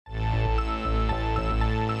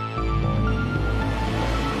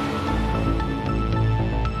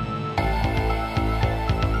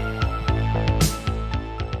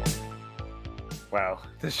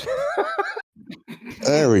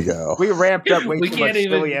There we go. We ramped up way We too can't much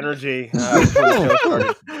even- silly energy before the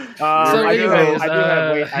show started. Anyways,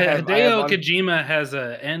 Hideo Hideo Kojima has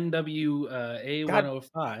a NWA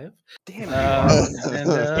 105. Damn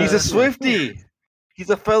He's a Swiftie. He's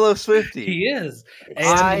a fellow Swiftie. He is,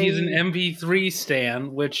 and he's an MP3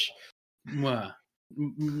 stan, which,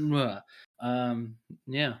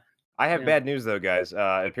 yeah. I have bad news though, guys. It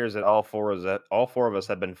appears that all four of us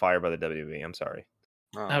have been fired by the WWE. I'm sorry.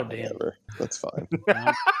 Oh damn, Whatever. That's fine.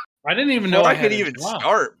 I didn't even know I had could a even job.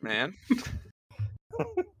 start, man.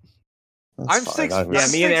 I'm Fine. 6. Yeah,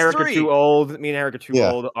 me and Eric are 6'3". too old. Me and Eric are too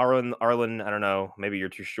Yeah. old. Arlen, I don't know. Maybe you're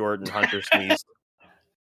too short, and Hunter sneezed.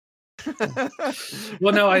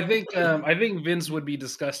 Well, no, I think Vince would be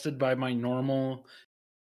disgusted by my normal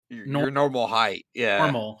Your normal height.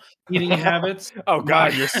 Yeah. eating habits. Oh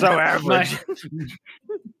God, you're so average.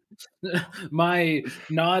 My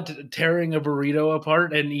not tearing a burrito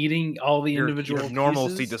apart and eating all the individual your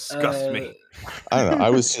normalcy pieces, disgusts me. I don't know. I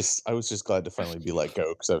was just glad to finally be let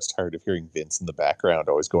go because I was tired of hearing Vince in the background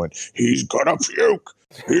always going, "He's gonna puke.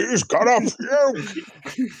 He's gonna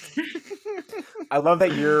puke." I love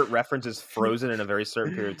that your reference is frozen in a very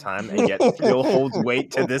certain period of time and yet still holds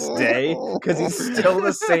weight to this day because he's still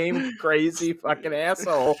the same crazy fucking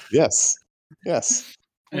asshole. Yes. He's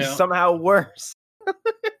Yeah. somehow worse.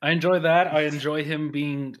 I enjoy that. I enjoy him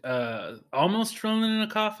being almost thrown in a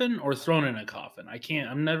coffin or thrown in a coffin.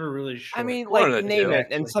 I'm never really sure. I mean, One of like, the name two. it,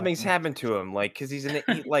 and something's happened to him, like, because he's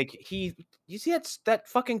you see that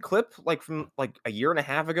fucking clip, like, from, like, a year and a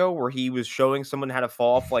half ago, where he was showing someone how to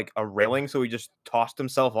fall off, like, a railing, so he just tossed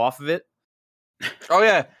himself off of it? Oh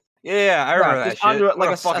yeah. Yeah, I remember that Just shit. onto it, What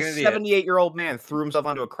like, a fucking idiot. 78-year-old man threw himself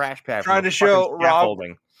onto a crash pad. Trying from to fucking show Rob-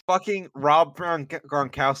 scaffolding. Fucking Rob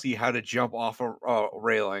Gronkowski how to jump off a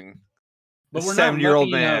railing. But A we're not 7-year-old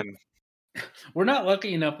lucky enough- man. We're not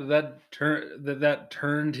lucky enough that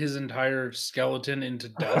turned his entire skeleton into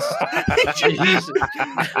dust.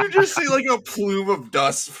 You just see like a plume of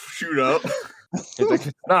dust shoot up. It's like,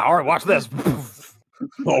 no, all right, watch this.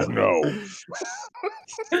 Oh no.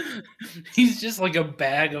 He's just like a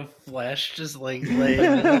bag of flesh, just like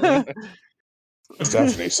laying there.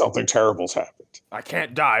 Stephanie, something terrible's happened. I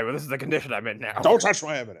can't die, but this is the condition I'm in now. Don't touch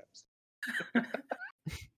my evidence.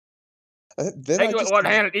 Then Take it with one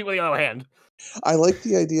hand and eat with the other hand. I like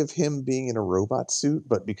the idea of him being in a robot suit,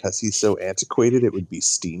 but because he's so antiquated, it would be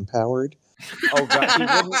steam powered. Oh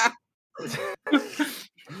God,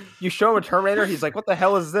 you show him a Terminator, he's like, "What the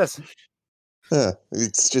hell is this?"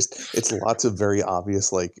 It's lots of very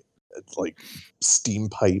obvious like steam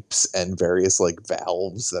pipes and various like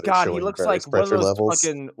valves that are God, showing he looks various like one of pressure those levels.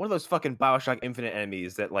 one of those fucking Bioshock Infinite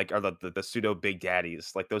enemies that like are the pseudo big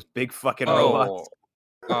daddies, like those big fucking robots.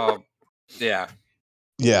 Oh, yeah.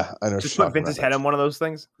 Yeah, I know. Just put Vince's head on one of those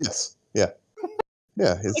things. Yes. Yeah.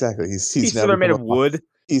 Yeah, exactly. He's They're now made of become wood.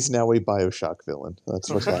 He's now a Bioshock villain. That's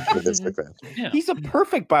what's happened to Vince McMahon. Yeah. He's a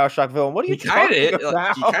perfect Bioshock villain. What are you He kinda talking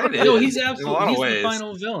about? he kinda No, is, he's in a lot absolutely of he's the ways.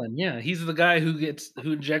 final villain. Yeah, he's the guy who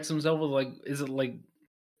injects himself with like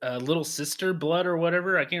little sister blood or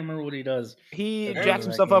whatever. I can't remember what he does. He Yeah, jacks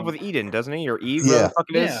that himself up game. with Eden, doesn't he? Or Eve, Yeah. whatever the fuck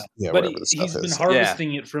it is. Yeah, Yeah, but whatever the stuff he's been is.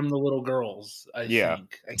 harvesting it from the little girls. I Yeah.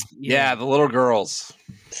 think. Yeah, the little girls.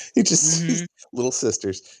 He just he's little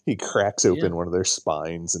sisters. He cracks open one of their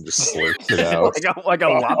spines and just slurps it out. like a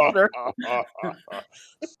lobster.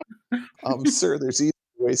 Sir, there's easy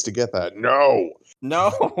ways to get that. No.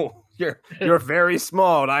 No, you're very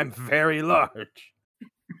small and I'm very large.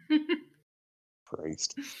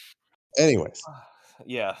 Christ. Anyways.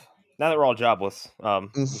 Yeah. Now that we're all jobless,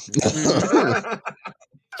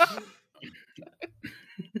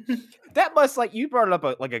 that must like you brought it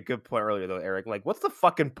up like a good point earlier though, Eric. Like, what's the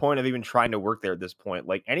fucking point of even trying to work there at this point?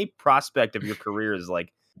 Like, any prospect of your career is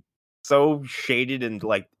like so shaded and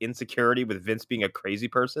like insecurity with Vince being a crazy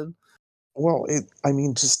person. Well,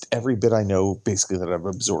 just every bit I know, basically, that I've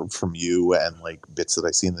absorbed from you and like bits that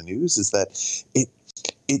I see in the news is that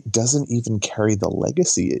it doesn't even carry the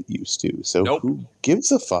legacy it used to. So Nope. who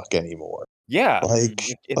gives a fuck anymore? Yeah,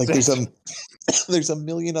 There's a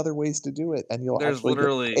million other ways to do it, and you'll There's actually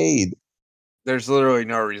literally- get paid. There's literally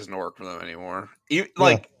no reason to work for them anymore.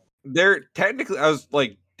 They're technically, I was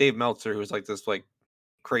like Dave Meltzer, who's like this like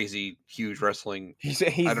crazy huge wrestling. he's I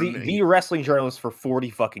don't know, the wrestling journalist for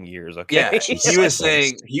 40 fucking years. Okay, Yeah, Jesus he was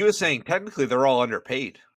Christ. saying technically they're all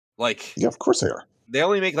underpaid. Like Yeah, of course they are. they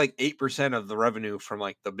only make like 8% of the revenue from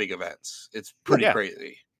like the big events. It's pretty Yeah.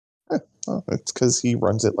 crazy. Oh, it's because he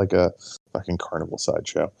runs it like a fucking carnival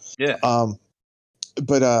sideshow. Yeah.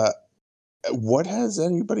 But what has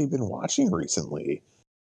anybody been watching recently?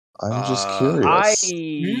 I'm just I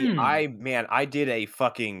curious. I did a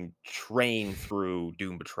fucking train through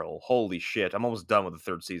Doom Patrol. Holy shit! I'm almost done with the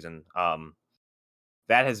third season.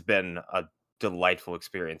 That has been a delightful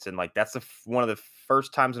experience, and like that's one of the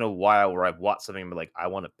first times in a while where I've watched something and be like, I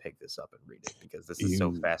want to pick this up and read it because this is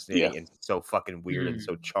so fascinating and so fucking weird and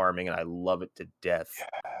so charming, and I love it to death.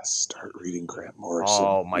 Start reading Grant Morrison.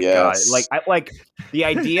 Oh my god! Like I like the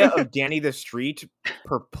idea of Danny the Street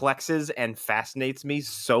perplexes and fascinates me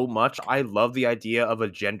so much. I love the idea of a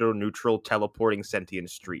gender neutral teleporting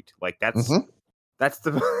sentient street. Like that's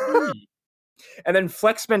the. And then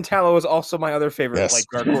Flex Mentallo is also my other favorite like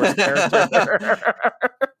Dark Horse character.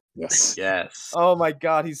 Yes. Oh my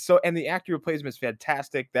god, he's so, and the actor who plays him is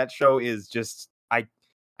fantastic. That show is just I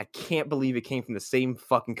can't believe it came from the same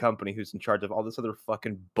fucking company who's in charge of all this other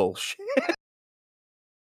fucking bullshit.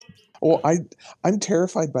 Well, I'm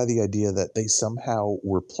terrified by the idea that they somehow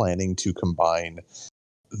were planning to combine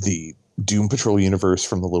the Doom Patrol universe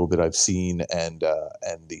from the little bit I've seen and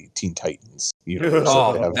the Teen Titans universe.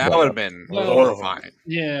 That would have been horrifying.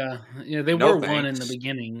 Yeah, they were one in the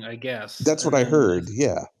beginning, I guess. That's what I heard.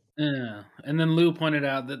 Yeah. Yeah, and then Lou pointed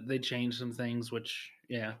out that they changed some things, which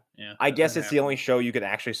I guess it's the only show you can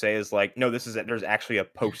actually say is like, no, there's actually a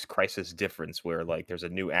post-crisis difference where like there's a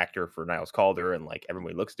new actor for Niles Calder and like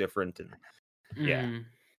everybody looks different and yeah.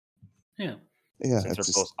 Since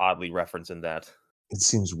they're both oddly referencing that. It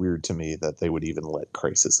seems weird to me that they would even let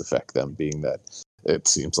Crisis affect them, being that it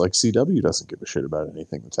seems like CW doesn't give a shit about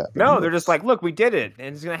anything that's happening. No, they're just like, look, we did it,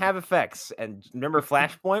 and it's gonna have effects. And remember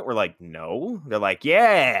Flashpoint? We're like, no. They're like,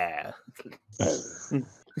 yeah.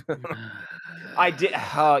 I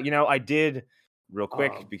did real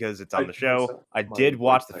quick because it's on the show. I did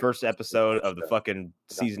watch the first episode of the fucking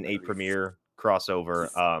season 8 premiere crossover.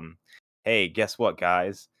 Hey, guess what,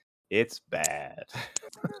 guys? It's bad.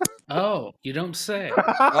 Oh, you don't say. We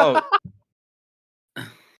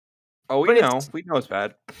know it's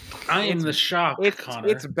bad. I am the shock, Connor.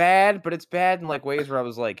 It's bad, but it's bad in like ways where I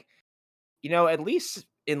was like, at least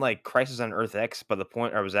in like Crisis on Earth X, by the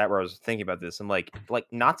point I was at where I was thinking about this, and like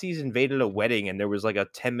Nazis invaded a wedding and there was like a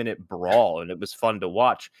 10-minute brawl and it was fun to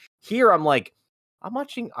watch. Here I'm like, I'm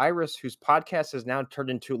watching Iris, whose podcast has now turned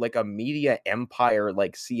into like a media empire,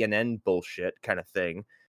 like CNN bullshit kind of thing.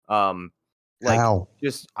 How?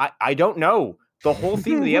 Just I don't know. The whole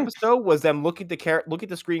theme of the episode was them look at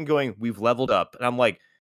the screen going, we've leveled up. And I'm like,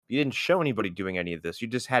 you didn't show anybody doing any of this. You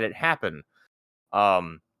just had it happen.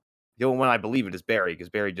 The only one I believe it is Barry, because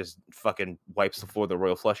Barry just fucking wipes the floor of the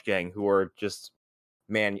Royal Flush Gang, who are just,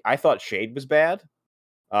 man, I thought Shade was bad.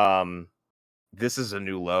 This is a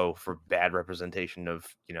new low for bad representation of,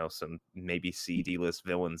 some maybe C/D list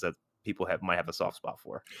villains that people might have a soft spot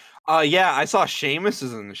for. Yeah, I saw Sheamus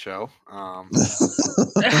is in the show.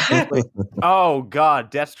 Oh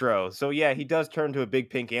God, Destro. So yeah, he does turn to a big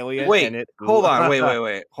pink alien. Hold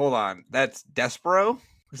on. That's Despero?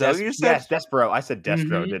 Is that what you said? Yes, Despero. I said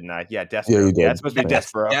Destro, didn't I? Yeah, Destro. Yeah, you did. That's supposed to be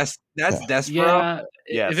Despero. That's Despero? Yeah,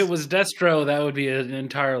 yes. If it was Destro, that would be an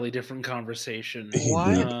entirely different conversation.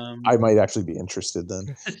 I might actually be interested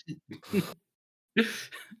then.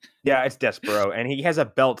 Yeah, it's Despero, and he has a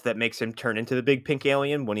belt that makes him turn into the big pink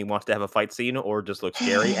alien when he wants to have a fight scene or just look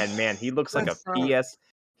scary. And man, he looks like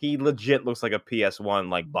he legit looks like a PS1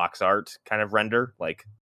 like box art kind of render. Like,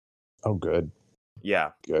 oh, good.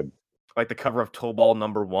 Yeah, good. Like the cover of Tollball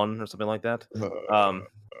 #1 or something like that.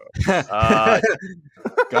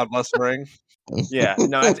 God bless the ring. Yeah,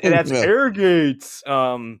 no, that's Airgates.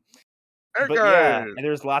 But yeah, and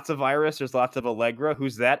there's lots of Iris, there's lots of Allegra.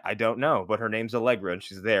 Who's that? I don't know, but her name's Allegra, and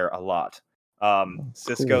she's there a lot.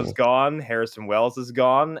 Cisco's gone, Harrison Wells is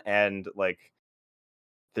gone, and like,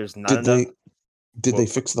 there's not enough. Did they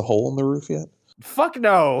fix the hole in the roof yet? Fuck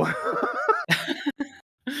no.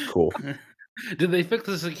 Cool. Did they fix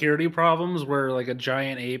the security problems where like a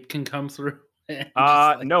giant ape can come through?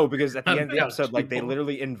 No, because at the end of the episode, like they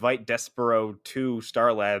literally invite Despero to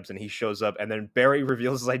Star Labs, and he shows up, and then Barry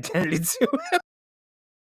reveals his identity to him.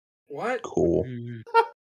 What? Cool.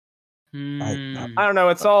 I don't know.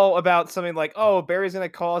 It's all about something like, oh, Barry's gonna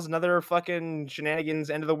cause another fucking shenanigans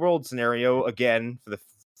end of the world scenario again for the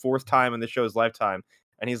 4th time in the show's lifetime,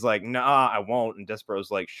 and he's like, nah, I won't. And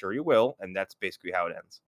Despero's like, sure you will, and that's basically how it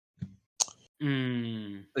ends.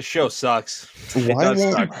 The show sucks.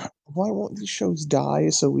 Why won't these shows die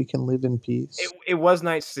so we can live in peace? It was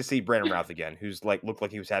nice to see Brandon Routh again, who's like looked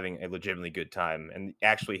like he was having a legitimately good time, and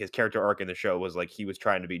actually his character arc in the show was like he was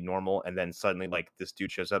trying to be normal, and then suddenly like this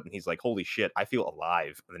dude shows up and he's like, "Holy shit, I feel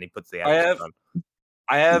alive!" And then he puts the on.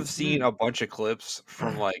 I have seen a bunch of clips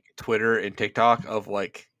from like Twitter and TikTok of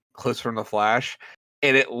like clips from The Flash,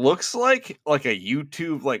 and it looks like a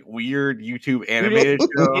YouTube, like weird YouTube animated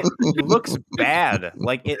show. It looks bad.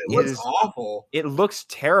 Like It looks awful. It looks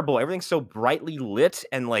terrible. Everything's so brightly lit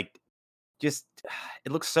and like just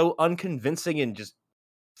it looks so unconvincing and just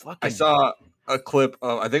fucking. I saw a clip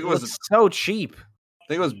of I think it was so cheap. I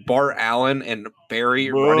think it was Bart Allen and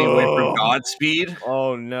Barry running away from Godspeed.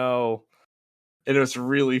 Oh no. And it was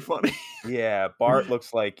really funny. Yeah, Bart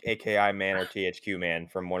looks like AKI Man or THQ Man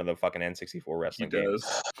from one of the fucking N64 wrestling games.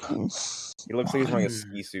 He looks like he's wearing a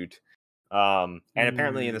ski suit. And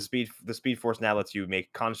apparently in the Speed Force now lets you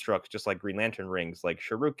make constructs just like Green Lantern rings, like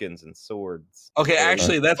shurikens and swords. Okay,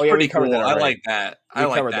 actually that's pretty cool. I like that. I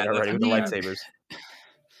like that already with the lightsabers.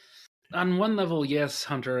 On one level, yes,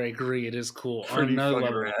 Hunter, I agree. It is cool. On Pretty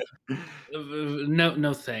another fucking level,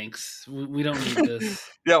 no, thanks. We don't need this.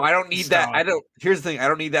 No, I don't need that. I don't. Here's the thing. I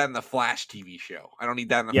don't need that in the Flash TV show. I don't need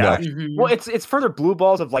that in the Flash. Well, it's further blue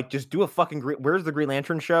balls of like just do a fucking where's the Green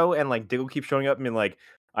Lantern show, and like Diggle keeps showing up and being like,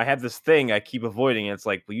 I have this thing I keep avoiding, and it's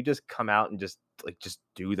like, will you just come out and just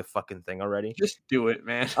do the fucking thing already? Just do it,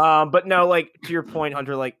 man. But no, like to your point,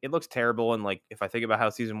 Hunter, like it looks terrible, and like if I think about how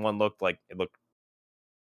season 1 looked, like it looked.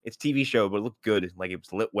 It's TV show, but it looked good. Like it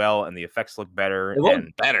was lit well, and the effects looked better. It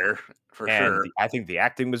looked better for sure. I think the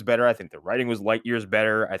acting was better. I think the writing was light years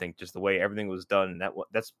better. I think just the way everything was done.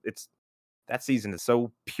 That season is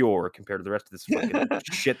so pure compared to the rest of this fucking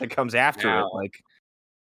shit that comes after it. Like,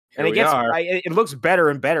 and it looks better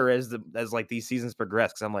and better as like these seasons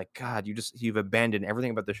progress. Because I'm like, God, you've abandoned everything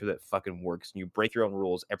about the show that fucking works, and you break your own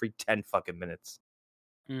rules every 10 fucking minutes.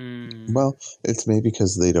 Well, it's maybe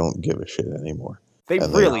because they don't give a shit anymore. They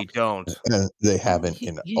really don't. They haven't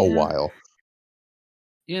in a while.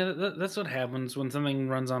 Yeah, that's what happens when something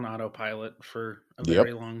runs on autopilot for a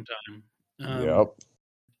very long time. Yep.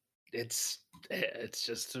 It's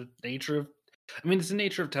just the nature of. I mean, it's the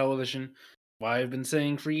nature of television. Why I've been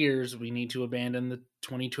saying for years we need to abandon the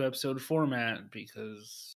 22 episode format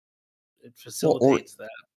because it facilitates that.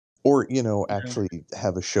 Or actually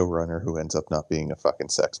have a showrunner who ends up not being a fucking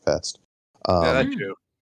sex pest. That's true.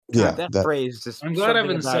 God, that phrase just. I'm glad I've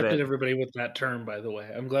incepted everybody with that term. By the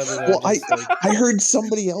way, I'm glad that. Well, I heard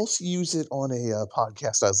somebody else use it on a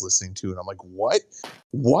podcast I was listening to, and I'm like, "What?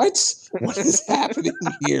 What is happening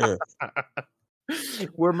here?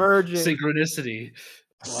 We're merging synchronicity."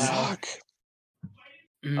 Wow. Fuck.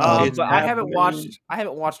 But I haven't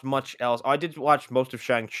watched much else. I did watch most of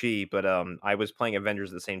Shang-Chi, but I was playing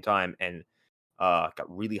Avengers at the same time, and got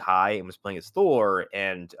really high and was playing as Thor,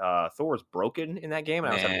 and Thor was broken in that game,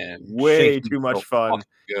 and I was having way too much fun.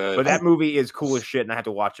 Good. But that movie is cool as shit, and I had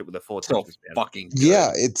to watch it with a full attention span. Fucking good.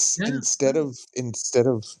 Yeah, it's instead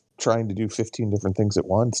of trying to do 15 different things at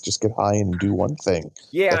once, just get high and do one thing.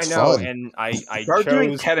 Yeah, That's I know, fun. and I start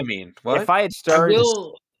doing chose ketamine. What?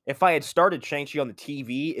 If I had started Shang-Chi on the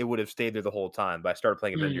TV, it would have stayed there the whole time. But I started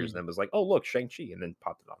playing Avengers, and it was like, oh look, Shang-Chi, and then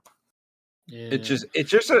popped it on. Yeah.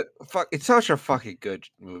 It's such a fucking good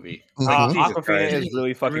movie. Awkwafina is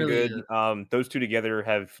really fucking good. Those two together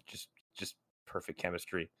have just perfect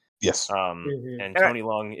chemistry. Yes. And Tony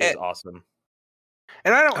Leung is awesome.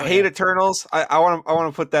 And I don't hate Eternals. I want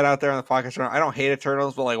to put that out there on the podcast. I don't hate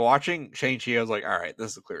Eternals, but like watching Shang-Chi, I was like, all right,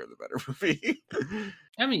 this is clearly the better movie.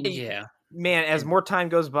 I mean, yeah, man. As more time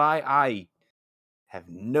goes by, I have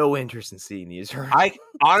no interest in seeing the Eternals. I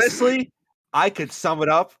honestly. I could sum it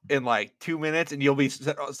up in like 2 minutes, and you'll be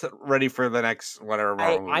ready for the next whatever.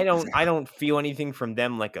 I don't feel anything from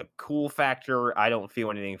them like a cool factor. I don't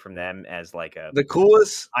feel anything from them as like the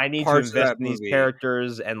coolest. I need to invest in these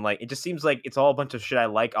characters, and like it just seems like it's all a bunch of shit I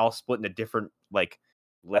like, all split into different like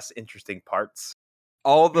less interesting parts.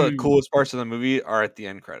 All the coolest parts of the movie are at the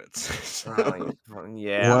end credits. I've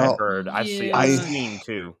heard. I've seen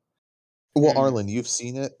too. Well, Arlen, you've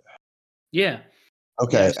seen it. Yeah.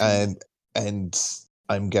 Okay, and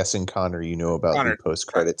I'm guessing, Connor, you know about the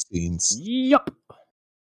post-credit scenes. Yep.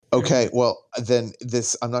 Okay, well, then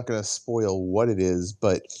I'm not going to spoil what it is,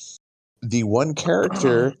 but the one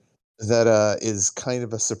character that is kind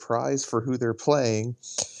of a surprise for who they're playing,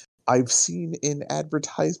 I've seen in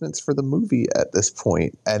advertisements for the movie at this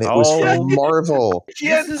point, and it was from Marvel.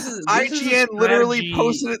 IGN literally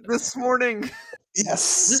posted it this morning.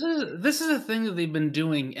 Yes. This is a thing that they've been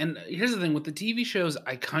doing, and here's the thing with the TV shows.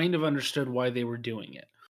 I kind of understood why they were doing it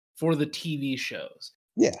for the TV shows.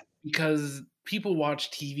 Yeah, because people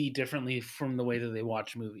watch TV differently from the way that they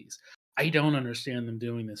watch movies. I don't understand them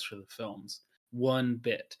doing this for the films one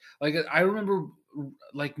bit. Like I remember,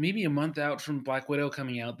 like maybe a month out from Black Widow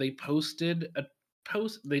coming out, they posted a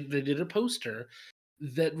post. They did a poster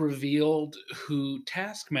that revealed who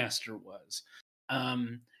Taskmaster was.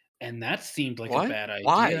 And that seemed like a bad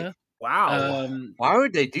idea. Wow. Why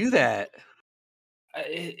would they do that?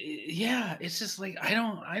 Yeah, it's just like I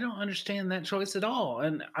don't understand that choice at all,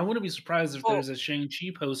 and I wouldn't be surprised if Well- there's a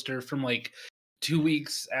Shang-Chi poster from like 2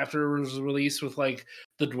 weeks after it was released with like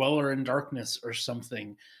the Dweller in Darkness or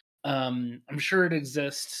something. I'm sure it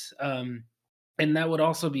exists, and that would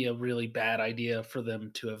also be a really bad idea for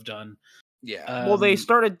them to have done. Yeah. Well, they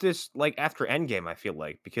started this like after Endgame, I feel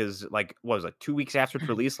like, because like what was it, 2 weeks after its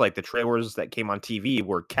release, like the trailers that came on TV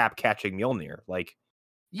were Cap catching Mjolnir. Like,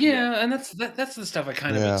 Yeah, and that's the stuff I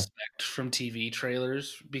kind of Yeah. expect from TV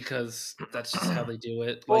trailers because that's just how they do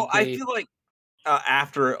it. Well, Like I they, feel like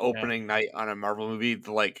after opening night on a Marvel movie,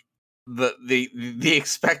 the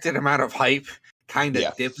expected amount of hype kind of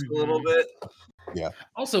Yeah. dips a little bit.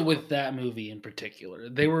 also with that movie in particular,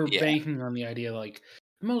 they were Yeah. banking on the idea like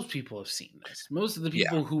most people have seen this. Most of the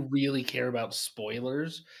people who really care about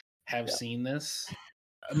spoilers have seen this.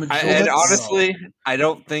 A majority And that's- honestly, I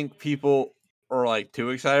don't think people are like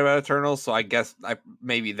too excited about Eternals, so I guess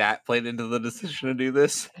maybe that played into the decision to do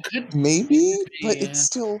this. Maybe, but Yeah. it's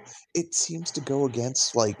still, it seems to go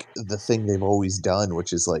against like the thing they've always done,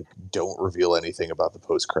 which is like don't reveal anything about the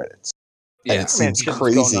post credits. And Yeah, it seems shit that's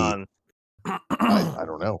crazy. going I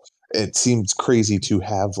don't know. It seems crazy to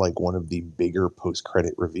have like one of the bigger post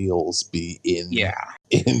credit reveals be in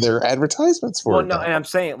their advertisements for Well, it. no, now. and I'm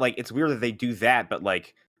saying like it's weird that they do that, but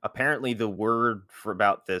like apparently the word for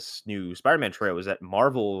about this new Spider-Man trailer was that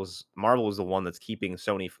Marvel is the one that's keeping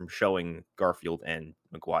Sony from showing Garfield and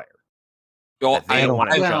Maguire. well, That they don't want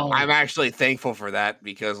to show. I'm actually thankful for that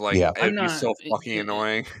because like Yeah. it'd be I'm so not- fucking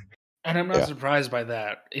annoying. And I'm not Yeah. surprised by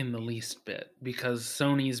that in the least bit because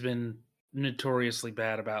Sony's been notoriously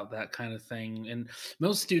bad about that kind of thing. And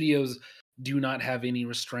most studios do not have any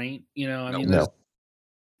restraint. You know, I mean, No.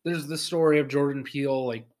 there's the story of Jordan Peele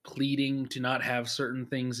like pleading to not have certain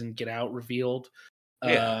things in Get Out revealed.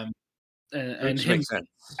 Yeah. And Which him, makes sense.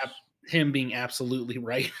 him being absolutely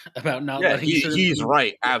right about not Yeah, letting certain he's things-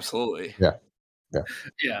 right. Absolutely. Yeah.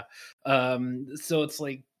 So it's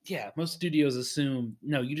like, yeah, most studios assume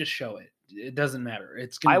no, you just show it. It doesn't matter.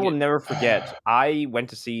 It's gonna I will get- never forget. I went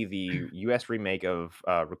to see the U.S. remake of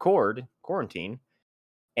Quarantine,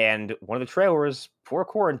 and one of the trailers for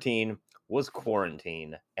Quarantine was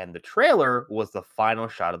Quarantine, and the trailer was the final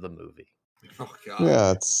shot of the movie. Oh god.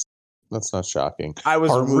 Yeah, that's not shocking. I was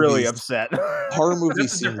Horror really movies- upset. Horror But movies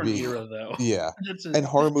that's a seem to different be era, though. yeah, That's a- and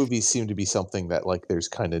horror movies seem to be something that like there's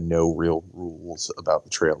kind of no real rules about the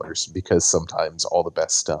trailers because sometimes all the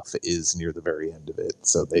best stuff is near the very end of it,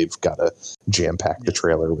 so they've got to jam pack the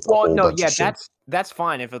trailer with a Well, whole no, bunch yeah, of shit. that's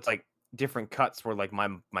fine if it's like different cuts where like my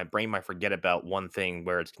brain might forget about one thing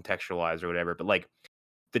where it's contextualized or whatever. But like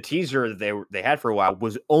the teaser that they had for a while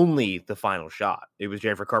was only the final shot. It was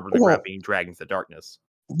Jennifer Carpenter Well- being dragged into the darkness.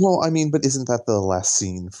 Well, I mean, but isn't that the last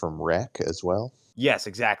scene from Wreck as well? Yes,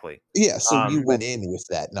 exactly. Yeah, so you Um, went in with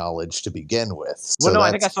that knowledge to begin with. So Well, no,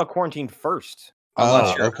 I think I that's- saw Quarantine first.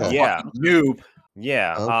 Unless Oh, you're okay. a Yeah. fucking noob.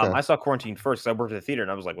 Yeah, Okay. I saw Quarantine first. 'Cause I worked at the theater,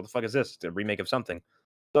 and I was like, "What the fuck is this? It's a remake of something."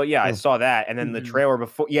 So yeah, I Hmm. saw that, and then the Mhm. trailer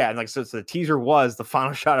before, yeah, and like so the teaser was the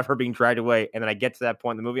final shot of her being dragged away, and then I get to that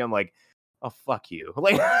point in the movie, I'm like, "Oh fuck you!"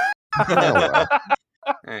 Like, well.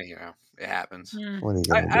 You know, it happens. Mm. What are you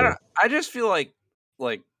gonna I do? don't. I just feel like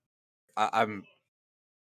I'm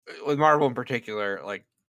with Marvel in particular. Like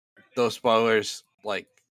those spoilers, like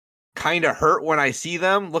kind of hurt when I see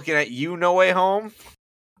them. Looking at you, No Way Home.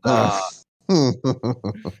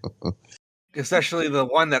 Especially the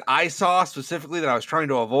one that I saw specifically that I was trying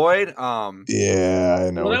to avoid. yeah, I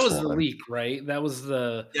know. Well, that which was the one. leak, right? That was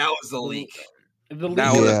the That was the leak. leak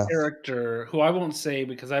That of was- the character who I won't say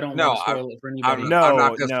because I don't No, want to spoil it for anybody. I'm No,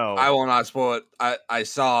 not gonna, no. I will not spoil it. I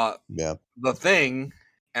saw Yeah. the thing,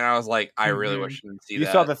 and I was like, I really Mhm. wish I didn't see you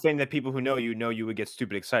that. saw the thing that people who know you would get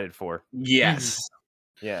stupid excited for. Yes.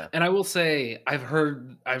 Yeah, And I will say, I've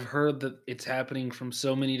heard that it's happening from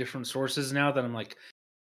so many different sources now that I'm like,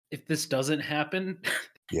 if this doesn't happen,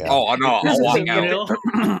 Yeah. Oh no, this I'll walk isn't out. real.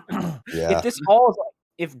 Yeah. If this all is like,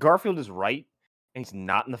 if Garfield is right and he's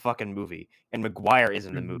not in the fucking movie, and Maguire is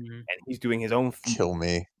in the movie, Mhm. and he's doing his own Kill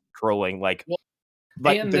me. trolling, like, Well,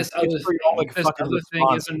 like and the this other history thing, all, like, if this fucking other thing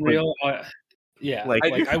response isn't to, real, yeah, Like-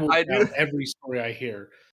 like I will I doubt do- every story I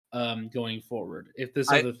hear going forward if this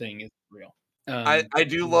I- other thing is real. I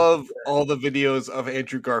do love all the videos of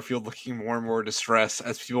Andrew Garfield looking more and more distressed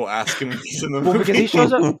as people ask him if he's in the well, movie. because he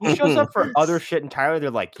shows up for other shit entirely.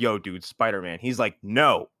 They're like, "Yo, dude, Spider-Man." He's like,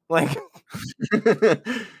 "No." Like,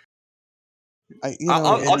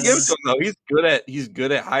 I'll give it it's- to him though. He's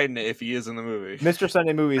good at hiding it if he is in the movie. Mr.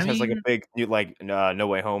 Sunday Movies I has like a mean- big new, like No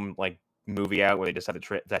Way Home like movie out where they just have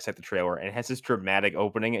to dissect the trailer, and it has this dramatic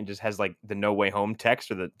opening and just has like the No Way Home text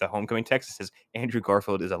or the homecoming text that says Andrew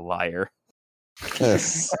Garfield is a liar.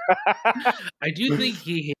 Yes. I do think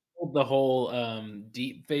he handled the whole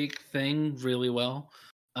deep fake thing really well.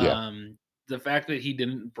 Yeah. The fact that he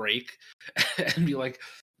didn't break and be like,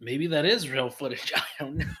 maybe that is real footage. I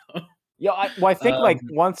don't know. Yeah, I think like Um,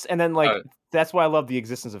 once, and then like that's why I love the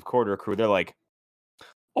existence of Corridor Crew. They're like,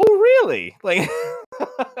 oh really? Like,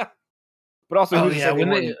 but also Oh who's to yeah, say they when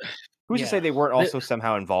weren't? they Who's to say yeah, they weren't the- also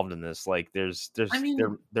somehow involved in this? Like, I mean,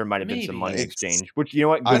 there might have been some maybe. money It's- exchange, which you know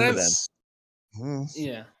what, I good for them. was- Hmm.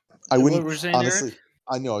 Yeah. I What wouldn't were you saying, honestly. Eric?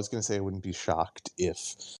 I know I was going to say I wouldn't be shocked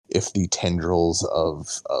if the tendrils of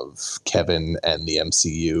Kevin and the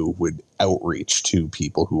MCU would outreach to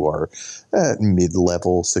people who are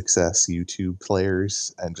mid-level success YouTube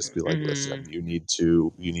players and just be like, listen, you need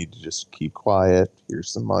to just keep quiet.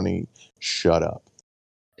 Here's some money. Shut up.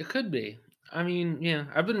 It could be. I mean, yeah,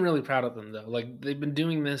 I've been really proud of them though. Like they've been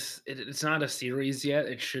doing this. It's not a series yet.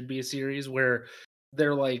 It should be a series where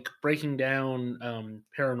they're like breaking down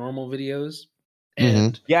paranormal videos.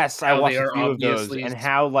 And Yes, I how they watched a are few of those, obviously and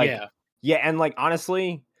how like yeah. and like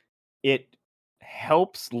honestly, it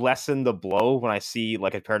helps lessen the blow when I see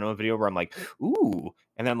like a paranormal video where I'm like, ooh,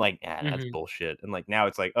 and then I'm like, that's Mhm. bullshit, and like now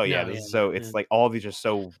it's like, oh yeah, No, this is yeah, so it's yeah. like all of these are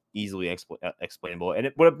so easily explainable,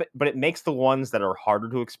 and but it makes the ones that are harder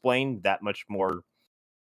to explain that much more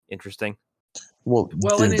interesting. Well,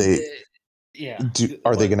 Well, and did they? yeah.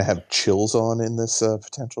 Are they What? going to have chills on in this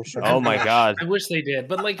potential show? Oh my god, I wish they did,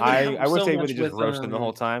 but like it would I help wish so they much would have just with roasted them the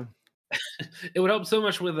whole time. it would help so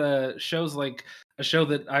much with shows like a show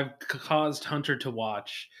that I've caused Hunter to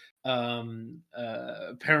watch,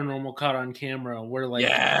 Paranormal Caught on Camera, where like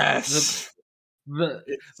Yes. the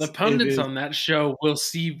It pundits is. on that show will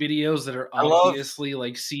see videos that are I love- obviously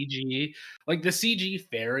like CG, like the CG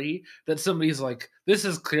fairy that somebody's like, this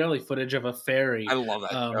is clearly footage of a fairy. I love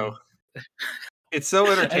that Um, show. It's so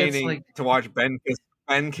and it's entertaining like, to watch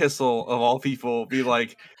Ben Kissel of all people be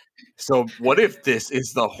like, so what if this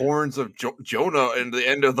is the horns of Jonah and the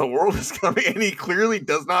end of the world is coming? And he clearly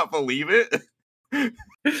does not believe it.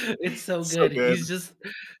 it's so So good. good.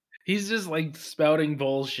 He's just like spouting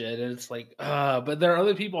bullshit, and it's like, but there are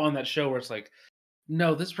other people on that show where it's like,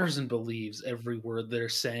 no, this person believes every word they're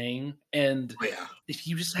saying. And Oh, yeah. if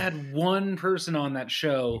you just had one person on that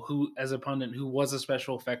show who, as a pundit, who was a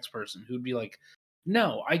special effects person, who'd be like,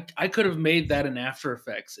 no, I could have made that in After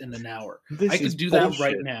Effects in an hour. I could do that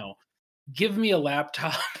right now. Give me a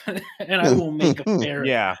laptop and I will make a fairy.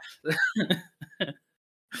 Yeah.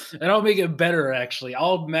 And I'll make it better, actually.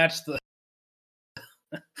 I'll match the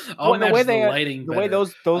lighting. The way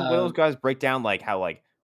those guys break down like how like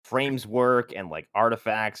frames work and like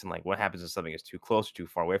artifacts and like what happens if something is too close or too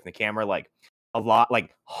far away from the camera, like a lot,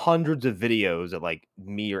 like hundreds of videos that like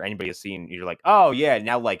me or anybody has seen, you're like, oh yeah,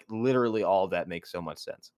 now like literally all of that makes so much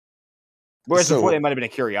sense. Whereas before it might have been a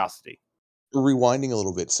curiosity. Rewinding a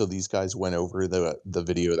little bit, so these guys went over the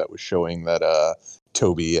video that was showing that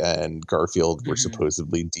Toby and Garfield were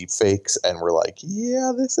supposedly deep fakes, and we're like,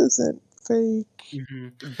 yeah, this isn't fake.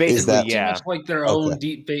 Basically, too much like their own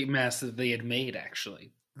deep fake mask that they had made.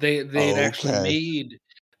 Actually, they had actually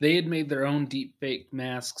made their own deep fake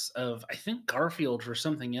masks of, I think, Garfield or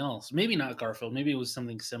something else. Maybe not Garfield. Maybe it was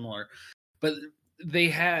something similar. But they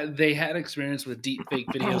had experience with deep fake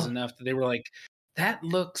videos enough that they were like, that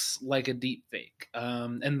looks like a deep fake.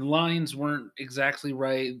 And the lines weren't exactly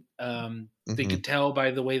right. They could tell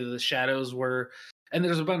by the way that the shadows were. And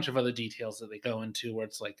there's a bunch of other details that they go into where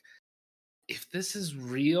it's like, if this is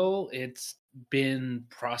real, it's been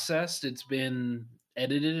processed, it's been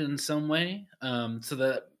edited in some way, so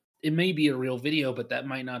that it may be a real video, but that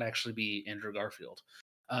might not actually be Andrew Garfield.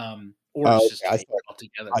 Or it's just fake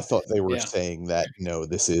altogether. I thought they were saying that, no,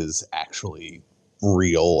 this is actually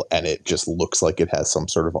real and it just looks like it has some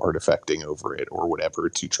sort of artifacting over it or whatever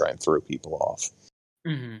to try and throw people off.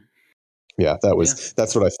 Yeah,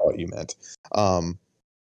 that's what I thought you meant.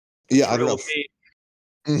 I don't know.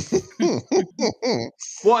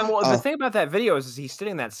 Well, the thing about that video is he's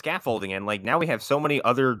sitting in that scaffolding, and like now we have so many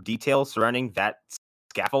other details surrounding that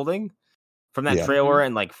scaffolding from that trailer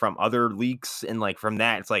and like from other leaks, and like from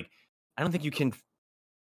that, it's like I don't think you can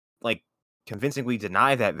like convincingly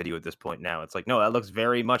deny that video at this point. Now it's like, no, that looks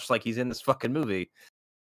very much like he's in this fucking movie.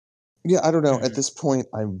 Yeah, I don't know. At this point,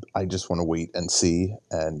 I just want to wait and see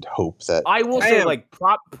and hope that I will say like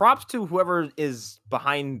props to whoever is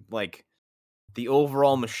behind like the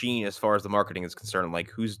overall machine as far as the marketing is concerned, like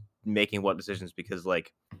who's making what decisions, because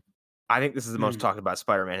like I think this is the most talked about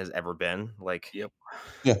Spider-Man has ever been. Like, Yep.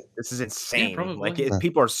 Yeah. This is insane. probably. Like,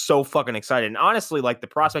 people are so fucking excited. And honestly, like, the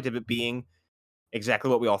prospect of it being exactly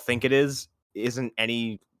what we all think it is isn't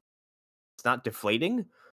any. It's not deflating.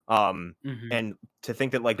 And to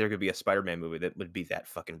think that like there could be a Spider-Man movie that would be that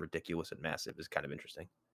fucking ridiculous and massive is kind of interesting.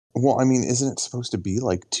 Well, I mean, isn't it supposed to be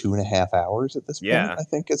like 2.5 hours at this point? Yeah. I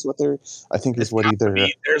think is what they're. I think is It's what gotta either.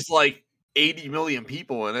 be. There's like 80 million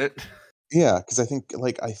people in it. Yeah, because I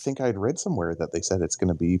think I'd read somewhere that they said it's going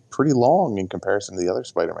to be pretty long in comparison to the other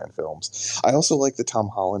Spider-Man films. I also like that Tom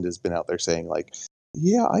Holland has been out there saying like,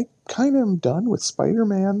 yeah, I kind of am done with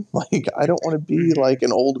Spider-Man. Like, I don't want to be like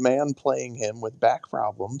an old man playing him with back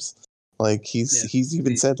problems. Like he's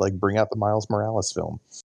even said like, bring out the Miles Morales film.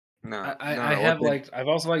 No, I've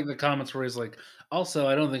also liked the comments where he's like, also,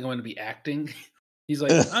 I don't think I'm going to be acting. He's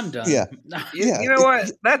like, I'm done. Yeah. You know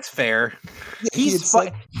what? That's fair.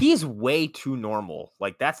 He's way too normal.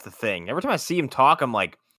 Like, that's the thing. Every time I see him talk, I'm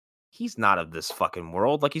like, he's not of this fucking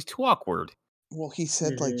world. Like, he's too awkward. Well, he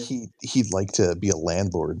said like he'd like to be a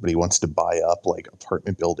landlord, but he wants to buy up like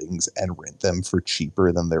apartment buildings and rent them for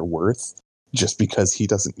cheaper than they're worth, just because he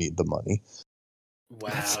doesn't need the money.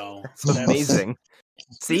 Wow, that's amazing.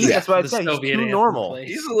 See, that's why I said he's too normal.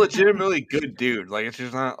 He's a legitimately good dude. Like, it's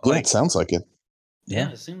just not Yeah, like it sounds like it. Yeah,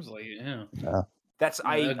 it seems like it. Yeah. That's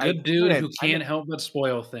a good dude who can't help but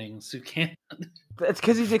spoil things. Who can't. That's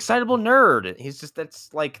because he's an excitable nerd. He's just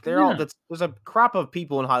that's like there's a crop of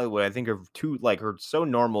people in Hollywood I think are too like are so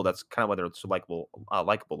normal. That's kind of why they're so likable.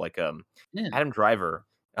 Like Adam Driver.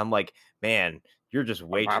 I'm like, man, you're just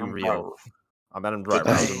way too real. I'm Adam Driver.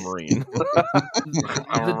 I was a Marine.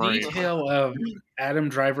 The detail of Adam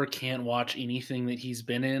Driver can't watch anything that he's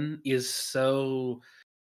been in is so.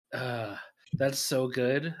 That's so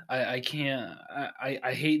good. I can't.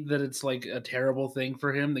 I hate that it's like a terrible thing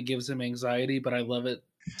for him that gives him anxiety, but I love it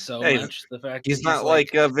so much. The fact he's not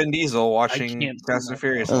like Vin Diesel watching Fast and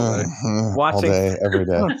Furious all day. All day, every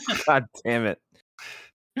day. God damn it.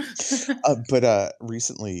 But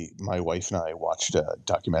recently, my wife and I watched a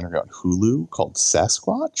documentary on Hulu called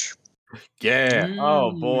Sasquatch. Yeah.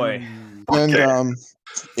 Oh boy. And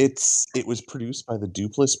it was produced by the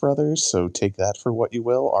Duplass brothers, so take that for what you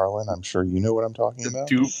will. Arlen, I'm sure you know what I'm talking about.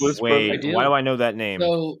 Duplass brothers. Why do I know that name?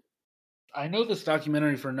 So I know this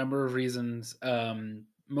documentary for a number of reasons.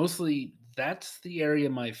 Mostly that's the area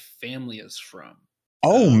my family is from.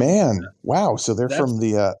 Oh man! Wow. So they're from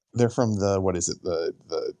the what is it? The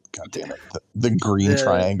goddamn it, the Green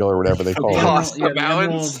Triangle or whatever they call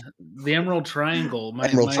it. The Emerald Triangle.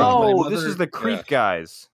 This is the Creep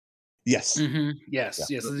guys. Yes. Mm-hmm. Yes.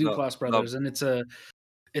 The Duplass brothers, and it's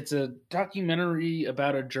a documentary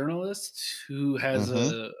about a journalist who has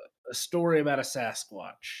a story about a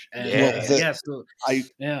Sasquatch. And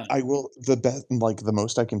I will. The best, like the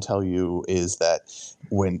most I can tell you is that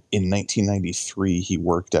when in 1993 he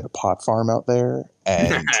worked at a pot farm out there,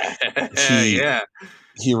 and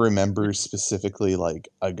he remembers specifically like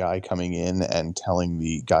a guy coming in and telling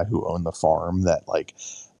the guy who owned the farm that like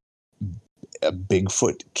a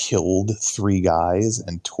Bigfoot killed 3 guys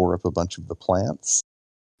and tore up a bunch of the plants,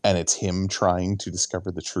 and it's him trying to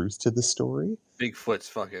discover the truth to the story. Bigfoot's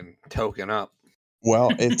fucking token up.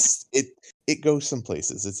 Well, it goes some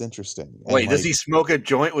places. It's interesting. Wait, does he smoke a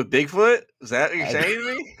joint with Bigfoot? Is that what you're saying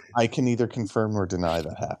to me? I can neither confirm nor deny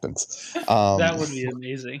that happens. That would be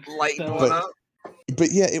amazing.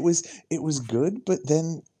 But yeah, it was good. But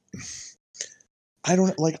then I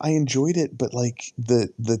don't like. I enjoyed it, but like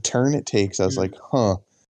the turn it takes, I was like, huh,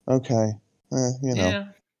 okay,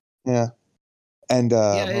 yeah. And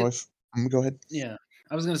my wife, go ahead. Yeah,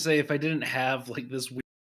 I was gonna say if I didn't have like this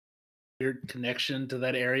weird connection to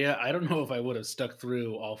that area, I don't know if I would have stuck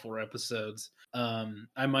through all 4 episodes.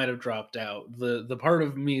 I might have dropped out. The part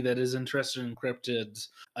of me that is interested in cryptids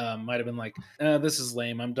might have been like, this is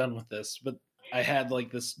lame. I'm done with this. But I had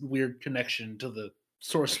like this weird connection to the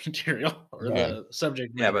source material or the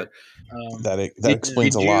subject matter. But that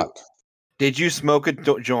explains a lot. Did you smoke a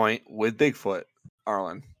joint with Bigfoot,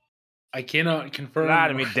 Arlen? I cannot confirm. Lie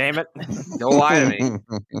to me, damn it! Don't lie to me.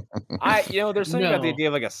 There's something about the idea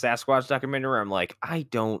of like a Sasquatch documentary where I'm like, I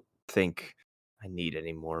don't think I need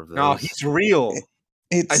any more of those. No, he's real.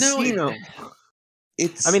 I've seen him.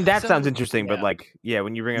 I mean, that sounds interesting, but like,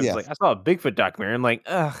 when you bring up like, I saw a Bigfoot documentary, I'm like,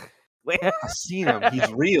 ugh. I've seen him.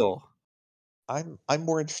 He's real. I'm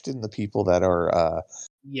more interested in the people that are,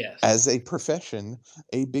 as a profession,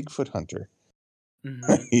 a Bigfoot hunter.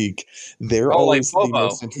 Mm-hmm. Like, they're always the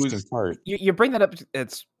most interesting part. You bring that up.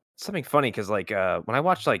 It's something funny because like when I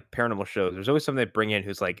watch like paranormal shows, there's always something they bring in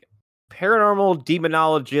who's like paranormal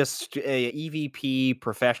demonologist, EVP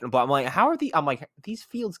professional. But I'm like, how are the? I'm like, these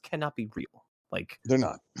fields cannot be real. Like, They're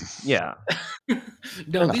not. Yeah.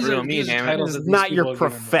 No, these Real are me, these are damn it. titles This is that these not your people are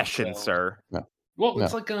giving profession, themselves. sir. Well, No.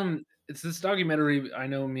 it's like it's this documentary I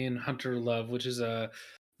know me and Hunter love, which is The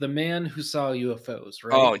Man Who Saw UFOs,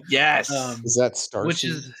 right? Oh yes. Is that Starseed? Which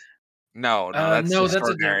is No, that's no, that's a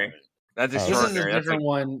extraordinary. different. That's This is a This is a extraordinary. That's different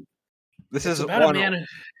one. this It's is about one. a man.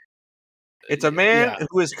 It's a man Yeah.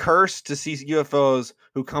 who is cursed to see UFOs,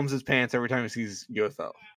 who comes his pants every time he sees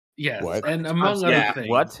UFO. Yes, What? and among Yeah. other things,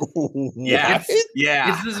 What? Yeah, What?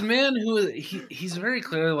 yeah. it's this man who he's very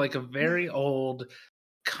clearly like a very old,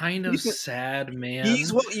 kind of He's a- sad man.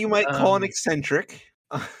 He's what you might call an Um, eccentric.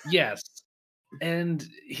 Yes. And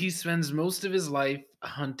he spends most of his life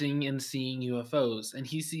hunting and seeing UFOs, and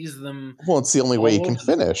he sees them. Well, it's the only way you all can over-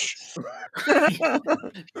 finish.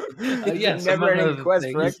 Yes, never among ending other quest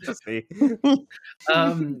for things. ecstasy.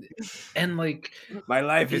 And like My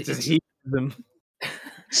life is just heathens.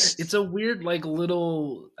 it's a weird like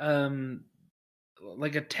little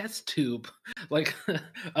like a test tube like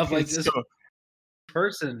of like this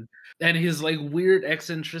person and his like weird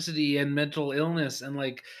eccentricity and mental illness, and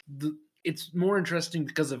like it's more interesting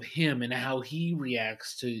because of him and how he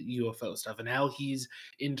reacts to UFO stuff and how he's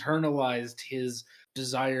internalized his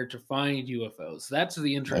desire to find UFOs. That's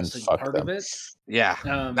the interesting fuck part them. of it. Yeah,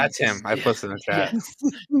 that's him. I put in the chat.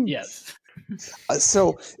 Yes.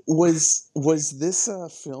 So was this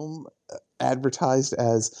film advertised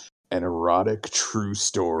as an erotic true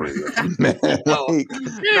story? Well, Like,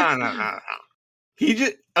 no. He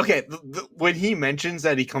just okay. When he mentions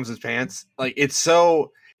that he comes his pants, like it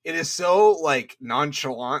is so like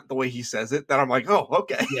nonchalant the way he says it that I'm like, oh,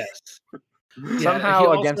 okay. Yes.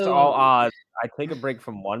 Somehow, he against also- all odds, I take a break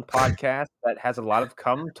from one podcast that has a lot of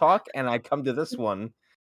cum talk, and I come to this one,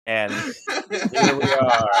 and here we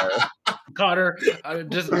are. Cotter,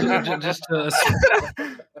 just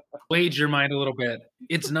to wage your mind a little bit.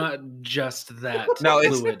 It's not just that. No,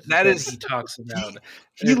 it's- fluid that is- he talks about.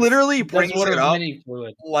 He literally brings That's one it of up many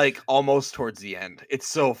fluid. like almost towards the end. It's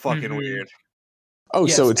so fucking Mhm. weird. oh,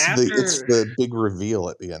 so Yes, it's after- the big reveal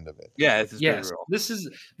at the end of it. Yeah, it's Yes, real. this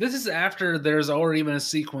is after there's already been a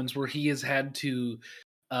sequence where he has had to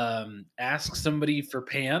ask somebody for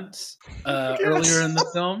pants earlier in the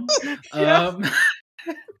film. Yeah.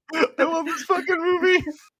 I love this fucking movie.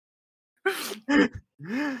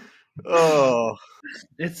 Oh,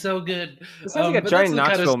 It's so good. This sounds like a but Johnny that's the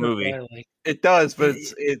kind of Knoxville stuff movie. that I like. it does, but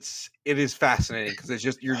it is fascinating because it's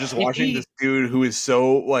just you're just watching this dude who is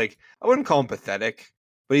so like I wouldn't call him pathetic,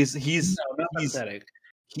 but he's No, not he's- pathetic.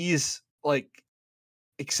 he's like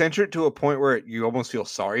eccentric to a point where you almost feel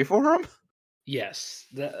sorry for him. Yes.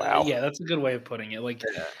 Wow. Yeah, that's a good way of putting it. Like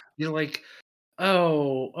Yeah. you're like,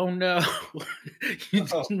 oh no.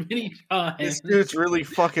 Oh. Many times. This dude's really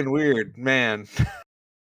fucking weird, man.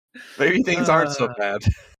 Maybe things aren't so bad.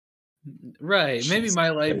 Right. Maybe Jesus my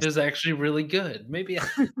life Christ. is actually really good. Maybe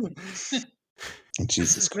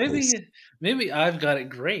Jesus Christ. maybe I've got it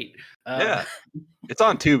great. Yeah. It's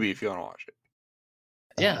on Tubi if you want to watch it.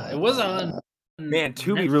 Yeah, it was on Man,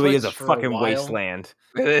 Tubi really is a Netflix for fucking while. wasteland.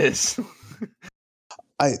 It is.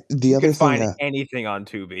 The You other can find thing anything on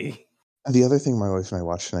Tubi. the other thing my wife and I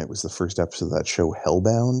watched tonight was the first episode of that show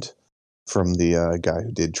Hellbound from the guy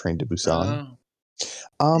who did Train to Busan.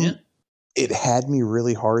 Oh, yeah. It had me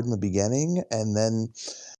really hard in the beginning, and then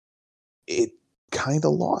it kind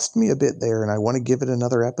of lost me a bit there, and I want to give it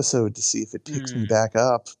another episode to see if it picks me back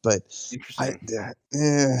up. But Interesting.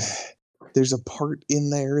 there's a part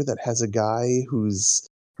in there that has a guy who's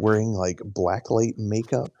wearing like blacklight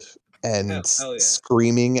makeup and Hell yeah.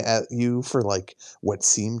 screaming at you for like what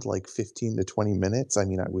seemed like 15 to 20 minutes. I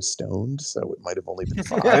mean, I was stoned, so it might have only been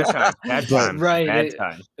 5. Bad time. Bad But- time. Right, Bad it-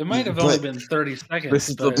 time. It might have only But- been 30 seconds. This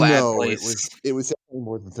is the but- bad No, place. it was definitely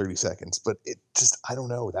more than 30 seconds, but it just, I don't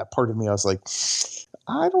know. That part of me, I was like,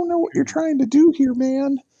 I don't know what you're trying to do here,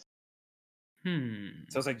 man.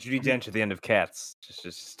 Sounds like Judi Dench at the end of Cats.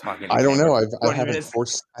 Just talking. to I don't camera know. for 20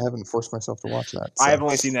 minutes. I haven't forced myself to watch that. I so. have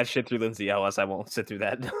only seen that shit through Lindsay Ellis. I won't sit through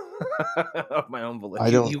that of my own volition.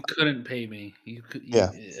 I don't- You couldn't pay me. You could.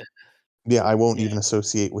 Yeah. Yeah, I won't Yeah. even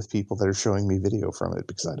associate with people that are showing me video from it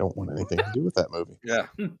because I don't want anything to do with that movie. Yeah.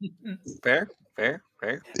 Fair.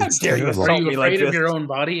 It's dare you terrible. Are assault you me like afraid of this? your own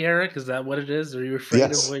body, Eric? Is that what it is? Are you afraid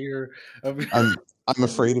Yes. of what you're? Of... I'm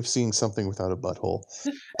afraid of seeing something without a butthole.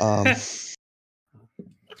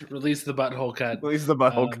 Release the butthole cut. At least the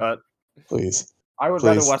butthole Um, cut. Please. I would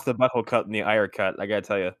rather please. watch the butthole cut than the ire cut. I gotta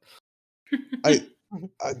tell you.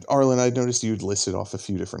 Arlen, I noticed you'd listed off a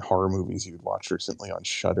few different horror movies you'd watched recently on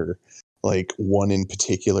Shudder. Like one in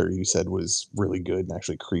particular you said was really good and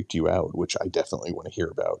actually creeped you out, which I definitely want to hear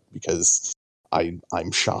about because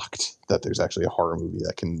I'm shocked that there's actually a horror movie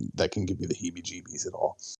that can give you the heebie-jeebies at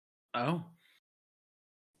all. Oh.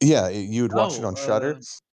 Yeah, you would watch it Oh, on Shudder?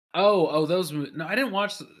 those no, I didn't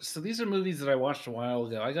watch. So these are movies that I watched a while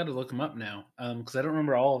ago. I got to look them up now, because I don't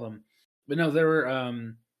remember all of them. But no, there were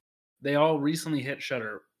they all recently hit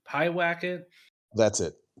Shudder. Pyewacket That's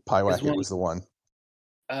it. is Pyewacket one. was the one.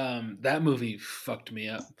 That movie fucked me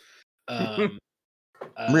up. Um,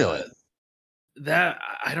 Really? that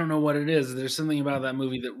I don't know what it is. There's something about that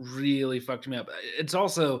movie that really fucked me up. It's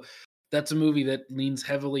also that's a movie that leans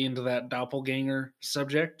heavily into that doppelganger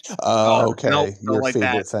subject. Okay. Nope, don't Your like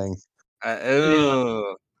favorite that. thing.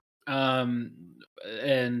 Ugh.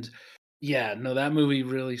 And yeah, no, that movie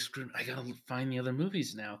really screwed. I gotta find the other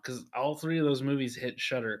movies now because all three of those movies hit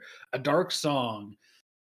Shudder. A Dark Song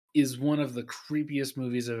is one of the creepiest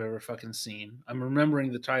movies I've ever fucking seen. I'm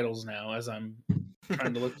remembering the titles now as I'm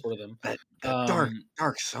trying to look for them. That Um,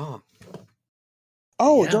 dark song.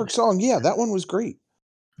 Oh, Yeah. Dark Song. Yeah, that one was great.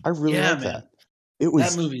 I really Yeah, like man. that. It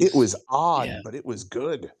was movie's- odd, yeah. but it was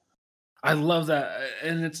good. I love that,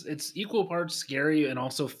 and it's equal parts scary and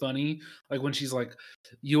also funny. Like when she's like,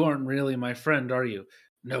 "You aren't really my friend, are you?"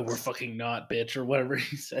 No, we're fucking not, bitch, or whatever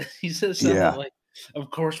he says. He says something Yeah. like,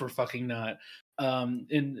 "Of course we're fucking not."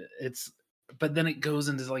 And it's, but then it goes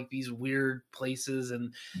into like these weird places,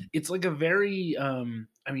 and it's like a very, I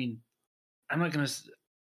mean, I'm not gonna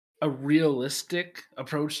a realistic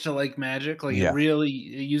approach to like magic. Like Yeah. it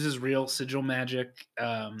uses real sigil magic.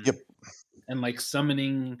 Yep. And like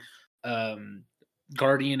summoning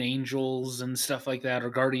guardian angels and stuff like that, or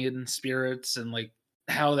guardian spirits, and like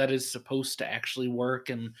how that is supposed to actually work.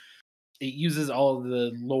 And it uses all of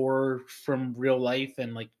the lore from real life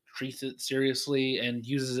and like treats it seriously and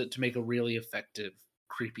uses it to make a really effective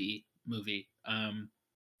creepy movie.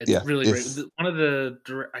 It's Yeah, really great. if- One of the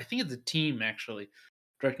I think it's a team actually,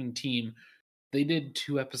 directing team, they did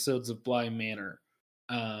 2 episodes of Bly Manor,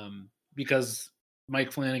 because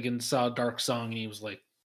Mike Flanagan saw Dark Song and he was like,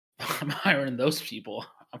 I'm hiring those people.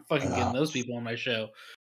 I'm fucking getting those people on my show.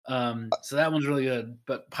 So that one's really good.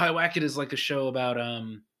 But Pyewacket is like a show about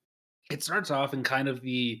it starts off in kind of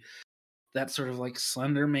that sort of like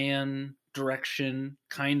Slender Man direction,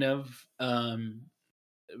 kind of.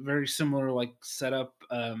 Very similar like setup,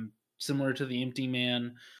 similar to the Empty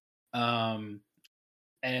Man.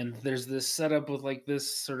 And there's this setup with like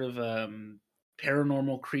this sort of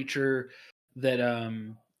paranormal creature that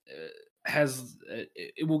has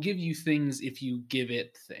it will give you things if you give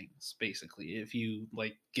it things. Basically, if you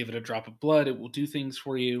like give it a drop of blood, it will do things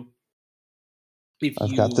for you. If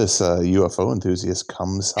I've you, got this UFO enthusiast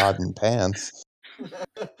cum sodden pants.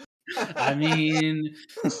 I mean,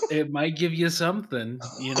 it might give you something.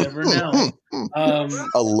 You never know.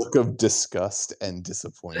 A look of disgust and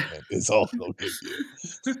disappointment is all it'll give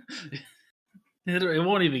you. It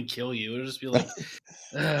won't even kill you. It'll just be like,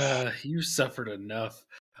 you suffered enough.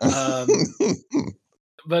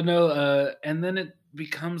 But no, and then it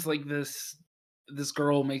becomes like this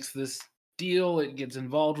girl makes this deal, it gets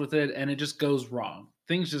involved with it, and it just goes wrong.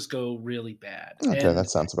 Things just go really bad. Okay, And that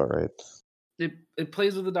sounds about right. it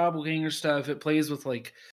plays with the doppelganger stuff. It plays with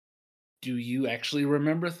like, do you actually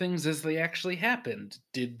remember things as they actually happened?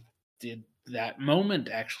 Did that moment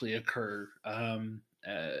actually occur?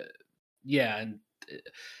 Yeah, and it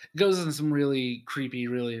goes in some really creepy,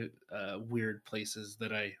 really weird places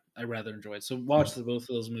that I rather enjoyed. So watch both of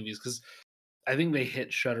those movies because I think they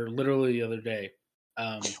hit Shudder literally the other day.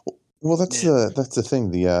 Well, that's Yeah. the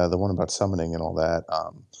thing. The one about summoning and all that.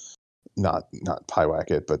 Not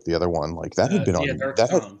Pyewacket, but the other one. Like that had been on Dark that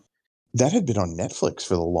had, Song. that had been on Netflix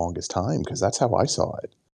for the longest time because that's how I saw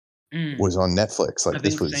it. Was on Netflix. I Like think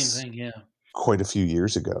this the was same thing. Yeah. quite a few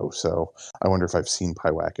years ago. So I wonder if I've seen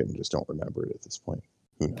Pyewacket and just don't remember it at this point.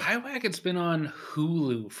 Who knows? Pyewacket's been on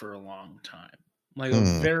Hulu for a long time, like a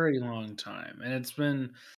Hmm. very long time, and it's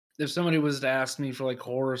been. If somebody was to ask me for like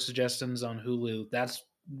horror suggestions on Hulu,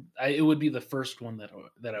 it would be the first one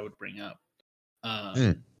that I would bring up.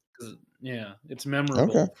 'Cause, yeah, it's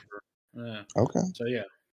memorable. Okay. Yeah. Okay. So yeah,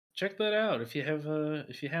 check that out if you have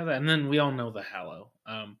that, and then we all know The Hallow.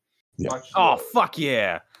 Yeah. Oh fuck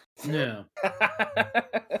yeah! Yeah,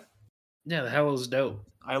 yeah, The Hallow's dope.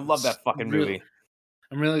 I love that fucking movie.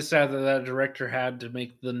 I'm really sad that director had to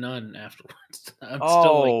make The Nun afterwards. I'm still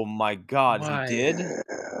Oh like, my god, why? he did.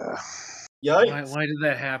 Why did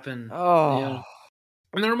that happen? Oh, Yeah.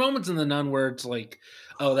 And there are moments in The Nun where it's like,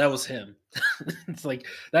 oh, that was him. It's like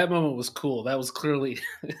that moment was cool. That was clearly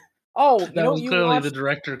Oh, you That know was what you clearly the watched?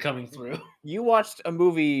 director coming through. You watched a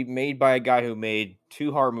movie made by a guy who made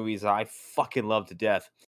 2 horror movies that I fucking love to death.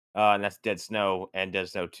 And that's Dead Snow and Dead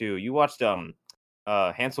Snow 2. You watched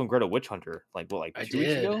Hansel and Gretel Witch Hunter like 2 weeks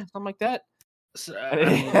did. ago, something like that. So, I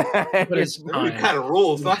mean, but it's That movie time. kind of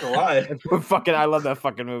rules. Not gonna lie. Fucking, I love that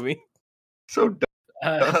fucking movie. So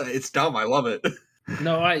dumb. It's dumb. I love it.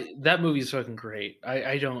 No, that movie's fucking great.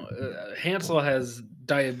 I don't. Hansel has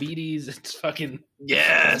diabetes. It's fucking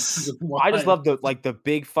Yes. I just love the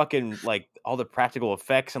big fucking like all the practical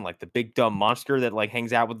effects and like the big dumb monster that like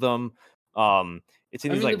hangs out with them. It's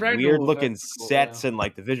in these like weird looking sets and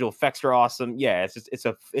like the visual effects are awesome. Yeah, it's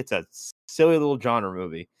a silly little genre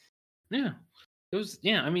movie. Yeah, it was.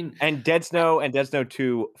 Yeah, I mean, and Dead Snow and Dead Snow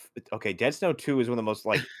 2. Okay, Dead Snow 2 is one of the most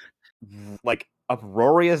like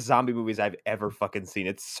uproarious zombie movies I've ever fucking seen.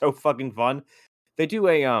 It's so fucking fun. They do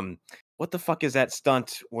a what the fuck is that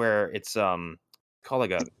stunt where it's called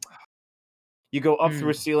like a you go up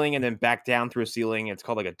through a ceiling and then back down through a ceiling. It's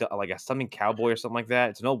called like a something cowboy or something like that.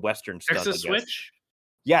 It's an old western stunt. Texas Switch.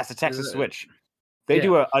 Yes, a Texas Switch. They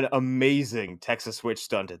do an amazing Texas Switch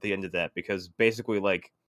stunt at the end of that because basically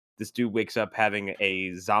like this dude wakes up having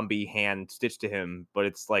a zombie hand stitched to him, but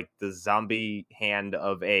it's like the zombie hand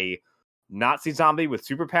of a Nazi zombie with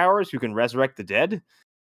superpowers who can resurrect the dead.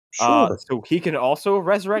 Sure. So he can also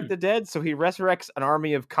resurrect the dead. So he resurrects an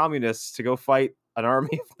army of communists to go fight an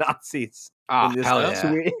army of Nazis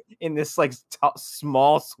in this like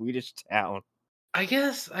small Swedish town. I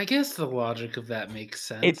guess the logic of that makes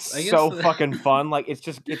sense. It's so fucking fun. Like it's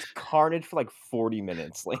carnage for like 40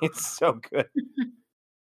 minutes. Like it's so good.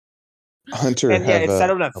 Hunter, and yeah, it's set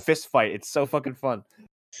up in a fist fight. It's so fucking fun.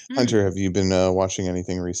 Hunter, have you been watching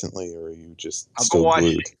anything recently, or are you just still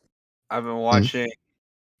glued? I've been watching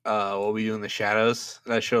What We Do in the Shadows.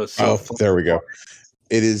 That show is so fun. There we go.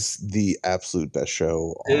 It is the absolute best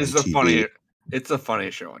show on TV. It's the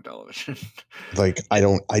funniest show on television. Like I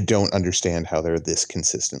don't understand how they're this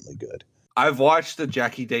consistently good. I've watched the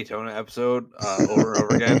Jackie Daytona episode over and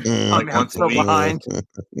over again, like once a week. Behind.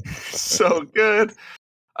 So good.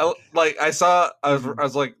 I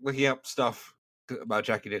was like looking up stuff about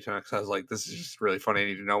Jackie Daytona because I was like, this is just really funny. I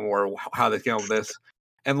need to know more how they came up with this.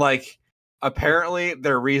 And like, apparently,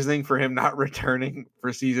 their reasoning for him not returning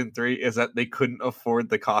for season 3 is that they couldn't afford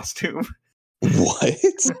the costume. What?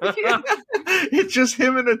 It's just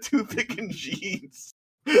him in a toothpick and jeans.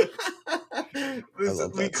 We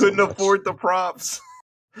couldn't afford the props.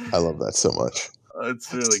 I love that so much.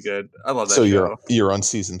 It's really good. I love that. So show. you're on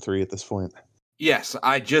season 3 at this point? Yes,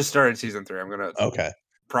 I just started season 3. I'm gonna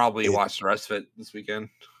probably watch the rest of it this weekend.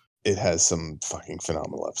 It has some fucking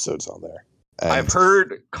phenomenal episodes on there. And I've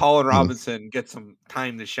heard Colin Robinson get some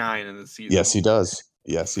time to shine in the season. Yes, he does.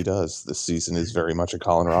 Yes, he does. This season is very much a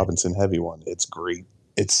Colin Robinson heavy one. It's great.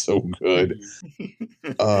 It's so good.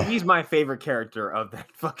 He's my favorite character of that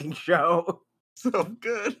fucking show. So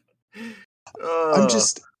good.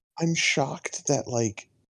 I'm shocked that like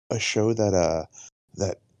a show that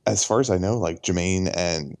as far as I know, like Jermaine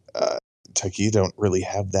and Taika don't really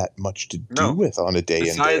have that much to do with on a day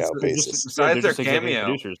in day out basis. Besides their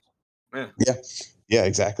cameo. Yeah,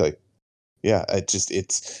 exactly. Yeah,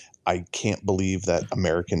 I can't believe that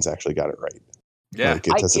Americans actually got it right. Yeah, like,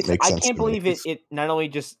 it doesn't make sense. I can't believe it not only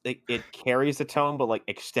just it carries the tone, but like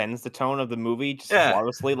extends the tone of the movie just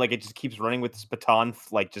flawlessly. Like it just keeps running with this baton,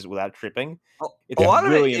 like just without tripping. A lot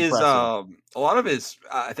of it is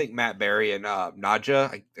I think Matt Berry and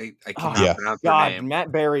Nadja. I cannot pronounce their name.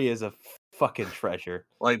 Matt Berry is a fucking treasure.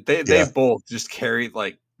 Like they both just carry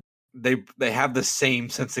like they have the same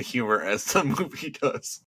sense of humor as the movie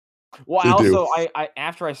does. Well, I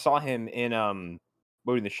after I saw him in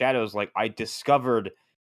Movie in the Shadows, like I discovered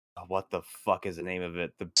what the fuck is the name of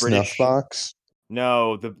it? The British Snuffbox?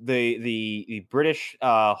 No, the British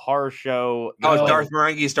horror show. Darth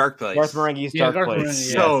Marenghi's Dark Place. Darth Marenghi's Dark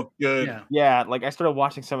Place. So good. Yeah, like I started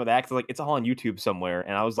watching some of that because like it's all on YouTube somewhere,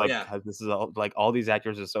 and I was like, this is all like all these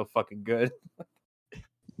actors are so fucking good.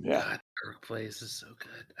 Yeah, God, Dark Place is so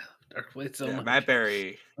good. Dark Place so much. Matt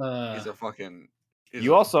Berry is a fucking.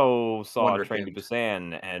 You also saw Train to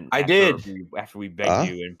Busan, and I did after we begged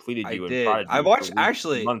you and pleaded you and prodded you. I watched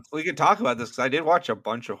we can talk about this because I did watch a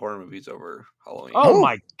bunch of horror movies over Halloween. Oh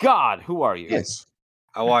my god, who are you? Yes,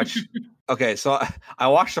 I watched. Okay, so I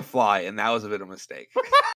watched The Fly, and that was a bit of a mistake.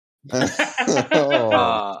 I'm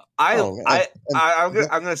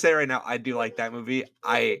gonna say right now, I do like that movie.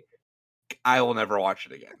 I will never watch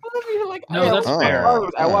it again. That's fair.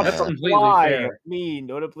 I watched That's The completely Fly. fair. Me,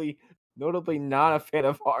 notably not a fan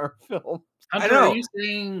of horror films. Hunter, are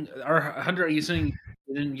you saying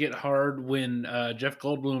didn't get hard when Jeff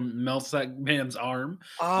Goldblum melts that man's arm.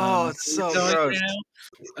 Oh, it's so so gross.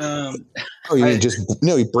 Oh, you mean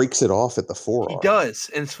I- he breaks it off at the forearm. He does,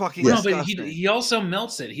 and it's fucking No, but disgusting. he also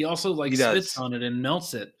melts it. He also like He spits does. on it and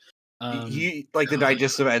melts it. He like the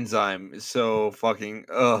digestive enzyme is so fucking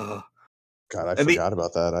ugh. God, I And the- forgot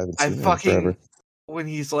about that. I haven't I seen it in fucking forever. when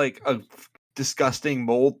he's like a disgusting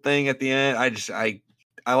mold thing at the end.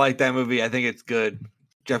 I like that movie. I think it's good.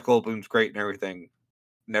 Jeff Goldblum's great and everything.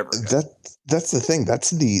 Never again. That's the thing.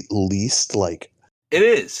 That's the least like It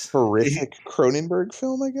is horrific Cronenberg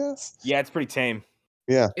film, I guess. Yeah, it's pretty tame.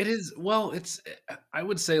 Yeah. It is. Well, it's. I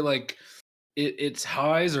would say like its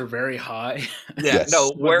highs are very high. Yeah, Yes.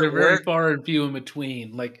 no, But they're very where far and few in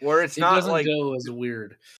between. Like where it's it not doesn't like go as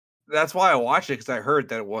weird. that's why I watched it because I heard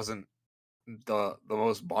that it wasn't the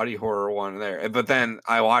most body horror one there. But then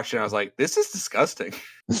I watched it and I was like, this is disgusting.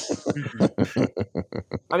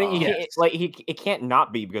 I mean, Yes. it can't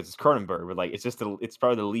not be because it's Cronenberg, but like it's just it's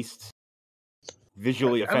probably the least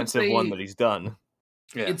visually I would offensive one say- that he's done.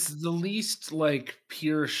 Yeah. It's the least like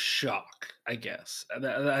pure shock, I guess.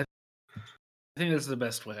 I think that's the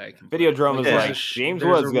best way I can. put it. Videodrome is there's like a sh- James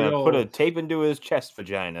there's was gonna put a real- tape into his chest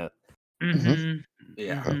vagina. Mhm,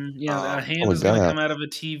 Yeah. yeah. A hand Oh, is gonna God. come out of a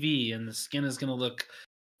TV, and the skin is gonna look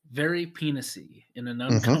very penisy in an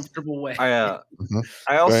Mhm. uncomfortable way. I Mhm.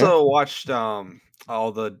 I also watched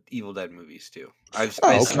all the Evil Dead movies too. I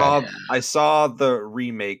okay. saw the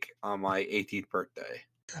remake on my 18th birthday.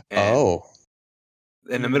 And Oh.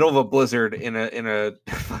 in the middle of a blizzard in a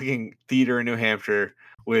fucking theater in New Hampshire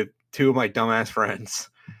with two of my dumbass friends.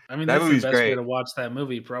 I mean, that that's the movie's best way great. to watch that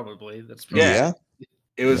movie. Probably that's probably Yeah.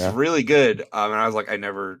 It was Yeah. really good. And I was like, I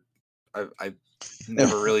never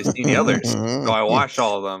really seen the others. So I watched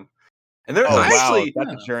all of them. And they're Oh wow, actually,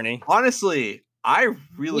 that's a journey. honestly, I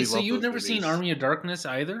really Wait, so love you've those never seen movies. Army of Darkness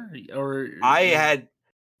either, or My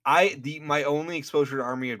only exposure to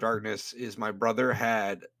Army of Darkness is my brother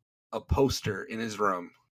had a poster in his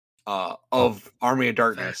room of Army of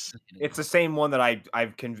Darkness. It's the same one that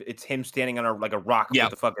it's him standing on a rock Yep. with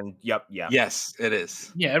the fucking yeah. Yes, it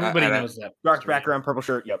is. Yeah, everybody and I- knows that. Dark poster. background, purple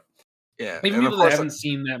shirt. Yep. Yeah, Even and of people that course, haven't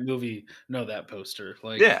seen that movie know that poster.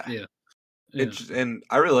 Like, Yeah. yeah. it's and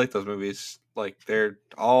I really like those movies. Like they're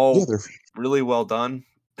all Yeah, they're really well done.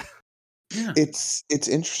 Yeah. it's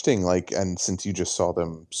interesting, like, and since you just saw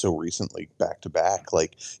them so recently back to back,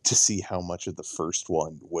 like to see how much of the first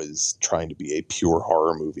one was trying to be a pure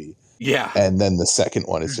horror movie, Yeah, and then the second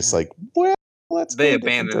one is just like, well, let's they go a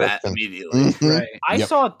different abandoned that direction. immediately. Mhm. Right. I Yep.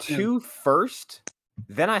 saw two first,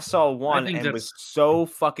 then I saw one think and was that's- so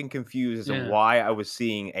fucking confused as Yeah. to why I was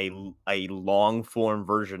seeing a long form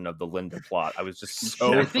version of the Linda plot. I was just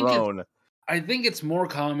so I think thrown. I think it's more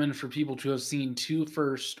common for people to have seen 2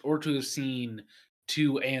 first, or to have seen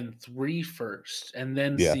 2 and 3 first, and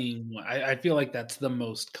then Yeah. seeing one. I feel like that's the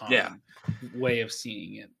most common Yeah. way of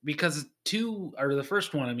seeing it, because 2 or the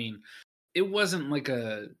first one, I mean, it wasn't like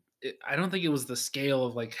I don't think it was the scale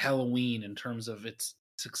of like Halloween in terms of its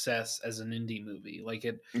success as an indie movie. Like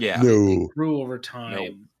it Yeah, No. grew over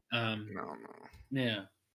time. no. Yeah.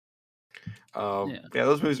 Yeah, Yeah.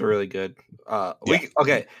 those movies are really good.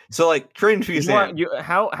 Okay, so like Train to Busan.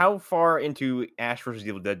 How far into Ash vs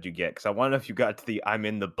Evil Dead did you get? Because I want to know if you got to the "I'm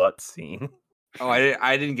in the butt" scene. Oh,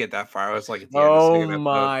 I didn't get that far. I was like, at the end of the Oh second episode.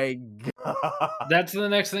 my god! That's the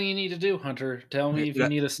next thing you need to do, Hunter. Tell me if you Yeah.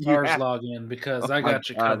 need a stars have- login, because Oh I my got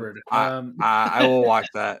you God. covered. I will watch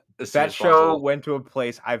that. As soon That as show possible. went to a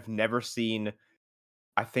place I've never seen.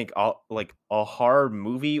 I think like a horror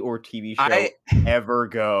movie or TV show I ever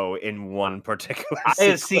go in one particular. I have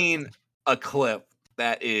sequence. seen a clip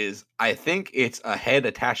that is, I think it's a head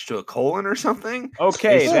attached to a colon or something.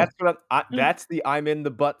 Okay, Yeah. that's what that's the "I'm in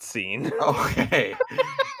the butt" scene. Okay,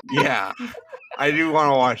 yeah, I do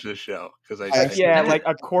want to watch this show because I just, Yeah, like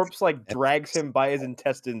a corpse like drags him by his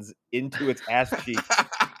intestines into its ass cheek,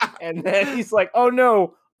 and then he's like, "Oh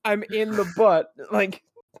no, I'm in the butt!" Like,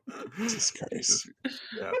 Jesus Christ.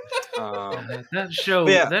 yeah. that show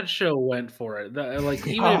yeah. that show went for it. Like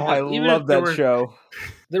even oh, if, I even love if there that were, show.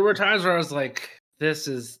 There were times where I was like, this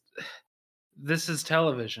is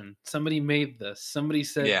television. Somebody made this. Somebody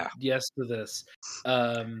said Yeah. yes to this.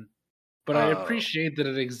 But I appreciate that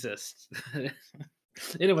it exists.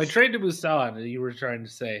 Anyway, Train to Busan, you were trying to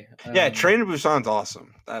say. Yeah, Train to Busan's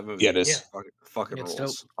awesome. That movie, Yeah, it is. fucking It's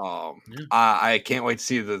rules. Yeah. I can't wait to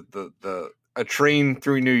see the a train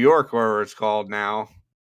through New York, whatever it's called now.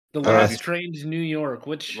 The Uh, Last Train to New York,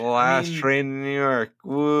 which The last I mean, train to New York.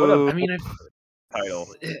 Woo. I mean,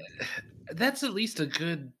 Title. that's at least a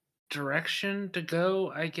good direction to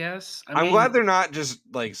go, I guess. I'm glad they're not just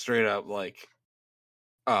like straight up like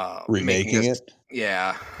Remaking it?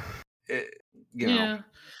 Yeah. You know. Yeah.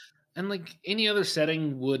 And like any other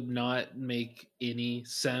setting would not make any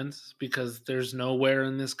sense because there's nowhere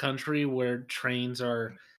in this country where trains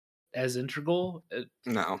are as integral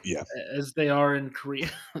No. Yeah. as they are in Korea.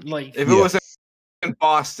 Like If it was in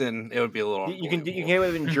Boston, it would be a little You can unbelievable. get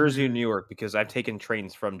it in Jersey or New York because I've taken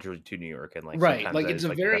trains from Jersey to New York and like Right, sometimes like, that it's is a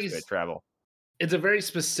like the very best way to travel. it's a very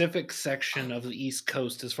specific section of the East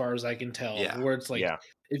Coast as far as I can tell, Yeah. where it's like Yeah.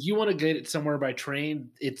 if you want to get it somewhere by train,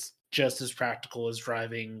 it's just as practical as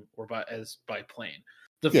driving or by plane.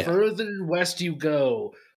 The Yeah. further west you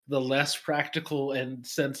go, the less practical and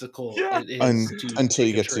sensical Yeah. it is to Until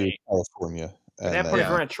you take a get to train. California. At that And point, if Yeah.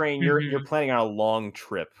 you're on a train, you're Mhm. planning on a long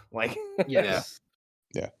trip. Like Yes.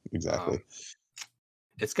 yeah, exactly.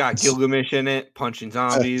 It's got Gilgamesh in it, punching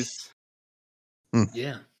zombies.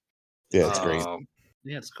 Yeah. Yeah, it's great.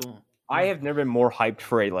 Yeah, it's cool. I Yeah. have never been more hyped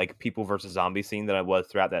for a like people versus zombie scene than I was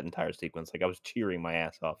throughout that entire sequence. Like I was cheering my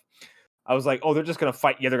ass off. I was like, "Oh, they're just gonna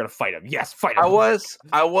fight. Yeah, they're gonna fight him. Yes, fight him." I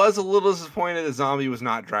was a little disappointed the zombie was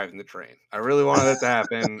not driving the train. I really wanted that to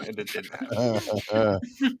happen, and it didn't happen.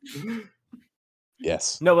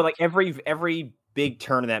 Yes. No, but like every big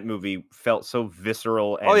turn in that movie felt so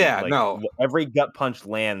visceral and Oh, yeah, like no. every gut punch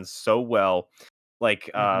lands so well.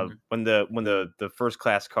 Like Mhm. when the first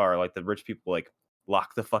class car, like the rich people like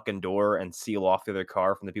lock the fucking door and seal off the other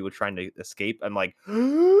car from the people trying to escape. I'm like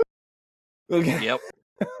okay. Yep.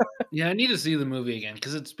 Yeah, I need to see the movie again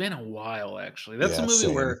because it's been a while. Actually, that's a Yeah, movie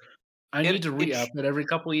same. where I need to It re-up it every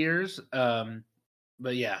couple of years.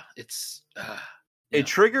 But yeah, it's It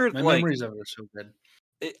triggered my like memories of it are so good.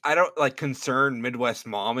 I don't like concerned Midwest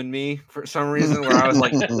mom in me for some reason where I was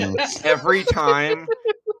like every time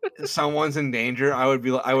someone's in danger, I would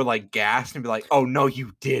like gasp and be like, "Oh no,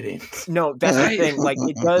 you didn't." No, that's the Right. thing. Like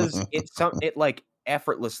it like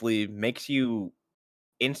effortlessly makes you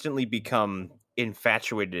instantly become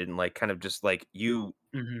infatuated and like kind of just like you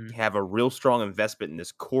Mhm. have a real strong investment in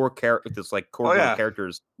this core character, this like core Oh, group yeah. of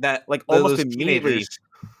characters. That Like almost those immediately, teenagers,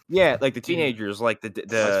 yeah, like the Yeah. teenagers, like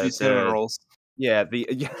let's be cinnamon rolls. yeah,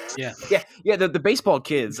 Yeah. the baseball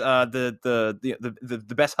kids,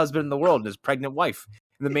 the best husband in the world and his pregnant wife,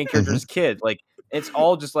 and the main character's kid. Like it's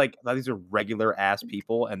all just like these are regular ass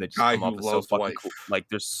people, and they just Guy come off who as so loves fucking wife. cool. Like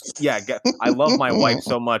there's I love my wife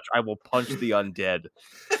so much, I will punch the undead.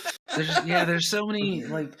 There's so many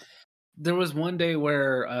like. There was one day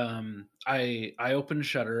where I opened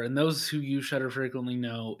Shutter, and those who use Shutter frequently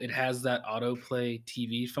know it has that autoplay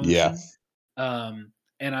TV function.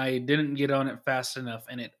 And I didn't get on it fast enough,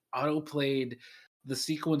 and it autoplayed the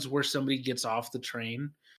sequence where somebody gets off the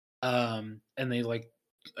train, and they like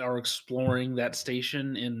are exploring that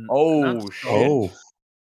station in Oh shit,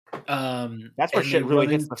 that's where and they shit really run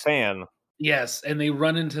hits in, the fan. yes, and they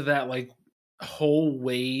run into that like whole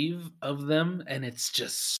wave of them, and it's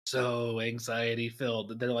just so anxiety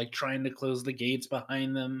filled. They're like trying to close the gates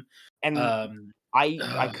behind them. And Um,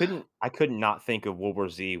 I couldn't not think of World War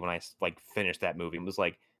Z when I like finished that movie and was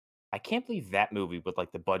like, I can't believe that movie with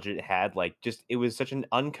like the budget it had, like just it was such an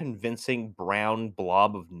unconvincing brown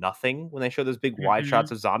blob of nothing when they show those big wide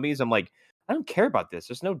shots of zombies. I'm like, I don't care about this.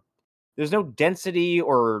 There's no density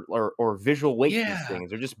or visual weight to these Yeah.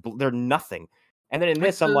 things. They're nothing. And then in Like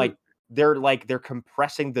this, I'm like, they're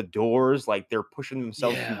compressing the doors, like they're pushing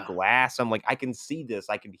themselves Yeah. through glass. I'm like, I can see this,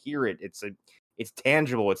 I can hear it. It's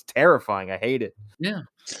tangible. It's terrifying. I hate it. Yeah.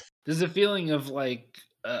 There's a feeling of like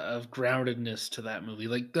of groundedness to that movie.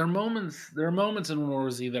 Like there are moments in World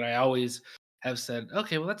War Z that I always have said,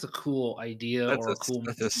 okay, well that's a cool idea or a cool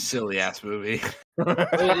That's a silly ass movie. It is,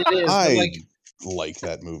 but I like like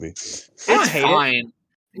that movie. It's hate it. fine.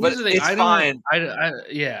 But here's the thing, it's I fine.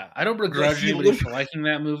 don't begrudge he anybody would- for liking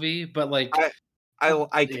that movie, but like yeah.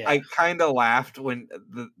 I kind of laughed when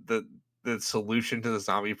the solution to the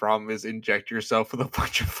zombie problem is inject yourself with a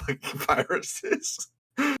bunch of fucking viruses.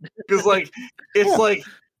 Because like it's like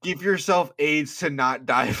give yourself AIDS to not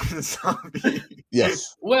die from the zombie.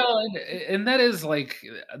 Yes. Well, and that is like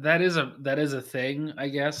that is a thing, I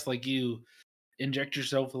guess. Like you inject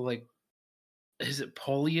yourself with like, is it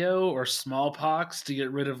polio or smallpox to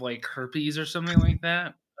get rid of like herpes or something like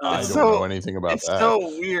that? I It's don't know so- anything about It's that. so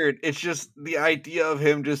weird. It's just the idea of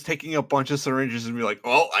him just taking a bunch of syringes and be like,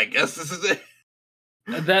 "Well, I guess this is it."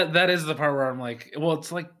 That is the part where I'm like, well,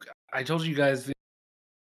 it's like I told you guys the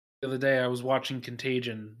other day I was watching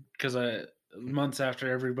Contagion because months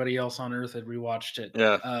after everybody else on Earth had rewatched it.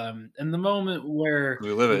 Yeah. And the moment where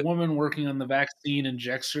We live the it. woman working on the vaccine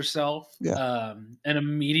injects herself, Yeah. and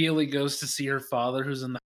immediately goes to see her father who's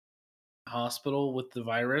in the hospital with the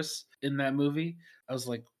virus in that movie. I was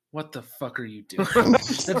like, What the fuck are you doing?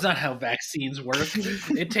 That's not how vaccines work.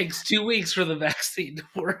 It takes 2 weeks for the vaccine to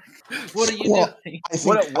work. What are you doing?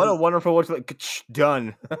 What a wonderful what's like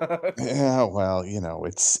done. Yeah, well, it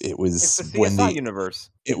It's was the when CSI universe.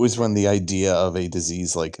 it was when the idea of a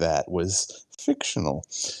disease like that was fictional.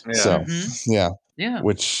 Yeah. So Mm-hmm. yeah, Yeah.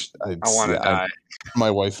 which I want to die.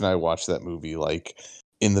 my wife and I watched that movie like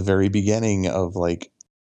in the very beginning of like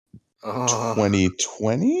Ugh.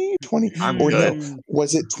 2020, I'm or good. no,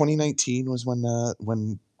 was it 2019 was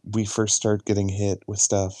when we first started getting hit with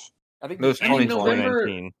stuff? I think It was I think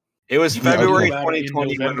 2019. It was You February talked about it in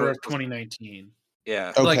 2020. November when it of was- 2019. Yeah.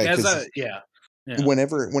 Okay, Like as 'cause a yeah.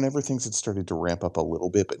 whenever things had started to ramp up a little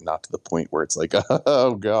bit, but not to the point where it's like,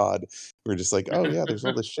 oh god, we're just like, oh yeah, there's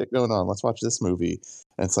all this shit going on. Let's watch this movie,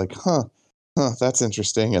 and it's like, huh, that's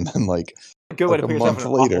interesting. And then like Good way to a put yourself month in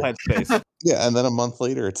an awful later, headspace. yeah, and then a month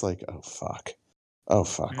later, it's like, oh fuck,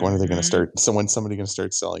 when are they going to Mhm. start? So when's somebody going to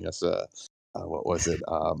start selling us what was it?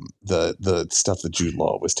 The stuff that Jude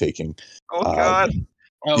Law was taking. Oh God.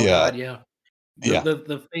 Oh Yeah. god, yeah. Yeah.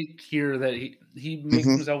 The fake cure that he makes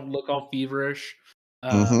Mhm. himself look all feverish.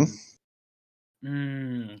 Mhm.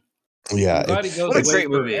 Yeah, I'm glad he goes What a away great for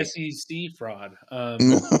movie. SEC fraud. well, Not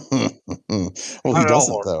he at all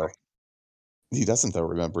doesn't though. horrifying. He doesn't though.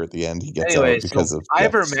 Remember, at the end, he gets Anyway, out because so of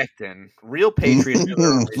ivermectin, real patriots do their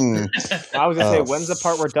own research. I was gonna say, Oh, when's the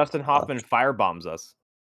part where Dustin Hoffman firebombs us?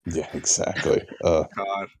 Yeah, exactly. God.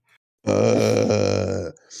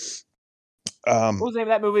 What was the name of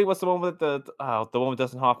that movie? What's the one with the one with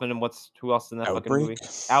Dustin Hoffman and who else in that fucking movie?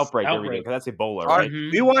 Outbreak. Outbreak. There we go. Outbreak. 'Cause that's Ebola, God, right?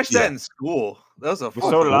 we watched that Yeah. in school. That was a So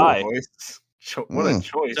fucking did I. choice. What a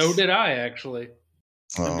choice. So did I actually.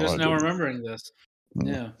 I'm Oh, just I now didn't. remembering this.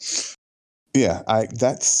 Yeah. Yeah,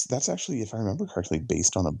 that's actually, if I remember correctly,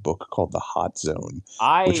 based on a book called The Hot Zone.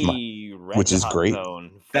 I Which read which the is Hot great.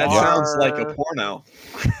 Zone. That Yeah. sounds like a Far- porno.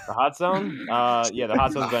 The Hot Zone? Yeah, the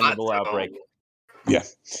Hot Zone's The been Hot Ebola outbreak. Zone.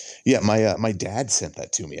 Yeah, my dad sent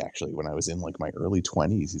that to me actually when I was in like my early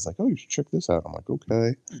 20s. He's like, "Oh, you should check this out." I'm like,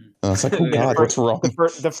 "Okay." And I was like, "Oh God, what's wrong?"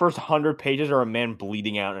 The first 100 pages are a man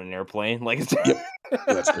bleeding out in an airplane. Like, it's, Yep. Yeah,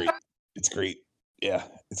 that's great. It's great. Yeah,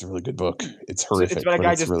 it's a really good book. It's horrific, it's about a but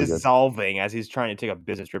guy it's just really good. dissolving as he's trying to take a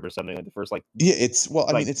business trip or something. Like the first, like, Yeah, it's I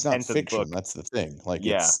like mean, it's not 10th of the fiction. book. That's the thing. Like,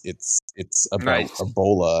 Yeah. it's about Nice.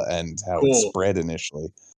 Ebola and how it Cool. spread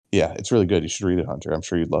initially. Yeah, it's really good. You should read it, Hunter. I'm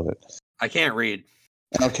sure you'd love it. I can't read.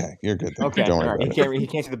 Okay, you're good. Then. Okay, Don't worry all right. about He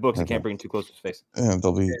can't see the books. He Okay. can't bring it too close to his face. it. Yeah,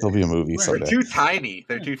 there'll be a movie Right. They're someday. too tiny.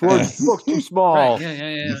 They're too Book, tiny. book's too small. Right.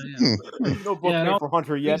 Yeah. No book Yeah, made no, for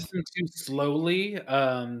Hunter yet. Moves them too slowly,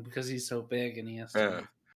 because he's so big and he has to.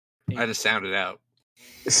 I just sounded out.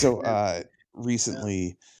 So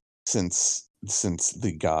recently, since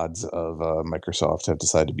the gods of Microsoft have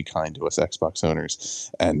decided to be kind to us Xbox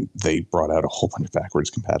owners, and they brought out a whole bunch of backwards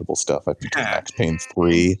compatible stuff, I picked up Max Payne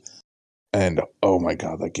 3, and oh my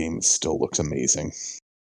god, that game still looks amazing.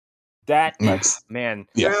 That Max, man,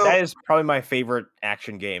 yeah. that is probably my favorite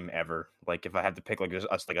action game ever. Like, if I had to pick like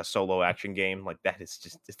a solo action game, like that is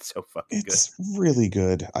just it's so fucking good. It's really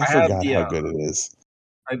good. I have forgot the, how good it is.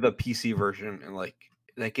 I have the PC version, and like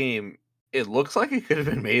that game, it looks like it could have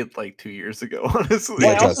been made like 2 years ago. Honestly, Yeah,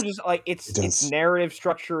 Well, it I also does. just like It its does. narrative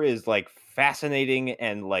structure is like fascinating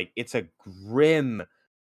and like it's a grim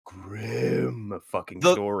fucking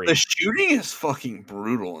story. the shooting is fucking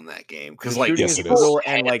brutal in that game because The like shooting Yes, is it is. brutal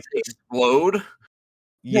and like explode.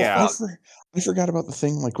 yeah, I forgot about the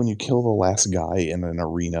thing, like when you kill the last guy in an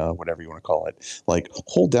arena, whatever you want to call it, like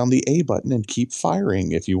hold down the A button and keep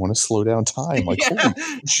firing if you want to slow down time. Like, holy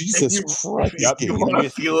Jesus you- Christ, Yep, game. you wanna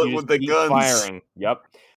just- feel it you with just the keep guns. Firing. Yep.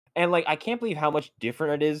 And like I can't believe how much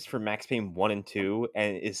different it is from Max Payne 1 and 2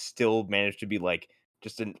 and is still managed to be like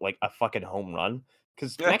just like a fucking home run.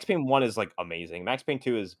 Because Yeah. Max Payne 1 is like amazing. Max Payne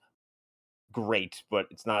 2 is great, but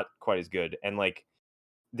it's not quite as good. And like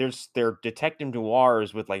they're detective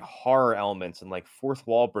noirs with like horror elements and like fourth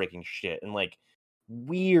wall breaking shit and like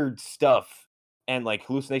weird stuff and like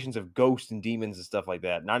hallucinations of ghosts and demons and stuff like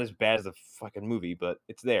that. Not as bad as the fucking movie, but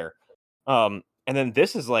it's there. And then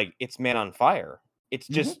this is like it's Man on Fire. It's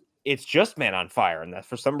just Man on Fire, and that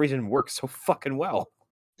for some reason works so fucking well.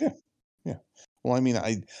 Yeah. Well, I mean,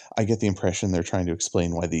 I get the impression they're trying to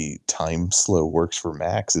explain why the time slow works for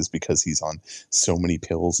Max is because he's on so many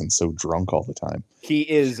pills and so drunk all the time. He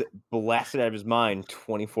is blasted out of his mind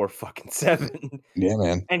 24/7. Yeah,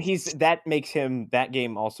 man. And that makes him that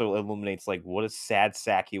game also illuminates like what a sad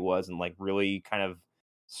sack he was and like really kind of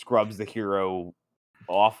scrubs the hero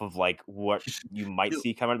off of like what you might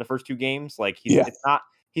see come out of the first two games. Like Yeah. it's not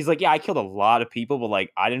he's like, yeah, I killed a lot of people, but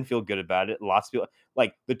like I didn't feel good about it. Lots of people,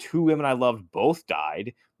 like the 2 women I loved, both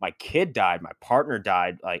died. My kid died. My partner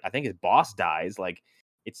died. Like I think his boss dies. Like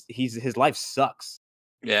his life sucks.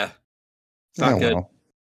 Yeah. It's not good.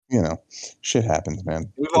 Well, shit happens,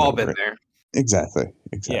 man. We've Get all over been it. there. Exactly.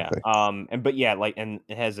 Yeah. And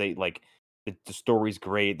it has a like the story's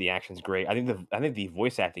great, the action's great. I think the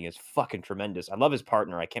voice acting is fucking tremendous. I love his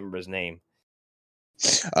partner. I can't remember his name.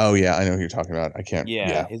 Oh yeah, I know who you're talking about. I can't.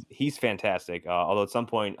 Yeah, he's fantastic. Although at some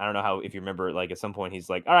point, I don't know if you remember, like at some point he's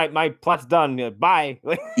like, "All right, my plot's done. Bye."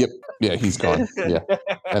 Yep. Yeah, he's gone. Yeah,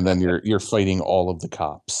 and then you're fighting all of the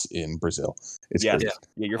cops in Brazil. It's yes. great.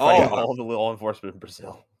 Yeah, you're fighting all of the law enforcement in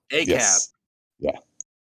Brazil. ACAB. Yes. Yeah.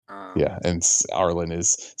 Yeah, and Arlen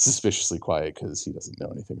is suspiciously quiet because he doesn't know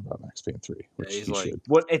anything about Max Payne 3, which he should.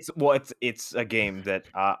 It's a game that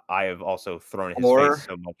I have also thrown in his face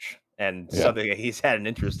so much, and something that he's had an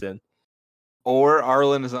interest in. Or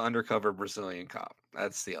Arlen is an undercover Brazilian cop.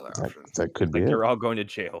 That's the other option. That could be it. They're all going to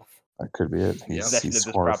jail. That could be it. He's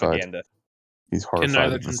horrified. Propaganda. He's horrified. Can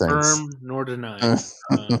neither confirm nor deny.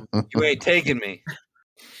 You ain't taking me.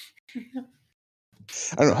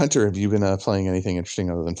 I don't know, Hunter, have you been playing anything interesting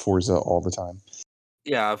other than Forza all the time?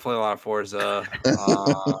 Yeah, I play a lot of Forza.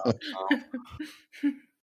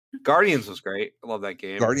 Guardians was great. I love that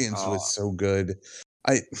game. Guardians was so good.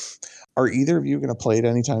 Are either of you going to play it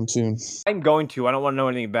anytime soon? I'm going to. I don't want to know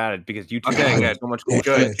anything about it because you two have so much cool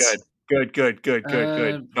Good.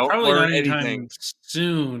 Don't probably learn not anytime anything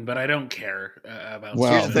soon, but I don't care about.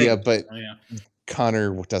 Well, yeah, but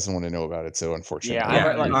Connor doesn't want to know about it, so unfortunately,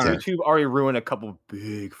 YouTube already ruined a couple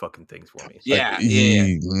big fucking things for me. So. Yeah.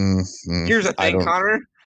 Here's the thing, Connor.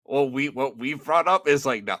 Well, what we brought up is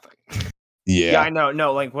like nothing. Yeah, I know.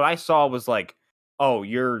 No, like what I saw was like, oh,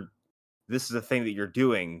 this is a thing that you're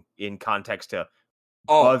doing in context to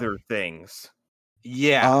other things.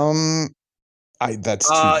 Yeah. That's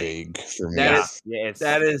too vague for me.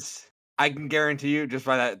 That is. I can guarantee you, just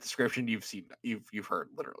by that description, you've heard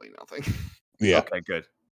literally nothing. Yeah. Okay, good.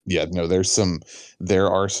 Yeah, no, there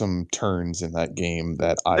are some turns in that game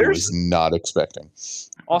that I was not expecting.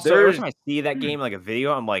 Also, every time I see that game, like a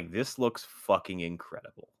video, I'm like, this looks fucking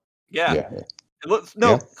incredible. Yeah. It looks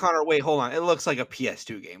Connor, wait, hold on. It looks like a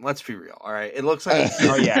PS2 game. Let's be real. All right. It looks like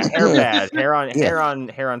hair bad. Hair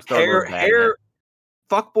on Star hair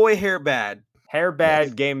fuckboy hair bad. Hair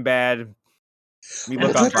bad, game bad. We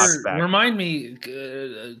look on box back. Remind me,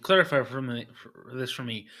 clarify this for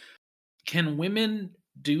me. Can women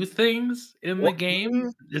do things in the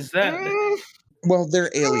game? Is that well?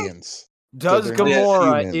 They're aliens. Does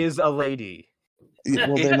Gamora is a lady?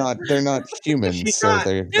 Well, they're not humans, so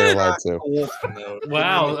they're allowed to.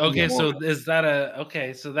 Wow. Okay, so is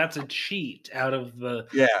that so that's a cheat out of the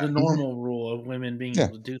normal rule of women being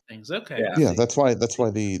able to do things. Okay. Yeah, that's why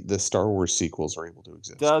the Star Wars sequels are able to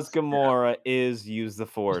exist. Does Gamora use the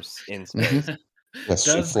Force in space? Yes,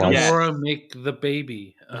 does Gamora make the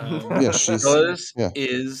baby? Yeah.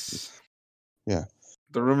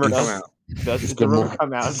 The rumor come out. Does the rumor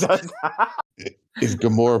come out? Is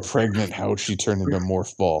Gamora pregnant? How would she turn into a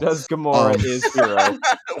morph ball? Does Gamora is hero?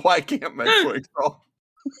 Why can't Metroid crawl?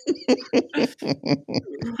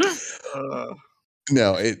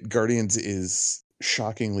 No, Guardians is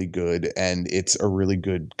shockingly good, and it's a really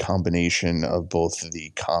good combination of both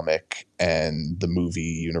the comic and the movie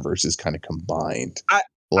universes kind of combined.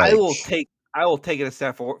 I will take it a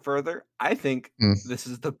step further. I think this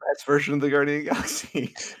is the best version of the Guardian of the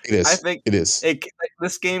Galaxy. It is. I think it is.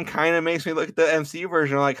 This game kind of makes me look at the MCU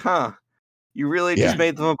version like, you really just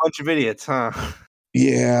made them a bunch of idiots, huh?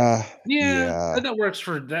 Yeah. That works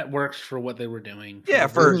for what they were doing. Yeah,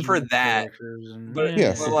 for that.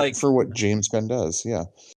 For what James Gunn does. Yeah.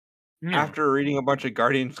 After reading a bunch of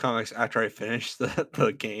Guardians comics after I finished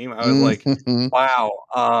the game, I was like,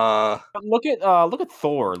 wow. Look at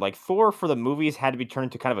Thor. Like Thor for the movies had to be turned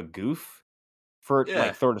into kind of a goof for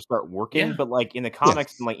like Thor to start working. But like in the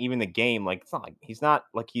comics and like even the game, like it's not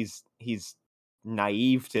like he's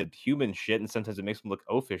naive to human shit, and sometimes it makes him look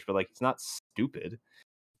oafish, but like he's not stupid.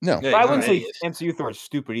 No, but I wouldn't say MCU Thor is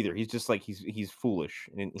stupid either. He's just like he's foolish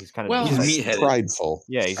and he's kind of he's meatheaded, prideful.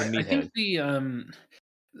 Yeah, he's a meathead. I think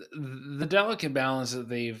the delicate balance that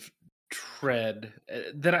they've tread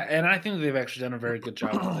I think they've actually done a very good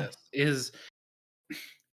job of this is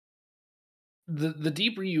the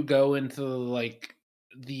deeper you go into like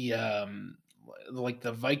the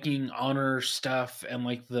Viking honor stuff and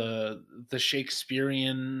like the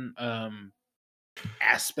Shakespearean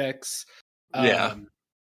aspects,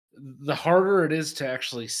 the harder it is to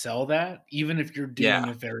actually sell that, even if you're doing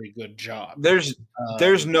a very good job. There's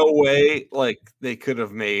no way like they could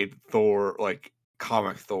have made Thor like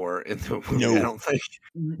comic Thor in the movie. No. I don't think.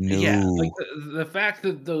 Yeah, like No. the fact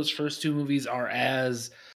that those first two movies are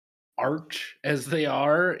as arch as they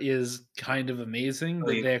are is kind of amazing that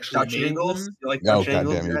Like, they actually Dutch made Angles? them. You like Oh Dutch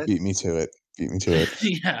Angles, goddamn! You guys? beat me to it. Beat me to it.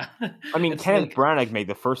 Yeah, I mean, it's Kenneth like, Branagh made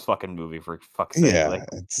the first fucking movie, for fuck's sake. Yeah, Like,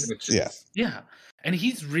 it's Which yeah. is yeah, and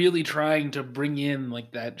he's really trying to bring in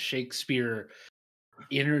like that Shakespeare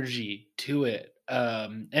energy to it,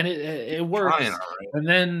 and it works. trying, all right. And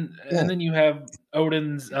then Yeah. and then you have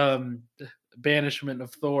Odin's banishment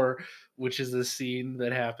of Thor, which is a scene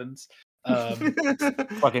that happens.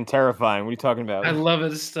 fucking terrifying. What are you talking about? I love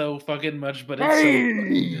it so fucking much, but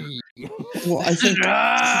it's so Well, I think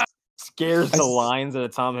Scares I the th- lines out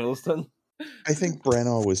of Tom Hiddleston. I think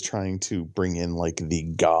Branagh was trying to bring in like the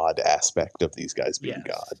god aspect of these guys being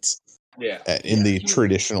Yes. gods Yeah. in Yeah, the he-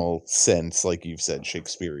 traditional sense, like you've said,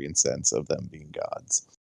 Shakespearean sense of them being gods.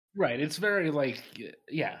 right. It's very like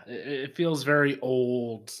it feels very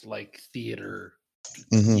old, like theater.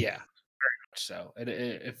 Mhm. Yeah, very much so.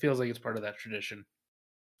 It feels like it's part of that tradition.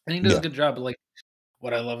 And he does Yeah. a good job. Like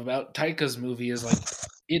what I love about Taika's movie is like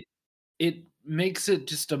it makes it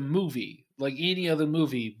just a movie like any other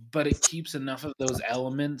movie, but it keeps enough of those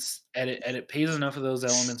elements and it pays enough of those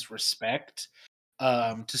elements respect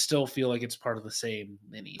to still feel like it's part of the same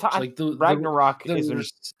lineage. Like Ragnarok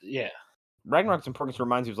is yeah. Ragnarok's important to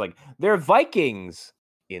reminds you, like, they're Vikings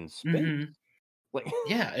in space. Mhm. Like,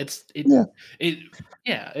 Yeah, Yeah.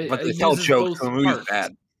 But they it tell uses jokes both when the movie's parts.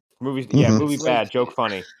 bad. movies, Mhm. movie It's bad, like- joke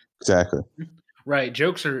funny. Exactly. Right,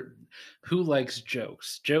 jokes are who likes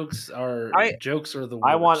jokes? Jokes are the worst.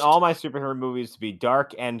 I want all my superhero movies to be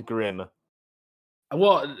dark and grim.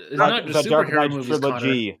 well, it's not just the Dark superhero Knight movies, Connor.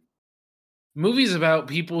 trilogy. Movies about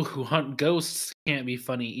people who hunt ghosts can't be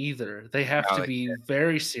funny either. They have No, to they be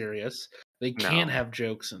very serious. They No. can't have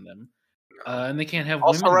jokes in them, and they can't have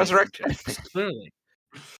Also women resurrect making jokes. Clearly,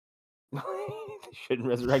 They shouldn't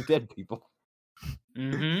resurrect dead people.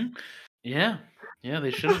 yeah,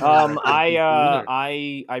 they shouldn't. resurrect dead people either.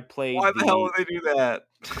 I played. Why the hell would they do that?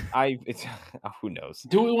 It's who knows.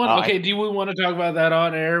 Do we want? I- Okay, do we want to talk about that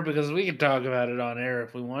on air? Because we can talk about it on air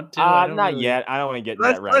if we want to. I don't Not really- yet. I don't want to get into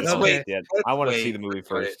Let's- that rabbit let's hole wait. yet. Let's I want to see wait. the movie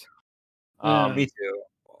Let's wait. first. Yeah. Me too.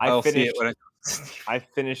 I I'll see finished. it when it. I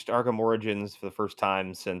finished Arkham Origins for the first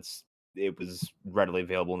time since it was readily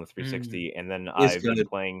available in the 360, and then I've been good.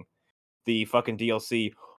 playing the fucking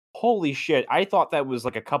DLC. Holy shit! I thought that was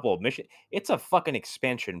like a couple of missions. It's a fucking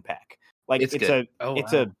expansion pack. Like It's it's good.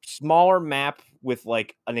 a smaller map with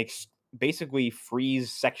like basically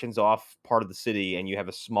freeze sections off part of the city, and you have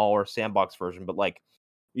a smaller sandbox version. But like,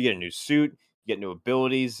 you get a new suit, you get new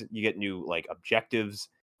abilities, you get new like objectives,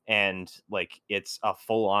 and like it's a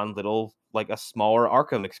full on little like a smaller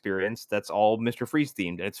Arkham experience that's all Mr. Freeze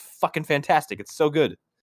themed, and it's fucking fantastic. It's so good.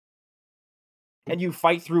 And you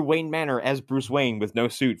fight through Wayne Manor as Bruce Wayne with no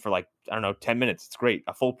suit for like, I don't know, 10 minutes. It's great.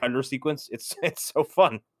 A full Predator sequence. It's so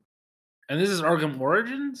fun. And this is Arkham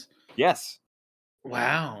Origins. Yes.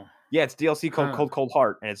 Wow. Yeah, it's DLC called Huh. Cold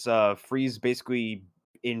Heart, and it's Freeze basically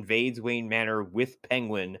invades Wayne Manor with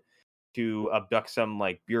Penguin to abduct some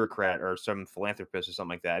like bureaucrat or some philanthropist or something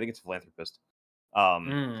like that. I think it's a philanthropist.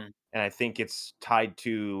 And I think it's tied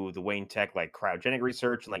to the Wayne Tech like cryogenic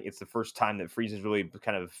research, and like it's the first time that Freeze has really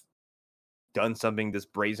kind of done something this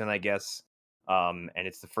brazen, I guess. And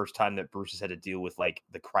it's the first time that Bruce has had to deal with like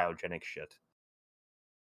the cryogenic shit.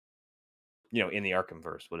 You know, in the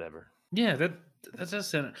Arkhamverse, whatever. Yeah, that does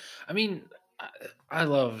sound. I mean, I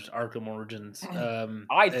loved Arkham Origins.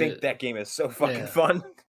 I think that game is so fucking yeah. fun.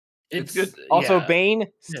 it's good. Also, yeah, Bane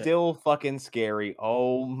Yeah. still fucking scary.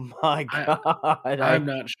 Oh my god! I'm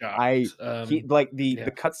not shocked. He like the yeah.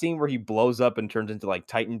 cutscene where he blows up and turns into like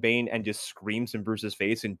Titan Bane and just screams in Bruce's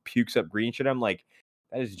face and pukes up green shit. I'm like,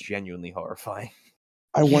 that is genuinely horrifying.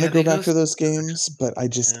 I want Yeah, to go they back go to those games, but I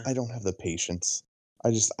just Yeah. I don't have the patience. I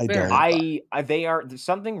Fair. don't. They are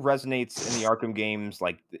something resonates in the Arkham games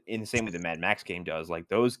like in the same way the Mad Max game does. Like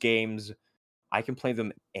those games, I can play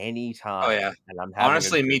them anytime. Oh, yeah. And I'm having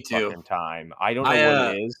Honestly, a good me too. fucking time. I don't know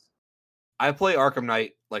what it is. I play Arkham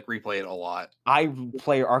Knight, like replay it a lot. I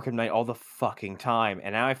play Arkham Knight all the fucking time,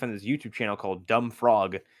 and now I found this YouTube channel called Dumb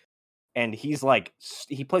Frog, and he's like,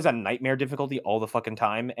 he plays on nightmare difficulty all the fucking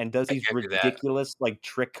time, and does I these can't do that. ridiculous like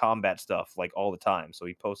trick combat stuff like all the time. So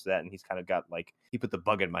he posts that, and he's kind of got like he put the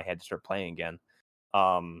bug in my head to start playing again.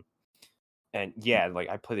 And yeah, like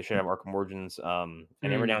I play the shit out of Arkham Origins. And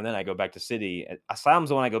every now and then I go back to City. Asylum's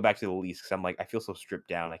the one I go back to the least because I'm like I feel so stripped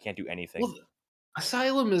down. I can't do anything. Well,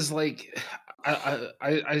 Asylum is like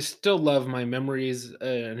I still love my memories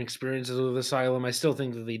and experiences with Asylum. I still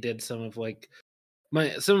think that they did some of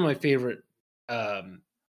my favorite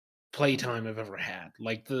playtime I've ever had.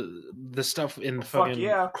 Like the stuff in the Fuck fucking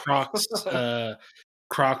yeah.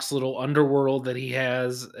 Croc's little underworld that he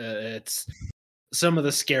has. It's some of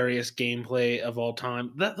the scariest gameplay of all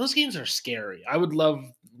time. Those games are scary. I would love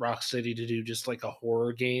Rocksteady to do just like a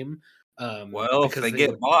horror game. Well, if because they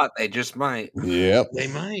get bought, they just might. Yep. They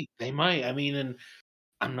might. I mean, and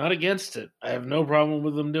I'm not against it. I have no problem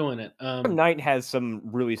with them doing it. Night has some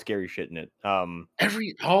really scary shit in it.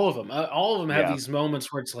 All of them have Yeah. these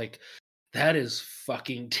moments where it's like, that is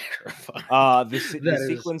fucking terrifying. The That is-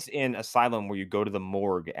 sequence in Asylum where you go to the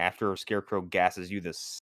morgue after a Scarecrow gasses you the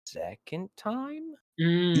second time.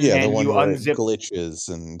 Yeah, the And one you where unzip- it glitches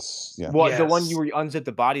and yeah. Well, the one Yes. where you unzip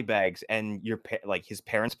the body bags and your like his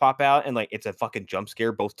parents pop out and like it's a fucking jump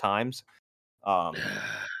scare both times.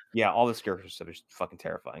 Yeah, all the Scarecrow stuff is fucking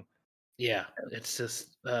terrifying. Yeah, it's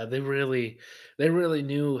just they really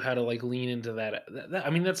knew how to like lean into that. I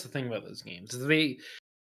mean, that's the thing about those games.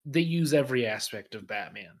 They use every aspect of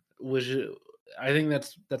Batman, which I think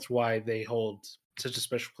that's why they hold such a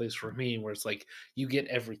special place for me. Where it's like you get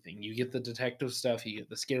everything. You get the detective stuff. You get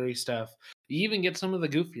the scary stuff. You even get some of the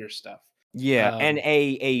goofier stuff. Yeah, and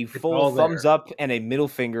a all full thumbs there. up and a middle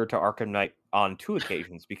finger to Arkham Knight on 2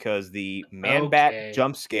 occasions because the Man-Bat Okay.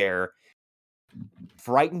 jump scare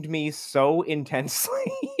frightened me so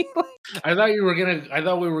intensely. I thought we were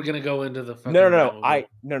gonna go into the fucking No. Batmobile.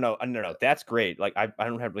 No. That's great. Like I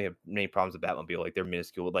don't really have many problems with Batmobile. Like they're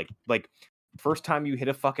minuscule. Like first time you hit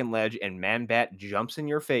a fucking ledge and Man-Bat jumps in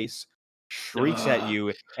your face, shrieks at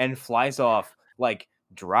you, and flies off. Like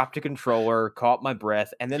dropped a controller, caught my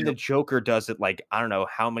breath, and then the Joker does it. Like I don't know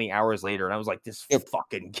how many hours later, and I was like, this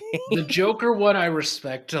fucking game. The Joker one I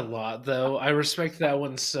respect a lot, though. I respect that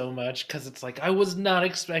one so much because it's like I was not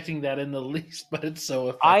expecting that in the least, but it's so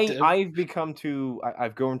effective. I've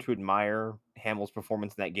grown to admire Hamill's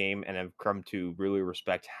performance in that game, and I've come to really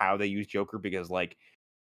respect how they use Joker because like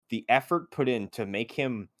the effort put in to make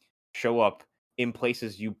him show up in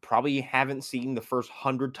places you probably haven't seen the first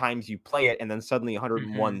 100 times you play it, and then suddenly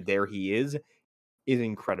 101 there he is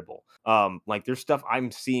incredible. Like there's stuff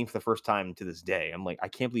I'm seeing for the first time to this day. I'm like, I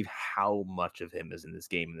can't believe how much of him is in this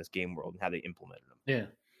game world and how they implemented him. Yeah,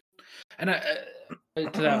 and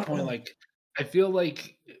to that point, like I feel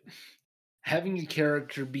like having a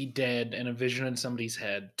character be dead and a vision in somebody's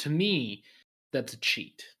head, to me, that's a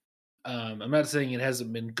cheat. I'm not saying it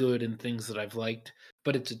hasn't been good in things that I've liked,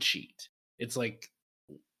 but it's a cheat. It's like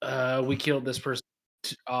we killed this person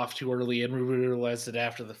off too early and we realized it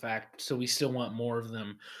after the fact, so we still want more of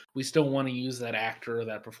them. We still want to use that actor or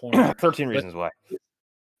that performer. 13 Reasons Why.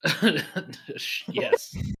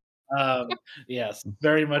 Yes. Yes,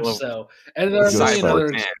 very much so. And there are many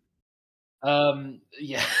other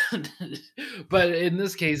yeah. But in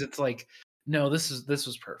this case it's like, no, this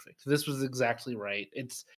was perfect. This was exactly right.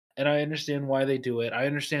 And I understand why they do it. I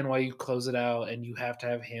understand why you close it out and you have to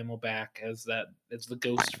have Hamill back as the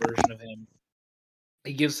ghost version of him.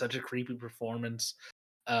 He gives such a creepy performance.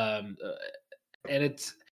 And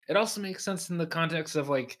it also makes sense in the context of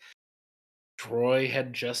like Troy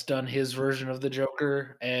had just done his version of the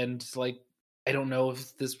Joker, and like I don't know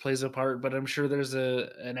if this plays a part, but I'm sure there's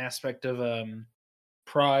an aspect of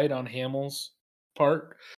pride on Hamill's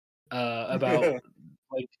part about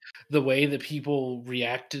like the way that people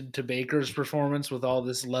reacted to Baker's performance with all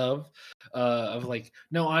this love of like,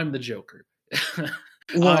 no, I'm the Joker.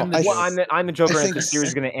 I'm the Joker, and if the series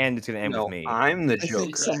is going to end, it's going to end No, with me. I'm the I Joker.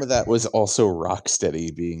 think some of that was also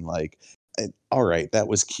Rocksteady being like, all right, that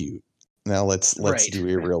was cute. Now let's do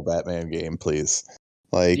a real Batman game, please.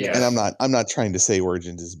 Like, Yes. and I'm not trying to say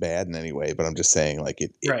Origins is bad in any way, but I'm just saying like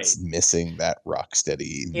it's missing that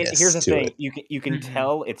Rocksteady. Here's the thing: you can Mhm.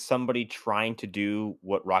 tell it's somebody trying to do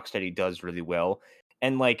what Rocksteady does really well,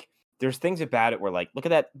 and like there's things about it where like, look at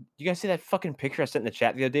that. You guys see that fucking picture I sent in the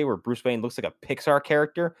chat the other day where Bruce Wayne looks like a Pixar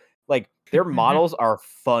character? Like their models are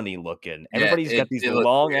funny looking. Everybody's got these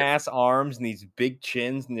long ass arms and these big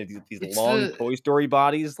chins and these long Toy Story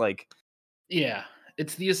bodies. Like, yeah,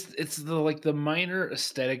 it's the like the minor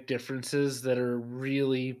aesthetic differences that are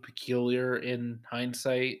really peculiar in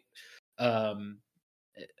hindsight.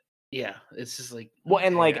 Yeah, it's just like, well,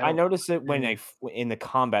 and okay, like I notice it when in the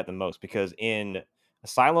combat the most, because in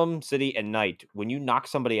Asylum, City, and Night, when you knock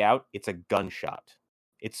somebody out, it's a gunshot.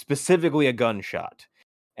 It's specifically a gunshot.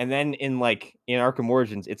 And then in Arkham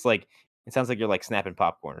Origins, it's like it sounds like you're like snapping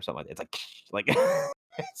popcorn or something. It's like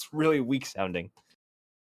it's really weak sounding.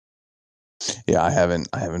 Yeah, I haven't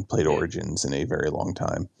played Origins in a very long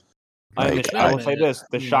time. I will say this: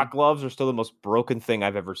 the shock gloves are still the most broken thing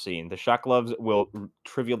I've ever seen. The shock gloves will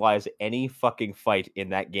trivialize any fucking fight in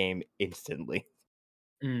that game instantly.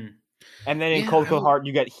 And then in Yeah, Cold Heart,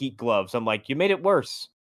 you get heat gloves. I'm like, you made it worse.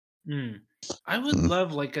 I would Hmm.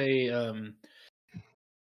 love like a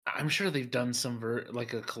I'm sure they've done some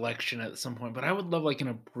like a collection at some point, but I would love like an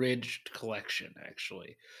abridged collection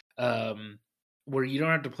actually, where you don't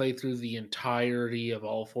have to play through the entirety of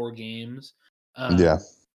all 4 games, Yeah.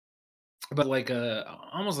 but like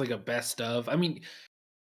almost like a best of. I mean,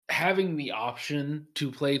 having the option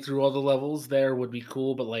to play through all the levels there would be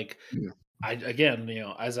cool, but like Yeah. I again,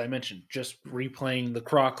 as I mentioned, just replaying the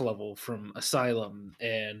Croc level from Asylum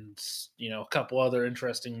and a couple other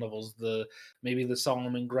interesting levels, maybe the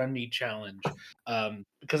Solomon Grundy challenge,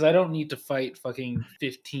 because I don't need to fight fucking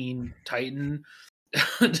 15 Titan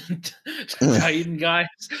Titan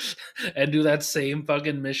guys and do that same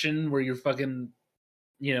fucking mission where you're fucking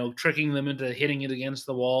tricking them into hitting it against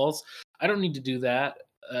the walls. I don't need to do that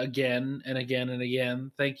again and again and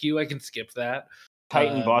again. Thank you. I can skip that.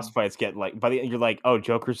 Titan boss fights get like, by the end, you're like, oh,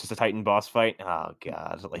 Joker's just a Titan boss fight. Oh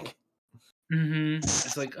god, like.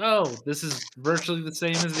 It's like, oh, this is virtually the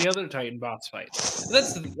same as the other Titan boss fights.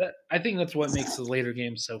 I think that's what makes the later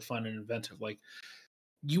games so fun and inventive. Like,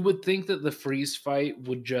 you would think that the freeze fight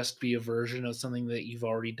would just be a version of something that you've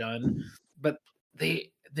already done, but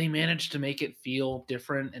they managed to make it feel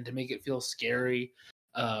different and to make it feel scary,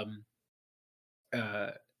 and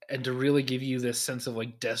to really give you this sense of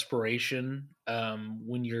like desperation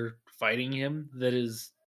when you're fighting him that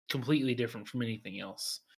is completely different from anything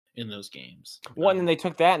else in those games. Well, and then they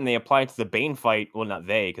took that and they applied it to the Bane fight. Well, not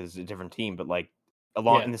they, because it's a different team, but like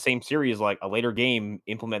in the same series, like a later game,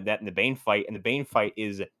 implement that in the Bane fight, and the Bane fight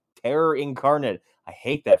is terror incarnate. I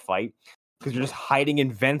hate that fight because you're just hiding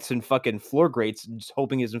in vents and fucking floor grates, and just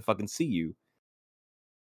hoping he doesn't fucking see you.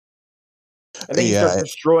 And then you start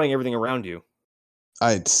destroying everything around you.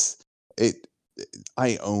 I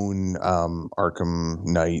own Arkham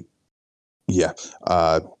Knight. Yeah,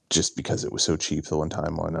 just because it was so cheap the one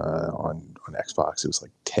time on Xbox, it was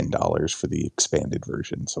like $10 for the expanded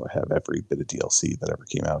version. So I have every bit of DLC that ever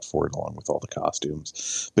came out for it, along with all the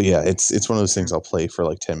costumes. But yeah, it's one of those things I'll play for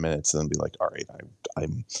like 10 minutes and then be like, all right,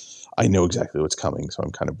 I know exactly what's coming, so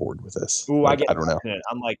I'm kind of bored with this. Ooh, like, I don't know.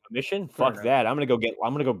 I'm like, mission? Fuck that. I'm gonna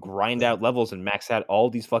go grind out levels and max out all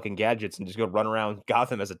these fucking gadgets and just go run around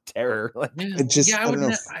Gotham as a terror. Like,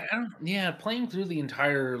 playing through the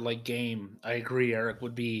entire like game, I agree, Eric,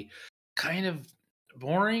 would be kind of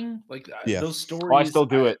boring. Like those stories. Oh, I still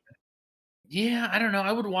do it. Yeah, I don't know.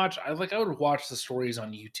 I would watch the stories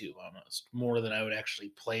on YouTube almost more than I would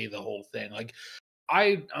actually play the whole thing. Like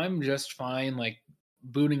I'm just fine like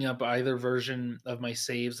booting up either version of my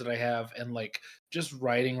saves that I have and like just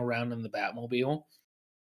riding around in the Batmobile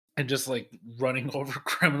and just like running over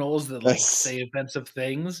criminals that like say offensive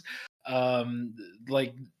things.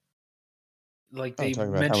 Like they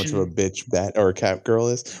talking about mentioned how much of a bitch Bat or Cat Girl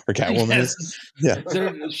is or Catwoman is. Yeah,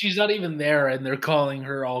 she's not even there, and they're calling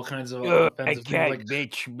her all kinds of offensive things. Like,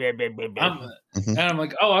 bitch. And I'm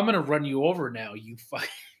like, oh, I'm gonna run you over now, you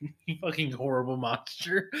fucking horrible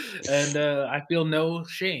monster, and I feel no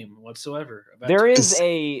shame whatsoever. There's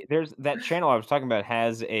that channel I was talking about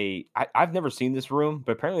has I've never seen this room,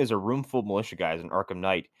 but apparently there's a room full of militia guys in Arkham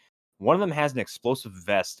Knight. One of them has an explosive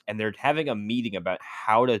vest, and they're having a meeting about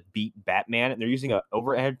how to beat Batman, and they're using an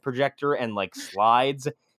overhead projector and like slides,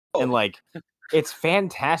 and like it's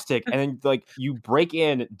fantastic. And then like you break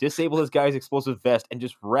in, disable this guy's explosive vest, and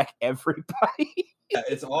just wreck everybody. Yeah,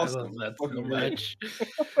 it's awesome. I love that so much.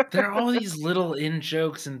 There are all these little in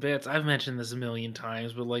jokes and bits. I've mentioned this a million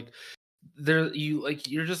times, but like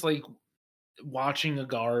you're just like watching a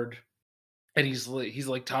guard. And he's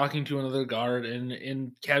like talking to another guard, and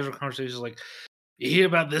in casual conversations, like, you hear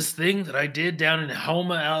about this thing that I did down in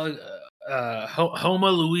Houma,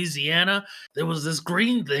 Louisiana? There was this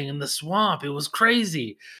green thing in the swamp. It was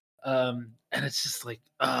crazy. And it's just like,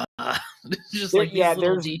 it's just like these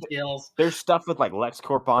little details. There's stuff with like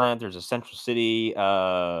LexCorp on it. There's a Central City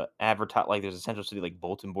there's a Central City like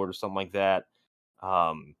bulletin board or something like that.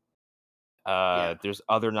 There's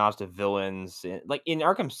other nods to villains. Like in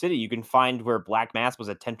Arkham City, you can find where Black Mask was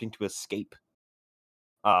attempting to escape.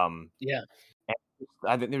 I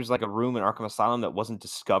think there's like a room in Arkham Asylum that wasn't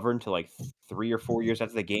discovered until like 3 or 4 years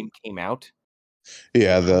after the game came out.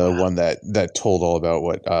 Yeah, the one that told all about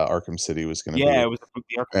what Arkham City was going to be. Yeah, it was the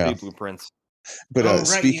Arkham City blueprints. But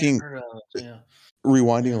speaking,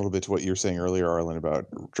 rewinding a little bit to what you were saying earlier, Arlen, about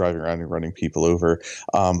driving around and running people over,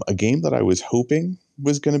 a game that I was hoping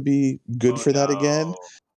was going to be good for that again,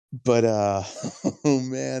 but oh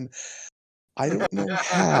man, I don't know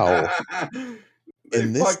how.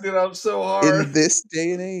 They fucked it up so hard. In this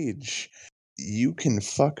day and age, you can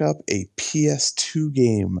fuck up a PS2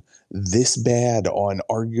 game this bad on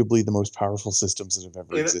arguably the most powerful systems that have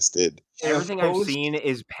ever In a- existed. Everything I've post- seen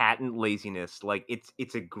is patent laziness. Like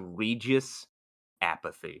it's egregious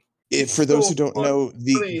apathy. For those so who don't know,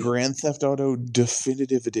 the funny. Grand Theft Auto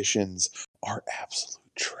definitive editions are absolute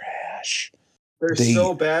trash. They're They-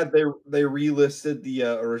 so bad they relisted the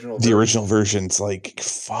original. The original versions, like,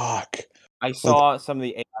 fuck. I saw some of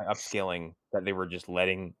the AI upscaling that they were just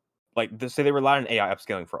letting, so they relied on AI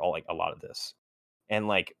upscaling for a lot of this, and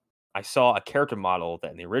like I saw a character model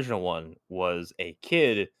that in the original one was a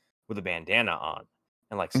kid with a bandana on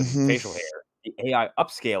and like some Mhm. facial hair. The AI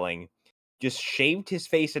upscaling just shaved his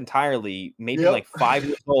face entirely, made him Yep. like 5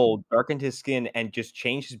 years old, darkened his skin, and just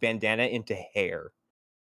changed his bandana into hair.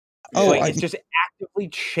 Oh, Like I- it's just actively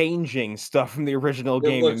changing stuff from the original It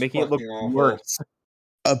game and looks making it look fucking awful. worse.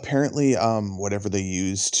 Apparently, whatever they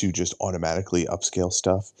use to just automatically upscale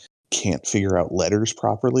stuff can't figure out letters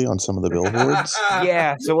properly on some of the billboards.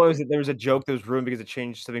 Yeah. So what was it? There was a joke that was ruined because it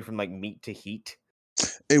changed something from like meat to heat.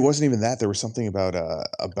 It wasn't even that. There was something about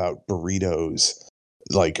burritos,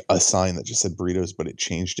 like a sign that just said burritos, but it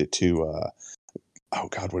changed it to oh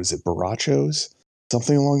god, what is it? Barachos?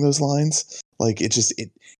 Something along those lines. Like it's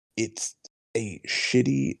a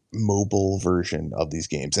shitty mobile version of these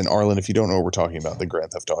games. And Arlen, if you don't know what we're talking about, the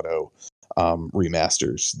Grand Theft Auto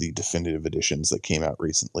remasters, the definitive editions that came out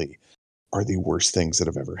recently, are the worst things that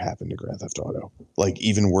have ever happened to Grand Theft Auto. Like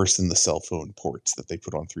even worse than the cell phone ports that they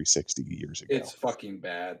put on 360 years ago. It's fucking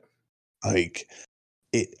bad. Like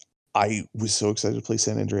it. I was so excited to play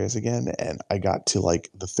San Andreas again, and I got to like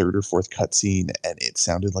the third or fourth cutscene, and it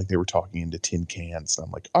sounded like they were talking into tin cans. And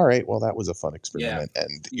I'm like, all right, well, that was a fun experiment,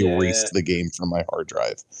 and erased the game from my hard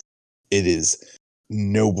drive. It is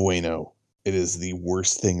no bueno. It is the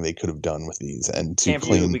worst thing they could have done with these. And to Can't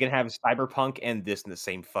believe claim we can have Cyberpunk and this in the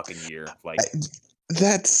same fucking year. Like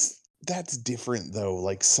that's different though.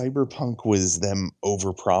 Like Cyberpunk was them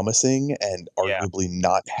overpromising and Yeah. arguably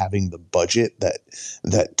not having the budget that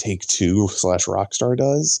Take-Two / Rockstar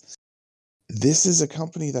does. This is a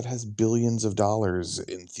company that has billions of dollars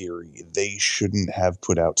in theory. They shouldn't have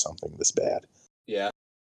put out something this bad. Yeah.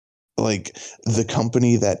 Like the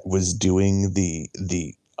company that was doing the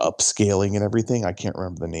upscaling and everything, I can't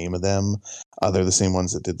remember the name of them. They're the same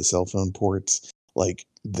ones that did the cell phone ports. Like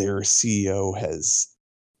their CEO has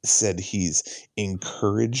said he's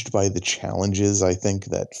encouraged by the challenges I think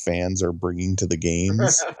that fans are bringing to the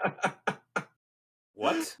games.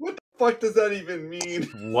 what? What the fuck does that even mean?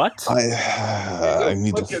 What? I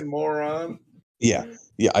need fucking to. moron. Yeah.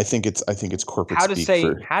 I think it's corporate How to speak say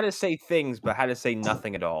for how to say things, but how to say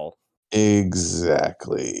nothing at all.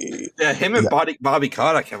 exactly. Yeah, him and Bobby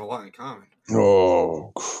Kotick have a lot in common.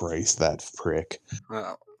 Oh Christ, that prick.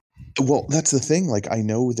 Uh, Well, that's the thing. Like, I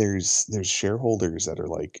know there's shareholders that are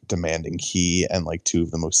like demanding he and like two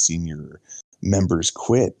of the most senior members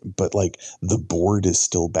quit, but like the board is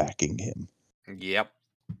still backing him. yep.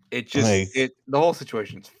 It just Like- the whole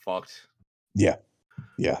situation's fucked. Yeah.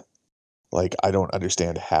 Like, I don't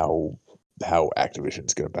understand how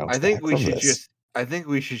Activision's going to bounce I think back we from should this.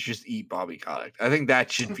 just eat Bobby Kotick. I think that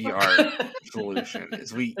should be our solution.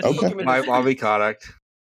 Is we Okay. eat Bobby Kotick.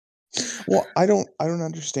 Well, I don't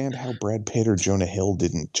understand how Brad Pitt or Jonah Hill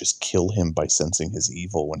didn't just kill him by sensing his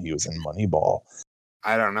evil when he was in Moneyball.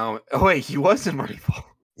 I don't know. Oh wait, he was in Moneyball.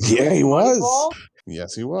 Yeah, he was. Moneyball?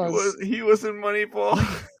 Yes, he was. He was in Moneyball.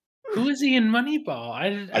 Who is he in Moneyball?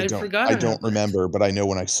 I forgot. I don't remember, but I know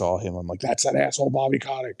when I saw him, I'm like, that's that asshole Bobby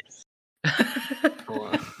Kotick.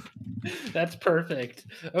 Hold on. That's perfect.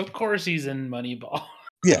 Of course, he's in Moneyball.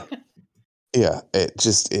 Yeah.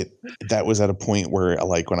 That was at a point where,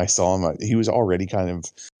 like, when I saw him, he was already kind of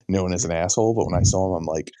known as an asshole, but when I saw him, I'm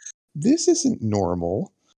like, this isn't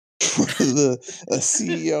normal for a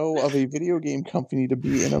CEO of a video game company to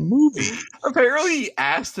be in a movie. Apparently, he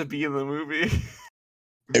asked to be in the movie.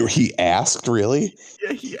 He asked, really?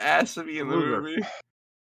 Yeah, he asked to be in the Loser. movie.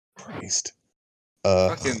 Christ.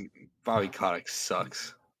 Fucking Bobby Kotick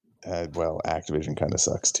sucks. Well, Activision kind of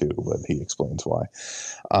sucks too, but he explains why.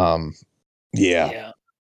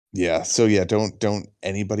 Yeah. So yeah, don't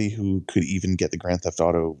anybody who could even get the Grand Theft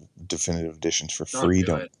Auto definitive editions for Don't free,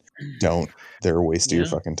 do it. don't. They're a waste of your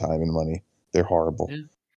Yeah. fucking time and money. They're horrible. Yeah.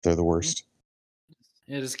 They're the worst.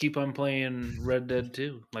 Yeah, just keep on playing Red Dead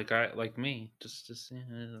 2, like me. Just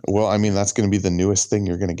yeah. Well, I mean, that's going to be the newest thing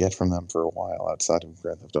you're going to get from them for a while outside of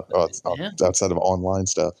Grand Theft Auto, Yeah. outside of online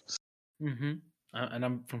stuff. Mm-hmm. And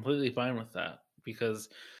I'm completely fine with that because,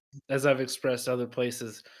 as I've expressed other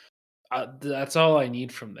places, that's all I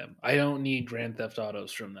need from them. I don't need Grand Theft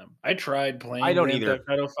Autos from them. I tried playing I don't Grand either. Theft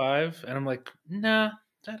Auto 5, and I'm like, nah,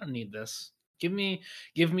 I don't need this. Give me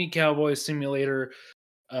Cowboy Simulator,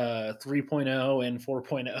 3.0 and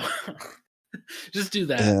 4.0. Just do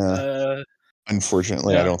that. Yeah.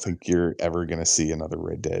 Unfortunately, I yeah. don't think you're ever going to see another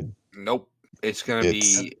Red Dead. Nope. It's gonna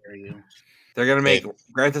It's- How be. dare you. They're gonna make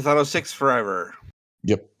Grand Theft Auto 6 forever.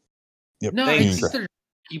 Yep. Yep. No, I Thanks. think they're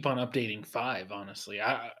keep on updating 5. Honestly,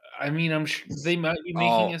 I mean, I'm sure they might be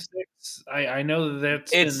making Oh. a 6. I know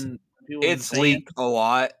that's It's- been people have been It's saying. leaked a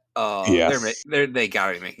lot. Yeah. They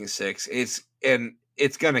gotta be making 6.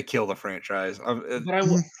 It's gonna kill the franchise. But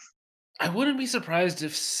I wouldn't be surprised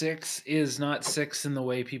if 6 is not 6 in the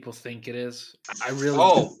way people think it is. I really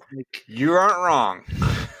Oh. think. You aren't wrong.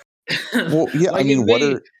 Well, yeah. I Like, mean,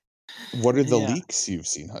 if what are the Yeah. leaks you've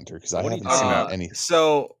seen, Hunter? Because I What are you haven't seen talking any.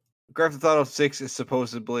 So Grand Theft Auto 6 is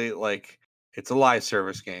supposedly like it's a live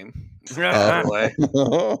service game. Oh. Play,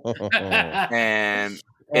 and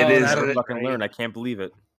Oh, it is that'll I be fucking great. learn. I can't believe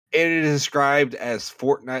it. it is described as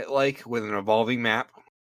Fortnite-like with an evolving map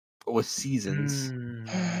with seasons.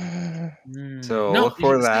 So look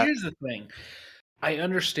for see, that. Here's the thing. I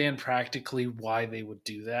understand practically why they would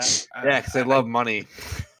do that. Yeah, because they love money.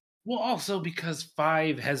 Well, also because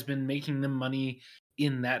 5 has been making them money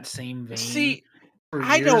in that same vein. See, for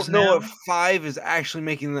I years don't know now. if 5 is actually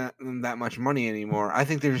making that much money anymore. I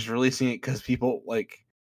think they're just releasing it because people like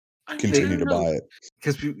I mean, I Continue to don't know. buy it.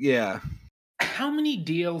 because yeah. How many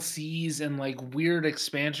DLCs and like weird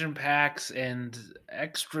expansion packs and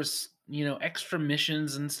extra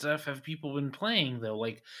missions and stuff have people been playing though?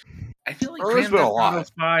 Like, I feel like There's Grand been a Theft Auto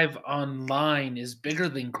lot. 5 online is bigger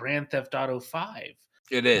than Grand Theft Auto 5.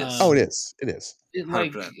 It is. Oh, it is. It is. It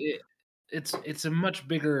like 100%. it's a much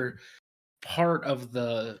bigger part of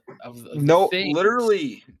the No, thing.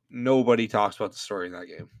 literally nobody talks about the story in that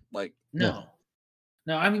game. Like, No.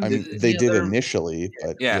 I mean, I mean, the they did other- initially,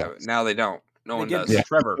 but yeah, now they don't. No They one did does. for Yeah.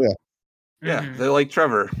 Trevor. Yeah. Yeah, Mhm. they like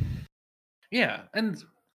Trevor. Yeah, and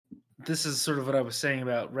this is sort of what I was saying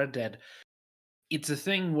about Red Dead. It's a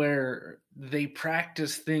thing where they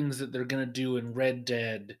practice things that they're going to do in Red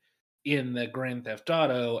Dead in the Grand Theft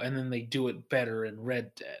Auto, and then they do it better in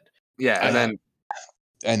Red Dead. Yeah, and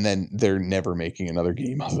And then they're never making another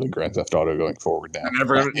game other than Grand Theft Auto going forward now.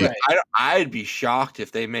 never gonna, Right. I'd be shocked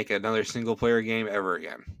if they make another single player game ever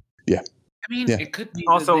again. I mean, Yeah. it could be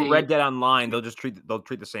Also, that they, Red Dead Online, they'll treat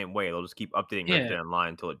the same way. They'll just keep updating Yeah. Red Dead Online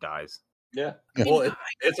until it dies. Yeah. Yeah. Well, I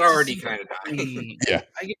it's can already see kind of the dying. company- Yeah.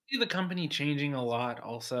 I can see the company changing a lot.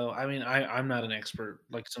 Also, I mean, I'm not an expert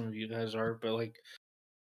like some of you guys are, but like,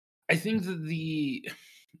 I think that the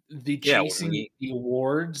Yeah, when chasing we- the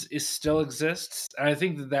awards is still exists, and I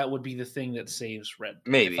think that would be the thing that saves Red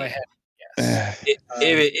Dead. Maybe. if I had to guess.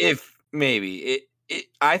 If maybe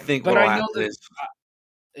I think But what'll I know happen that- is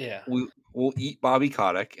Yeah, we'll eat Bobby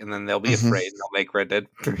Kotick, and then they'll be Mhm. afraid, and they'll make Red Dead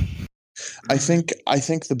 3. I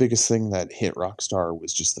think the biggest thing that hit Rockstar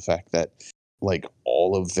was just the fact that like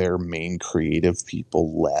all of their main creative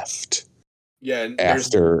people left Yeah. And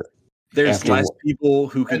after There's After less what- people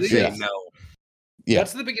who can think say that's- no. Yeah.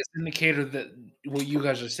 that's the biggest indicator that what you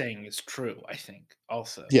guys are saying is true. I think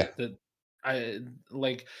also, Yeah. that I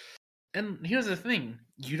like. And here's the thing: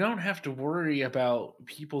 you don't have to worry about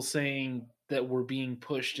people saying that we're being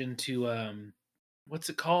pushed into what's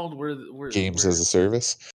it called? Where games where, as a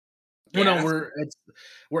service. well, Yeah. no,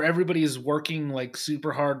 where everybody is working like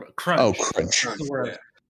super hard. Oh, Crunch. crunch. That's the word. Yeah.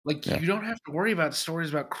 Like, Yeah. you don't have to worry about stories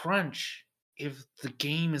about crunch if the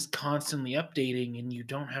game is constantly updating, and you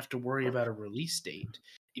don't have to worry about a release date.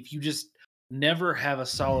 If you just never have a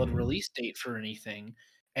solid release date for anything,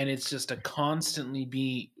 and it's just a constantly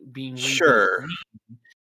being rebuilt Sure. game,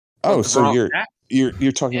 Oh, the so problem-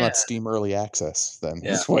 you're talking Yeah. about Steam Early Access then.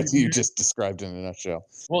 Yeah. Is what you Mhm. just described in a nutshell.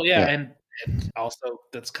 well, yeah, Yeah. and also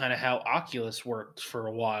that's kind of how Oculus worked for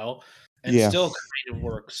a while, and Yeah. still kind of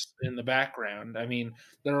works in the background. I mean,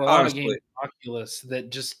 there are a lot of games Honestly. in Oculus that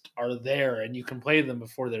just are there, and you can play them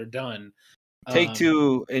before they're done. Take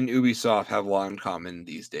Two and Ubisoft have a lot in common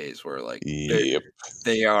these days, where like Yep.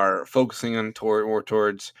 they are focusing on more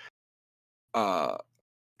towards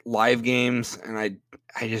live games, and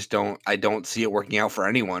I just don't see it working out for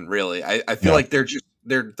anyone really. I feel No. like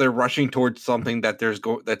they're rushing towards something that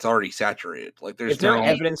that's already saturated. Like there's Is there no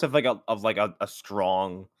evidence of a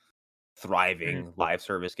strong, thriving live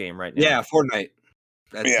service game right now? yeah Fortnite.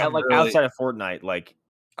 That's Yeah. Like really- outside of Fortnite, like,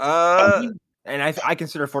 and I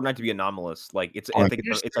consider Fortnite to be anomalous. Like I think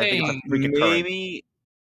it's a freak occurrence. maybe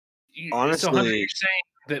So Hunter, honestly- you're saying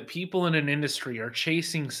that people in an industry are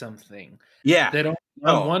chasing something yeah. that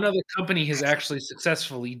Oh. one other company has actually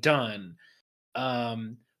successfully done,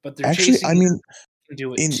 but they're Actually, chasing I mean, to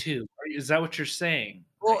do it in- too. Is that what you're saying?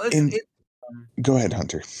 Well, In- go ahead,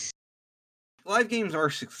 Hunter. live games are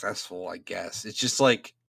successful, I guess. It's just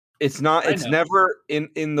like It's not. I It's know. never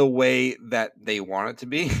in the way that they want it to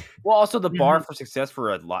be. Well, also the bar Mhm. for success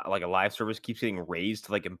for like a live service keeps getting raised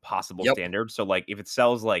to like impossible Yep. standards. So like if it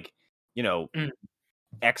sells like, Mm.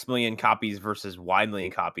 X million copies versus Y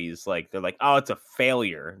million copies, like they're like, oh, it's a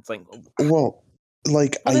failure. It's like, Well,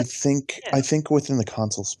 like Well, I think yeah. I think within the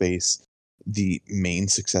console space, the main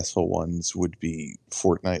successful ones would be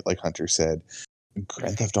Fortnite, like Hunter said,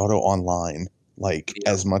 Grand Theft Auto Online. Like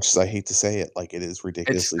Yeah. as much as I hate to say it, like it is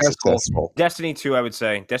ridiculously successful. successful. Destiny 2, I would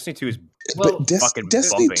say. Destiny 2 is Well, But fucking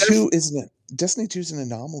Destiny bumping. 2 Destiny 2 is an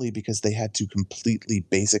anomaly because they had to completely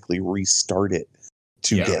basically restart it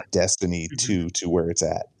to Yeah. get Destiny Mhm. 2 to where it's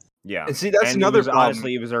at. Yeah. And see, that's And another problem.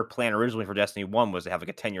 honestly, it was their plan originally for Destiny 1 was to have like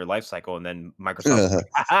a 10-year life cycle, and then Microsoft was like,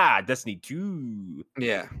 aha, Destiny 2.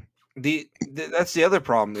 Yeah. That's the other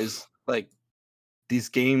problem is like these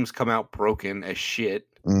games come out broken as shit.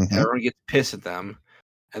 Mhm. Everyone gets pissed at them,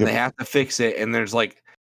 and Yep. they have to fix it. And there's like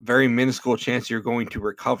very minuscule chance you're going to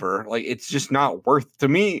recover. Like it's just not worth. To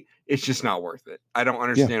me, it's just not worth it. I don't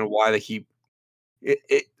understand why they keep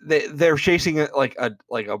it. They're chasing it like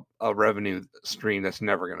a revenue stream that's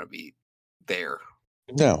never going to be there.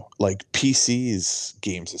 No, like PC's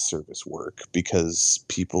games as service work because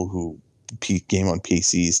people who game on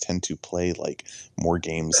PCs tend to play like more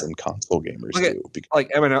games than console gamers Look at- do. Like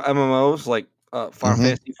MMOs, like Final Mhm.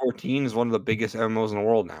 Fantasy 14 is one of the biggest MMOs in the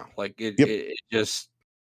world now. Like it Yep. it just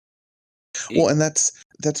Well, and that's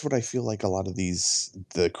what I feel like a lot of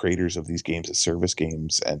the creators of these games as service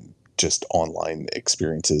games and just online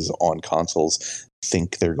experiences on consoles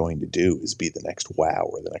think they're going to do is be the next WoW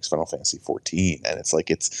or the next Final Fantasy 14, and it's like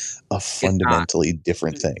it's a fundamentally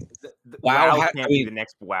different thing. WoW WoW ha- can't I be mean- the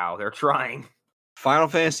next WoW. They're trying. Final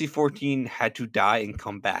Fantasy 14 had to die and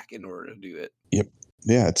come back in order to do it.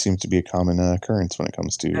 Yeah, it seems to be a common occurrence when it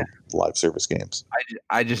comes to live service games.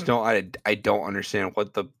 I just don't I don't understand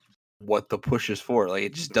what the push is for. Like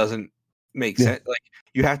it just doesn't make Yeah. sense. Like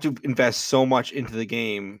you have to invest so much into the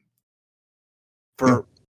game for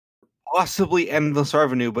possibly endless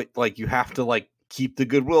revenue, but like you have to like keep the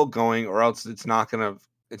goodwill going, or else it's not gonna.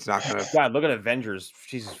 God, look at Avengers.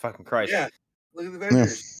 Jesus fucking Christ. Yeah. Look at the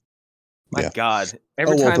Avengers. My Yeah. God.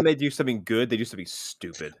 Every well, time but- they do something good, they do something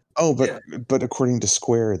stupid. Oh, but according to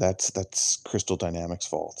Square, that's Crystal Dynamics'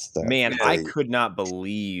 fault. That Man, Yeah. I could not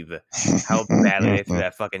believe how badly they threw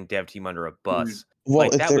that fucking dev team under a bus. Well,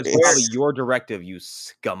 Like if that they're- was it's- probably your directive, you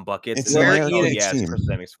scumbuckets. It's And an they're like, oh American yeah, it's team. Chris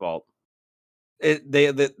Dynamics' fault. This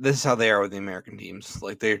is how they are with the American teams.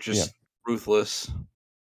 Like they're just ruthless.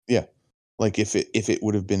 Like if it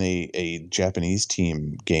would have been a Japanese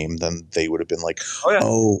team game, then they would have been like, Oh, yeah.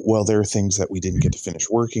 oh, well, there are things that we didn't get to finish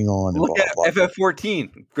working on, and Look blah at blah blah.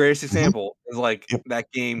 FF14. Greatest example is like Yep.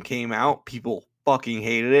 that game came out, people fucking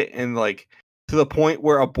hated it, and like to the point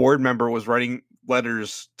where a board member was writing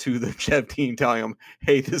letters to the dev team telling them,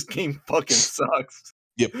 "Hey, this game fucking sucks."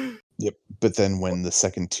 Yep. But then when the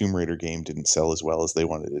second Tomb Raider game didn't sell as well as they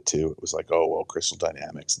wanted it to, it was like, oh well, Crystal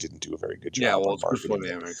Dynamics didn't do a very good job. Yeah, well, on it's Crystal marketing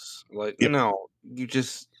it. Dynamics. Like, Yep. no, you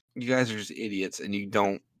guys are just idiots, and you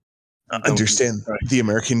don't Understand Right. the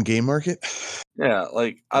American game market? Yeah,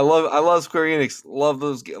 like I love Square Enix,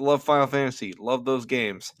 love Final Fantasy, love those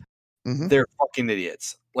games. Mhm. They're fucking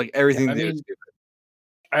idiots. Like everything I they mean, do.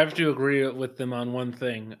 I have to agree with them on one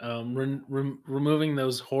thing. Removing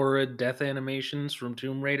those horrid death animations from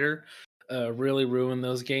Tomb Raider really ruined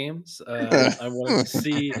those games. I wanted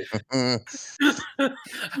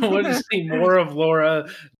to see more of Laura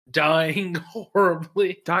dying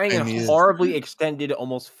horribly. Dying I in needed- horribly extended,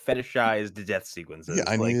 almost fetishized death sequences. Yeah,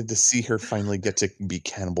 I like, needed to see her finally get to be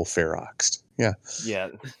Cannibal Feroxed. Yeah. yeah,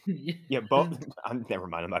 yeah. Both. Never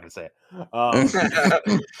mind. I'm not gonna say it.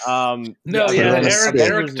 No, put yeah, it on a Eric, spit.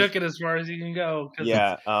 Eric took it as far as you can go. 'cause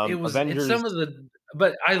Yeah, it was Avengers. in some of the,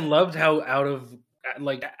 but I loved how out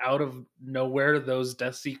of nowhere those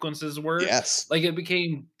death sequences were. Yes. Like it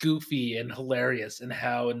became goofy and hilarious and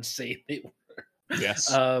how insane they were.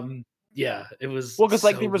 Yes. Yeah, it was. Well, because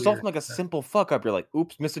like so they result weird. from like a simple fuck up. You're like,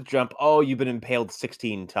 oops, missed a jump. Oh, you've been impaled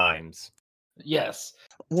 16 times. Yes.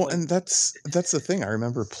 Well, like- and that's the thing. I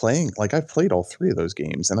remember playing, like I've played all three of those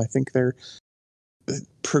games, and I think they're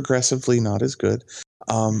progressively not as good.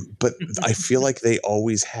 But I feel like they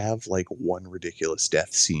always have like one ridiculous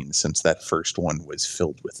death scene since that first one was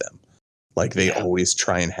filled with them. Like they Yeah. always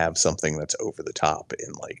try and have something that's over the top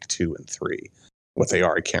in like 2 and 3. What they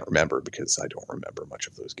are, I can't remember because I don't remember much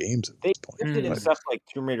of those games at They this point. did in But- stuff like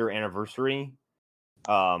Tomb Raider Anniversary,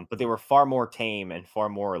 but they were far more tame and far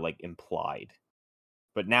more like implied.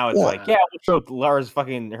 But now it's Well, like, yeah, we'll show Lara's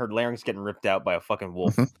fucking her larynx getting ripped out by a fucking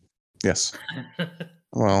wolf. Mhm. Yes.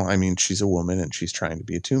 Well, I mean, she's a woman and she's trying to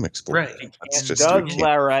be a tomb explorer. Right. That's And just we does can't,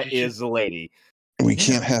 Lara she should- is a lady. we Yeah.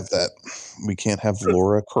 can't have that. We can't have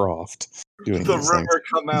Laura Croft doing The these things. rumor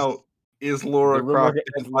come out is Laura The rumor Croft.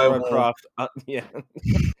 is dead by Lara wolf. Croft. Yeah.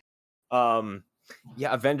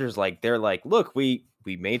 Yeah, Avengers, like, they're like, look, we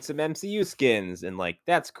made some MCU skins, and like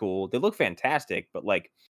that's cool. They look fantastic, but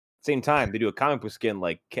like same time, they do a comic book skin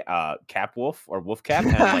like Cap Wolf or Wolf Cap,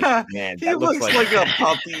 and I'm like, man, He that looks looks like like a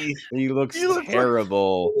puppy. he looks he looks like-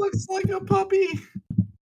 terrible. He looks like a puppy.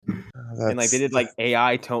 And like they did like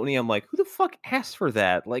AI Tony. I'm like, who the fuck asked for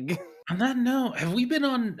that? Like, On that note, have we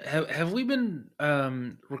been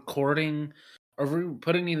recording or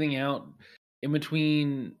put anything out in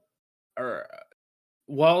between or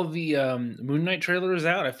while the Moon Knight trailer is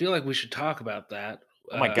out? I feel like we should talk about that.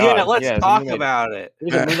 Oh my Uh, God. Yeah, let's yeah, the talk Moon Knight- about it.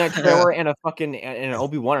 there's a Moon Knight trailer and a fucking and an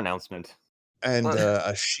Obi-Wan announcement. and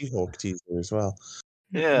a She-Hulk teaser as well.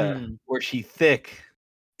 Yeah, Mhm. where she thick.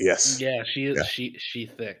 Yes. Yeah, she is. Yeah. She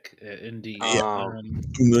thick indeed. Yeah.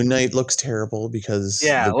 Moon Knight looks terrible because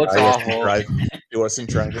Yeah, the it looks guy wasn't awful. he wasn't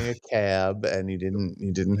driving a cab, and he didn't He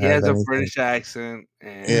have has a anything. British accent.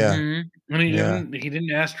 And Yeah. Mhm. And he Yeah. didn't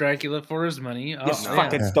ask Dracula for his money. Yes, Oh,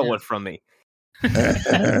 fucking yeah. stole it from me.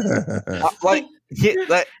 like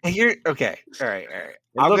here. Okay, all right.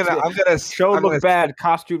 I'm gonna Show I'm gonna- look bad.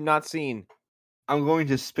 Costume not seen. I'm going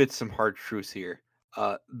to spit some hard truths here.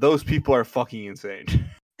 Those people are fucking insane.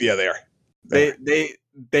 Yeah, they are.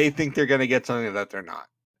 They think they're gonna get something that they're not.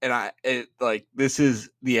 And this is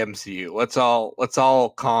the MCU. Let's all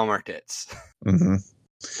calm our tits. Mhm.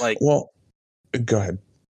 Like Well, go ahead.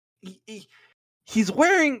 he's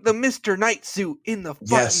wearing the Mr. Knight suit in the fucking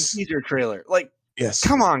Yes. teaser trailer. Like, Yes.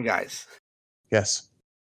 come on, guys. Yes.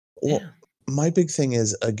 Well, Yeah. my big thing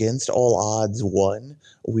is against all odds. One,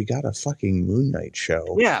 we got a fucking Moon Knight show,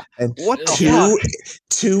 Yeah. and What the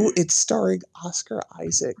two, it's starring Oscar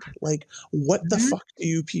Isaac. Like, what the Mhm. fuck do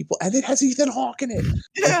you people? And it has Ethan Hawke in it.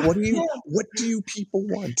 Yeah. Like, what do you people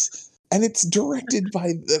want? And it's directed by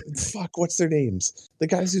the fuck. What's their names? The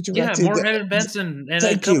guys who Yeah, directed. Moorhead and Benson and a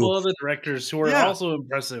Thank couple you. other directors who are Yeah. also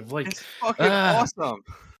impressive. Like, It's fucking Ah. awesome.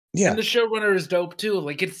 Yeah. and the showrunner is dope too.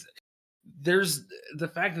 Like, there's the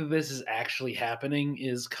fact that this is actually happening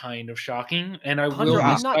is kind of shocking, and I Hunter, will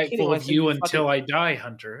I'm be not kidding spiteful when I of say you you until fucking- I die,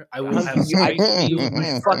 Hunter. I will Hunter, have spite for you in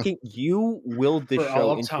my heart. You willed this For show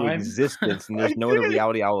all into time? existence, and there's I no other did.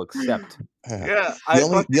 reality I'll accept. Yeah, I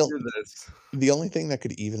only- fucking the- did this. The only thing that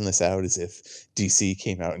could even this out is if DC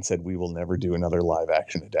came out and said, "We will never do another live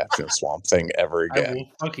action adaptation of Swamp Thing ever I again." will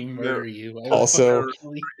fucking murder you. I will Also- fucking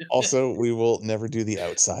kill you. Also, we will never do The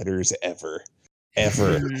Outsiders ever.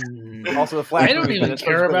 Ever. Mm. Also, the Flash I don't movie's even been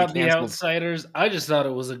care subsequently about the canceled. Outsiders. I just thought it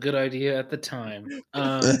was a good idea at the time.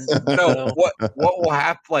 No, So- what will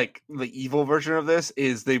happen? Like the evil version of this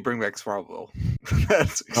is they bring back Smallville.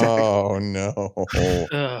 That's exactly. Oh no!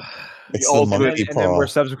 Ugh. It's The the ultimate- monkey And then we're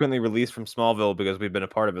paw. subsequently released from Smallville because we've been a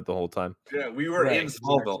part of it the whole time. Yeah, we were Right, in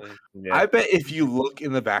Smallville. exactly. Yeah. I bet if you look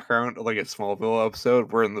in the background, like a Smallville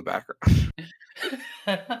episode, we're in the background.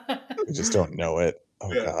 We just don't know it.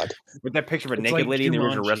 Oh Yeah. god. With that picture of a It's naked like lady in the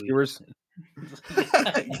original Jumanji. Rescuers.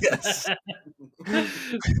 Yes.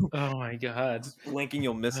 Oh my god. Linking,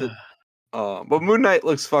 you'll miss it. But Moon Knight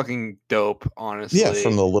looks fucking dope, honestly. Yeah,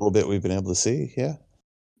 from the little bit we've been able to see. Yeah.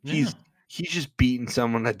 He's just beating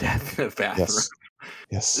someone to death in a bathroom. Yes.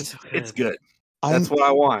 Yes. It's good. I'm, That's what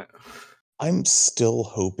I want. I'm still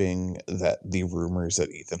hoping that the rumors that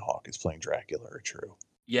Ethan Hawke is playing Dracula are true.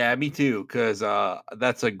 Yeah, me too, because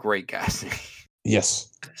that's a great casting.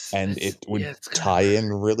 Yes. And it would tie in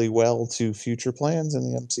really well to future plans in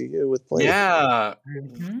the MCU with Blade. Yeah,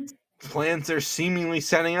 Mhm. plans are seemingly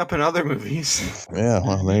setting up in other movies. Yeah,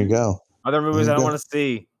 well, there you go. Other movies I don't Yeah. want to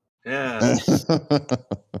see. Yeah.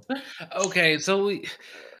 Okay, so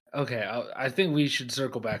I think we should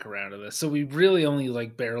circle back around to this. So we really only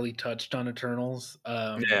like barely touched on Eternals.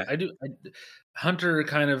 Yeah. Hunter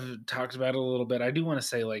kind of talked about it a little bit. I do want to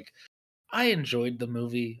say, like, I enjoyed the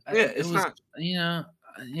movie. Yeah, it's not- yeah,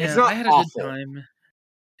 not I had a awful. good time.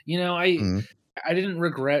 I Mhm. I didn't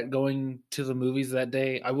regret going to the movies that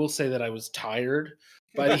day. I will say that I was tired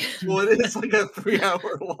by the end. Well, it is like a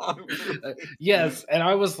 3-hour long movie. Yes, and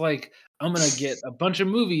I was like, I'm gonna get a bunch of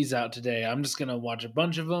movies out today. I'm just gonna watch a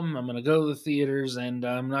bunch of them. I'm gonna go to the theaters, and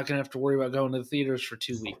I'm not gonna have to worry about going to the theaters for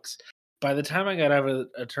 2 weeks. By the time I got out of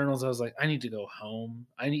Eternals, I was like, I need to go home.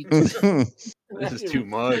 I need to. This is too I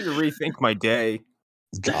much. need to rethink my day.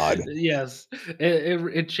 God. Yes,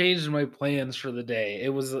 it changed my plans for the day. It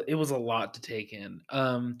was a lot to take in.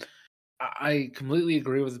 I completely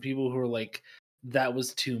agree with the people who are like, that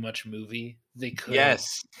was too much movie. they could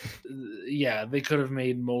Yes. they could have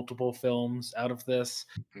made multiple films out of this.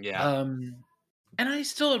 Yeah. And I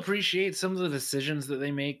still appreciate some of the decisions that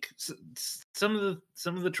they make. Some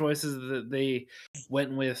of the choices that they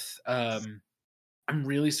went with. I'm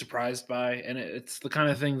really surprised by, and it's the kind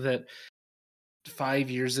of thing that 5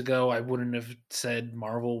 years ago I wouldn't have said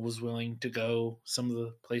Marvel was willing to go some of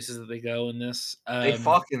the places that they go in this. They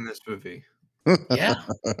fuck in this movie. Yeah.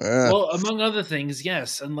 Well, among other things,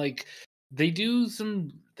 yes, and like they do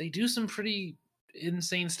some pretty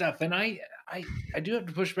insane stuff, and I do have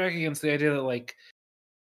to push back against the idea that like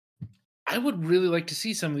I would really like to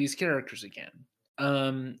see some of these characters again.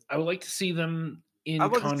 I would like to see them in I'd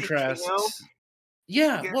like to see contrast. Kino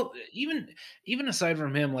Yeah, again. well, even aside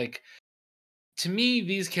from him, like to me,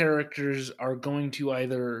 these characters are going to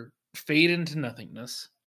either fade into nothingness,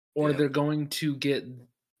 or Yep. they're going to get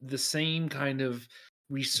the same kind of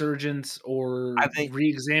resurgence or I think-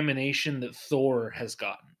 re-examination that Thor has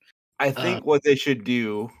gotten. I think what they should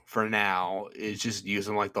do for now is just use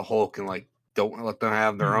them like the Hulk and like don't let them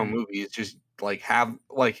have their own movies. Just like have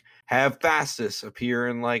Fastus appear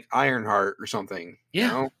in like Ironheart or something. Yeah. You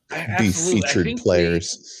know? Be Absolutely. I featured think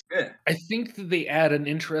players. Yeah. I think that they add an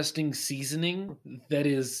interesting seasoning that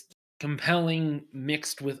is compelling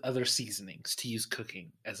mixed with other seasonings, to use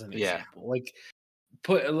cooking as an Yeah. example.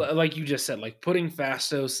 Like you just said, like putting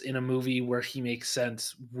Fastos in a movie where he makes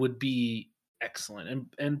sense would be excellent.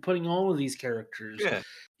 And putting all of these characters Yeah.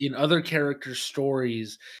 in other characters'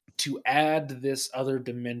 stories to add this other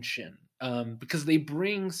dimension. Because they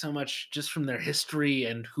bring so much just from their history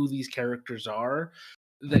and who these characters are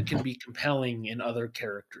that can be compelling in other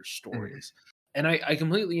characters' stories. And I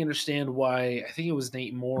completely understand why. I think it was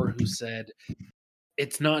Nate Moore who said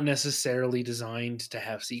it's not necessarily designed to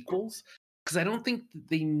have sequels, because I don't think that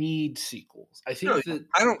they need sequels. I think that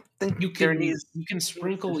I don't think you there can needs. you can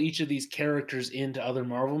sprinkle each of these characters into other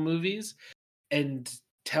Marvel movies and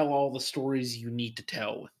tell all the stories you need to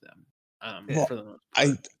tell with them. Well, For the most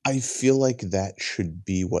part. I feel like that should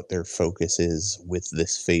be what their focus is with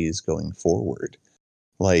this phase going forward.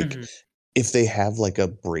 Like, Mhm. if they have like a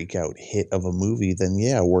breakout hit of a movie, then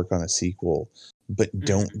yeah, work on a sequel. But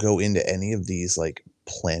don't go into any of these like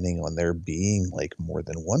planning on there being like more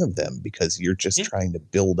than one of them, because you're just Yeah. trying to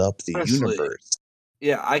build up the Honestly, universe.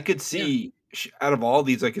 Yeah, I could see out of all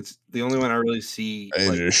these, like it's the only one I really see.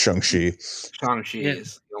 Like Shang-Chi. Shang-Chi Yeah.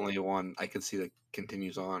 is the only one I could see that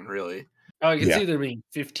continues on. Really, I can Yeah. see there being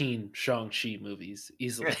 15 Shang-Chi movies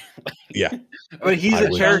easily. Yeah. but he's I a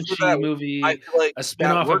would- character Shang-Chi that movie, I feel like a that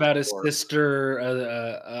spin-off works about his for. sister.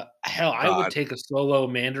 Hell, I would God. take a solo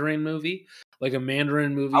Mandarin movie, like a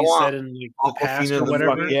Mandarin movie want set in like, the past Awkwafina or the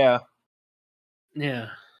whatever. fucking- Yeah. Yeah.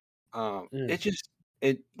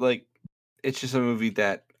 It's just a movie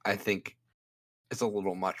that I think is a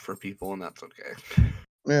little much for people, and that's okay.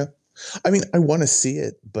 Yeah. I mean, I want to see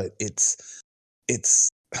it, but it's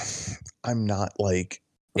I'm not like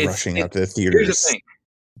rushing out to the Here's theaters. the thing: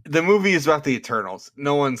 the movie is about the Eternals.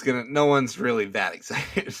 No one's really that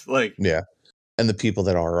excited. Like, Yeah. And the people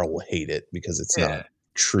that will hate it because it's Yeah. not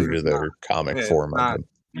true to It's their not. comic Yeah, it's form of not.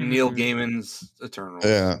 them. Neil Mhm. Gaiman's Eternals.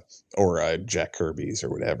 Yeah. Or Jack Kirby's or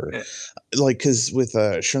whatever. Yeah. Like, because with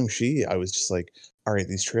Shang-Chi, I was just like, all right,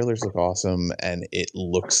 these trailers look awesome, and it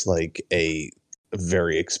looks like a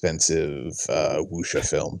very expensive wuxia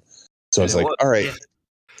film. So I was And it like, was. all right,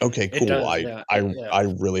 Yeah. okay, It cool. does, yeah, yeah. I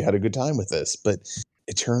really had a good time with this. But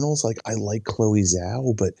Eternals, like, I like Chloe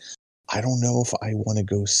Zhao, but I don't know if I want to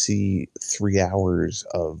go see 3 hours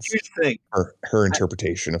of Here's the thing: her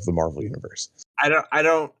interpretation of the Marvel universe. I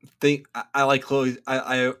don't think I like Chloe.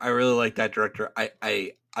 I really like that director.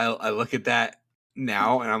 I look at that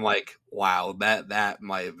now and I'm like, wow, that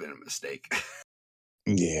might have been a mistake.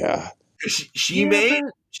 Yeah.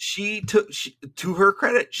 She took to her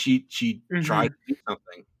credit, she tried to do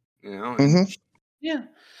something, you know. Mhm. Yeah.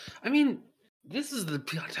 I mean, this is the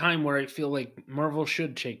time where I feel like Marvel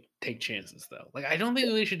should take chances, though. Like, I don't think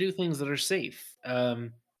they should do things that are safe. No,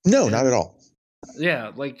 not And- at all.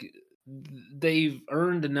 Yeah, like they've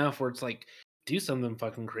earned enough where it's like do something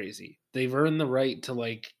fucking crazy. They've earned the right to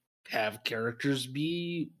like have characters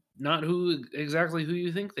be not exactly who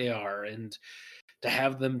you think they are, and to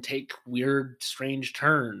have them take weird, strange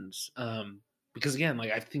turns. Because again,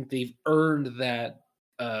 like I think they've earned that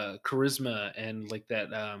charisma and like that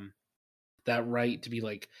right to be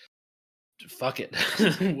like, fuck it.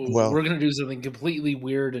 Well- We're gonna do something completely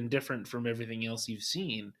weird and different from everything else you've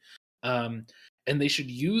seen. And they should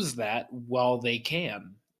use that while they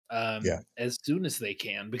can. Yeah. As soon as they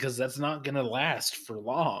can, because that's not gonna last for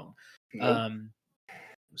long. Nope.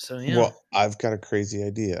 So yeah. Well, I've got a crazy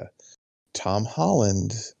idea. Tom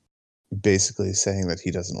Holland basically saying that he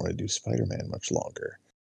doesn't want to do Spider-Man much longer.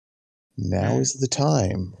 Now is the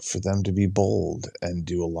time for them to be bold and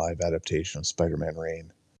do a live adaptation of Spider-Man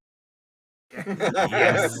Reign.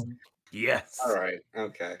 Yes. Yes. All right.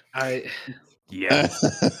 Okay. Yes.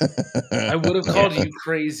 I would have called you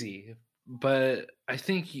crazy, but I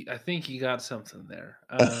think you got something there.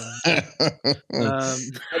 I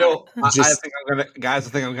don't. I Just- think I'm gonna, guys. I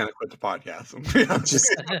think I'm gonna quit the podcast. just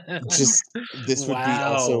this would be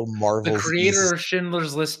also The Marvel's creator of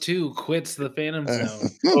Schindler's List 2 quits the Phantom Zone.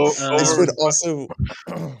 this would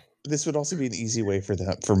Um, also be an easy way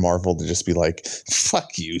for Marvel to just be like,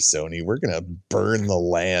 fuck you, Sony, we're gonna burn the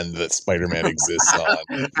land that Spider-Man exists on.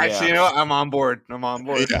 Actually, you know what? I'm on board.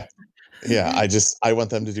 Yeah, I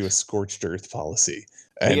want them to do a scorched earth policy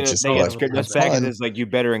and just The be like, script "Have back fun." is like, you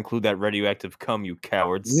better include that radioactive cum, you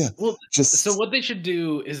cowards. Yeah, well, just so what they should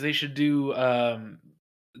do is they should do Old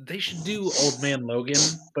Man Logan,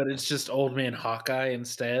 but it's just Old Man Hawkeye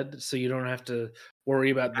instead, so you don't have to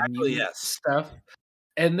worry about the Actually, new yes. stuff.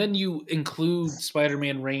 And then you include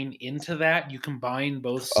Spider-Man Reign into that. You combine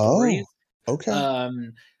both stories. okay.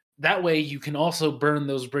 That way you can also burn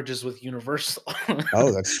those bridges with Universal.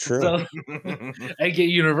 Oh, that's true. So, I get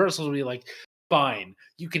Universal to be like, fine,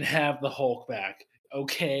 you can have the Hulk back.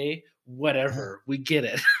 Okay, whatever, we get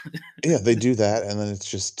it. Yeah, they do that, and then it's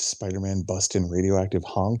just Spider-Man busting radioactive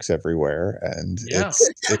honks everywhere, and Yeah.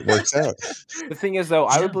 it works out. The thing is, though,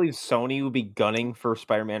 I Yeah. would believe Sony would be gunning for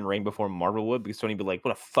Spider-Man Reign before Marvel would, because Sony would be like,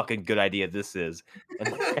 what a fucking good idea this is.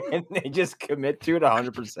 And they just commit to it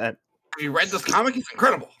 100%. Have you read this comic? It's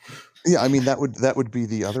incredible. Yeah, I mean that would be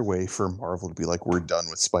the other way for Marvel to be like, we're done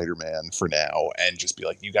with Spider-Man for now, and just be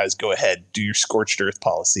like, you guys go ahead, do your scorched earth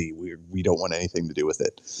policy. We don't want anything to do with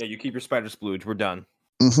it. Yeah, you keep your spider splooge. We're done.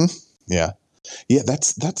 Mm-hmm. Yeah.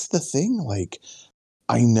 That's the thing. Like,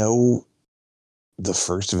 I know the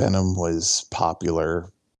first Venom was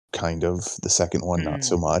popular, kind of. The second one, not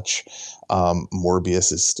so much.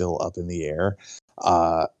 Morbius is still up in the air.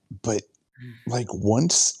 But like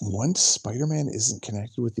once Spider-Man isn't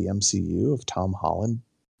connected with the MCU, if Tom Holland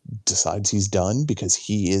decides he's done, because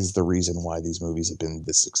he is the reason why these movies have been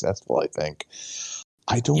this successful, I think.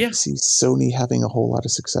 I don't see Sony having a whole lot of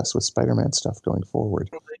success with Spider-Man stuff going forward.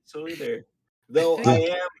 I don't think so either. Though I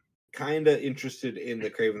am kind of interested in the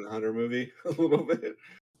Kraven the Hunter movie a little bit.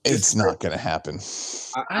 It's not going to happen.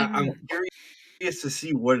 I'm curious to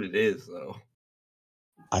see what it is, though.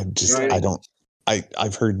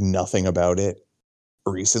 I've heard nothing about it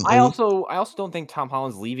recently. I also don't think Tom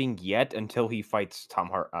Holland's leaving yet until he fights Tom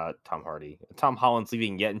Hardy. Tom Holland's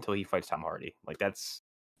leaving yet until he fights Tom Hardy. Like that's.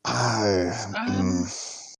 I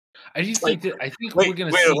do think that we're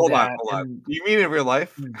gonna see hold that. on. You mean in real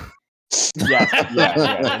life?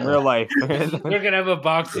 Yeah, in real life. We're gonna have a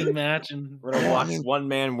boxing match, and we're gonna watch one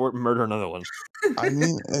man murder another one. I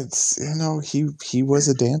mean, it's he was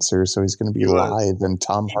a dancer, so he's gonna be live, and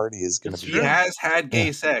Tom Hardy is gonna be. He has had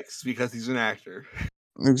gay sex because he's an actor.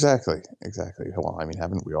 Exactly. Well, I mean,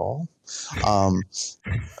 haven't we all?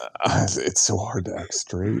 It's so hard to act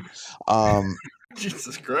straight.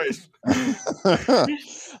 Jesus Christ.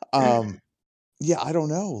 Yeah, I don't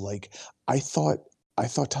know. Like, I thought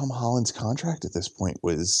Tom Holland's contract at this point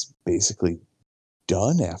was basically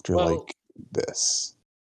done after like this.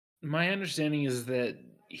 My understanding is that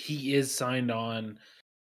he is signed on.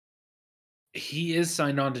 He is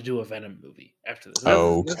signed on to do a Venom movie after this.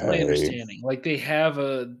 That's my understanding. Like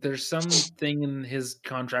there's something in his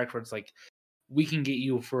contract where it's like, we can get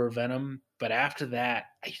you for a Venom, but after that,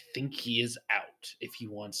 I think he is out if he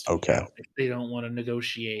wants to. Okay. If they don't want to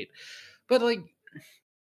negotiate, but like,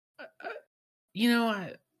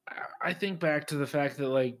 I think back to the fact that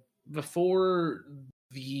like before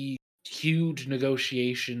the huge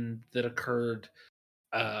negotiation that occurred,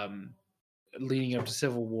 leading up to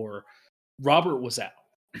Civil War, Robert was out.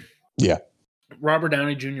 Yeah. Robert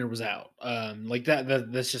Downey Jr. was out. Like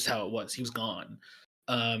that's just how it was. He was gone.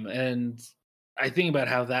 And I think about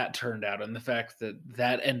how that turned out and the fact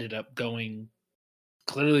that ended up going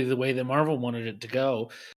clearly the way that Marvel wanted it to go.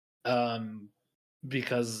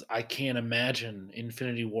 Because I can't imagine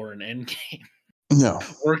Infinity War and Endgame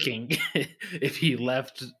working if he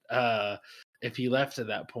left at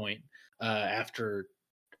that point after.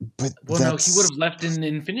 But he would have left in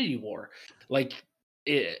Infinity War. Like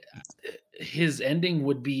his ending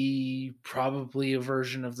would be probably a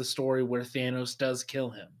version of the story where Thanos does kill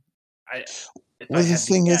him. The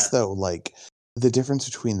thing is, though, like the difference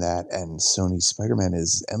between that and Sony's Spider-Man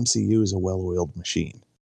is MCU is a well-oiled machine.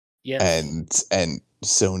 Yes. And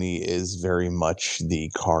Sony is very much the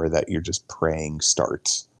car that you're just praying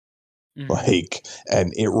starts. Mhm. Like,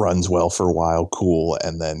 and it runs well for a while, cool,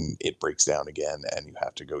 and then it breaks down again, and you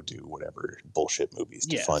have to go do whatever bullshit movies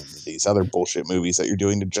to fund Yes. these other bullshit movies that you're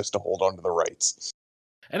doing to hold on to the rights.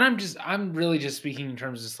 And I'm really just speaking in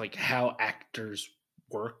terms of just like how actors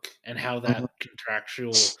work and how that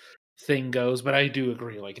contractual thing goes. But I do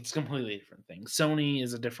agree, like it's completely different thing. Sony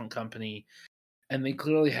is a different company, and they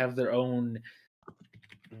clearly have their own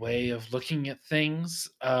way of looking at things.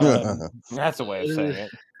 That's a way of saying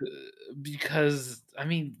it. Because I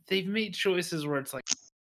mean, they've made choices where it's like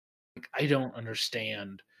I don't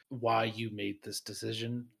understand why you made this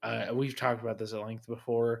decision. We've talked about this at length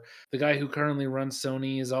before. The guy who currently runs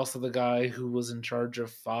Sony is also the guy who was in charge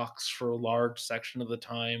of Fox for a large section of the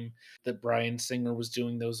time that Bryan Singer was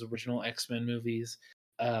doing those original X-Men movies.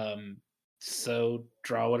 So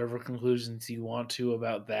draw whatever conclusions you want to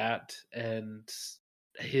about that and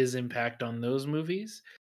his impact on those movies.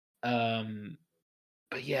 But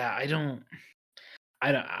yeah,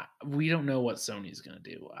 we don't know what Sony's going to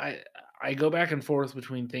do. I go back and forth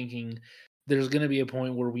between thinking there's going to be a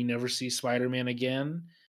point where we never see Spider-Man again,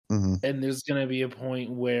 and there's going to be a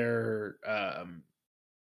point where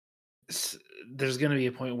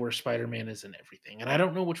Spider-Man is in everything, and I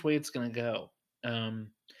don't know which way it's going to go.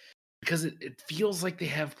 Because it feels like they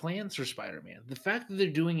have plans for Spider-Man. The fact that they're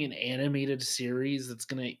doing an animated series that's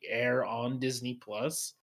going to air on Disney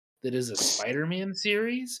Plus that is a Spider-Man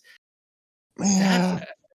series, Yeah.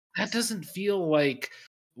 that doesn't feel like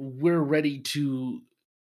we're ready to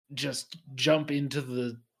just jump into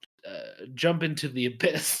the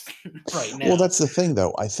abyss right now. Well, that's the thing,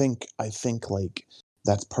 though. I think like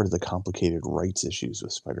that's part of the complicated rights issues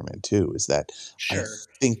with Spider-Man 2 is that I Sure.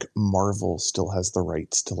 think Marvel still has the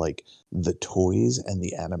rights to like the toys and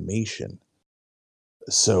the animation,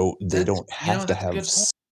 so they don't have to that's a have. good point.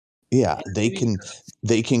 Yeah, Maybe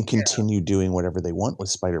they can continue doing whatever they want with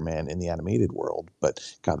Spider-Man in the animated world. But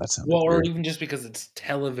God, that sounded or weird. even just because it's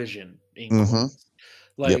television in Mhm. quotes.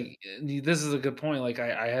 Yep. Like this is a good point. Like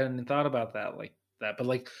I hadn't thought about that like that, but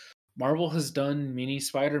like Marvel has done mini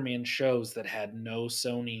Spider-Man shows that had no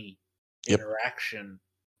Sony Yep. interaction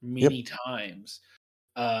many times.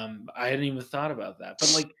 I hadn't even thought about that.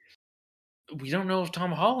 But like we don't know if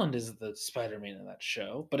Tom Holland is the Spider-Man in that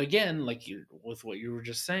show. But again, like with what you were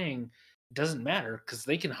just saying, it doesn't matter because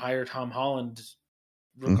they can hire Tom Holland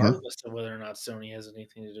regardless of whether or not Sony has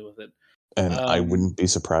anything to do with it. And I wouldn't be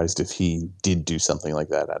surprised if he did do something like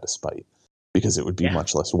that out of spite, because it would be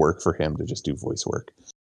much less work for him to just do voice work.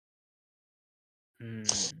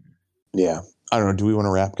 Yeah. I don't know. Do we want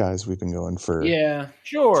to wrap, guys? We've been going for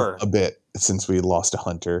Sure. a bit since we lost a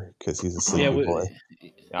hunter because he's a sleepy boy.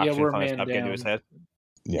 We're finally man stopped getting to his down. head.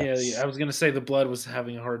 Yeah, I was gonna say the blood was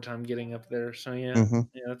having a hard time getting up there. So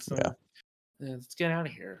let's get out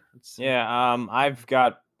of here. I've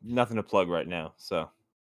got nothing to plug right now, so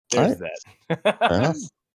there's that. Fair enough.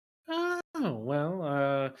 Oh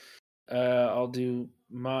well, I'll do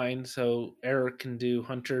mine. So Eric can do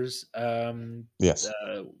Hunters. Yes.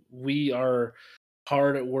 We are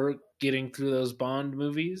hard at work getting through those Bond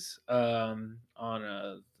movies on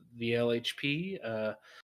the LHP.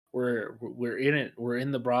 We're in it. We're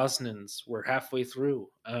in the Brosnans. We're halfway through.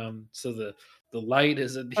 So the light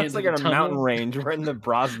is at the That's end like of the a tunnel. mountain range. We're in the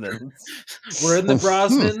Brosnans. We're in the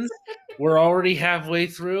Brosnans. We're already halfway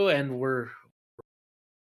through, and we're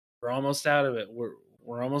almost out of it.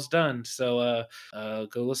 We're almost done. So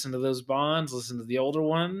go listen to those Bonds. Listen to the older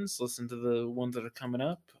ones. Listen to the ones that are coming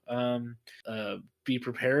up. Be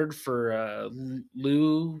prepared for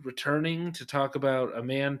Lou returning to talk about a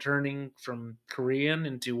man turning from Korean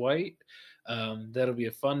into white. That'll be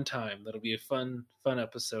a fun time. That'll be a fun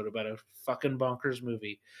episode about a fucking bonkers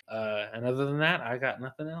movie. And other than that, I got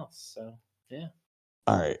nothing else. So yeah.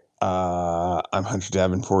 All right. I'm Hunter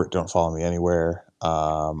Davenport. Don't follow me anywhere.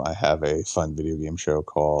 I have a fun video game show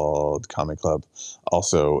called Comic Club.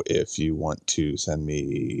 Also, if you want to send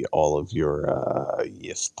me all of your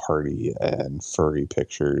Yif Party and furry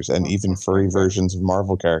pictures and even furry versions of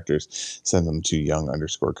Marvel characters, send them to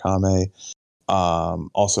young_Kame.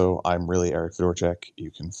 Also, I'm really Eric Fedorchak.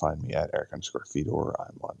 You can find me at Eric_Fedor.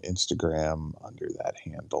 I'm on Instagram under that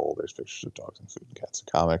handle. There's pictures of dogs and food and cats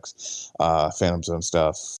and comics, Phantom Zone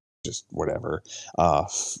stuff, just whatever.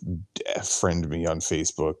 Friend me on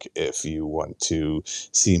Facebook if you want to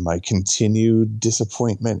see my continued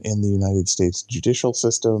disappointment in the United States judicial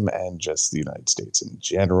system and just the United States in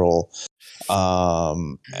general.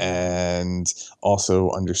 And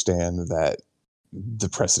also understand that the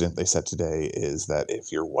precedent they set today is that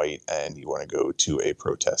if you're white and you want to go to a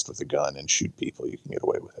protest with a gun and shoot people, you can get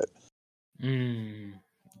away with it.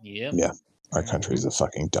 Yep. Yeah. Our country's a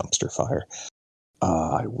fucking dumpster fire.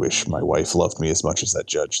 I wish my wife loved me as much as that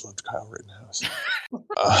judge loved Kyle Rittenhouse.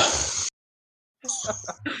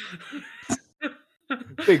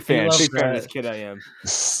 Big fan. loves Big fan of that. this kid I am.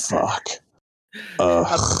 Fuck.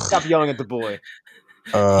 Stop yelling at the boy.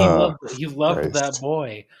 He loved Christ. that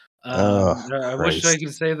boy. I wish I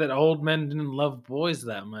could say that old men didn't love boys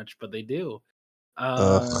that much, but they do.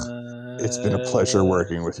 It's been a pleasure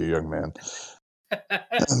working with you, young man.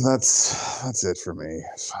 And that's it for me.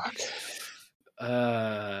 Fuck.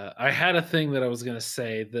 I had a thing that I was gonna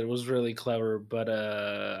say that was really clever, but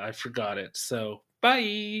I forgot it. So bye.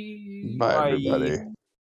 Bye, everybody.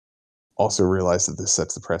 Also realize that this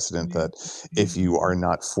sets the precedent that if you are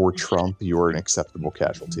not for Trump, you are an acceptable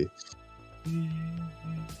casualty.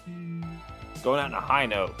 Going out on a high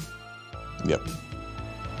note. Yep.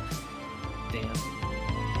 Damn.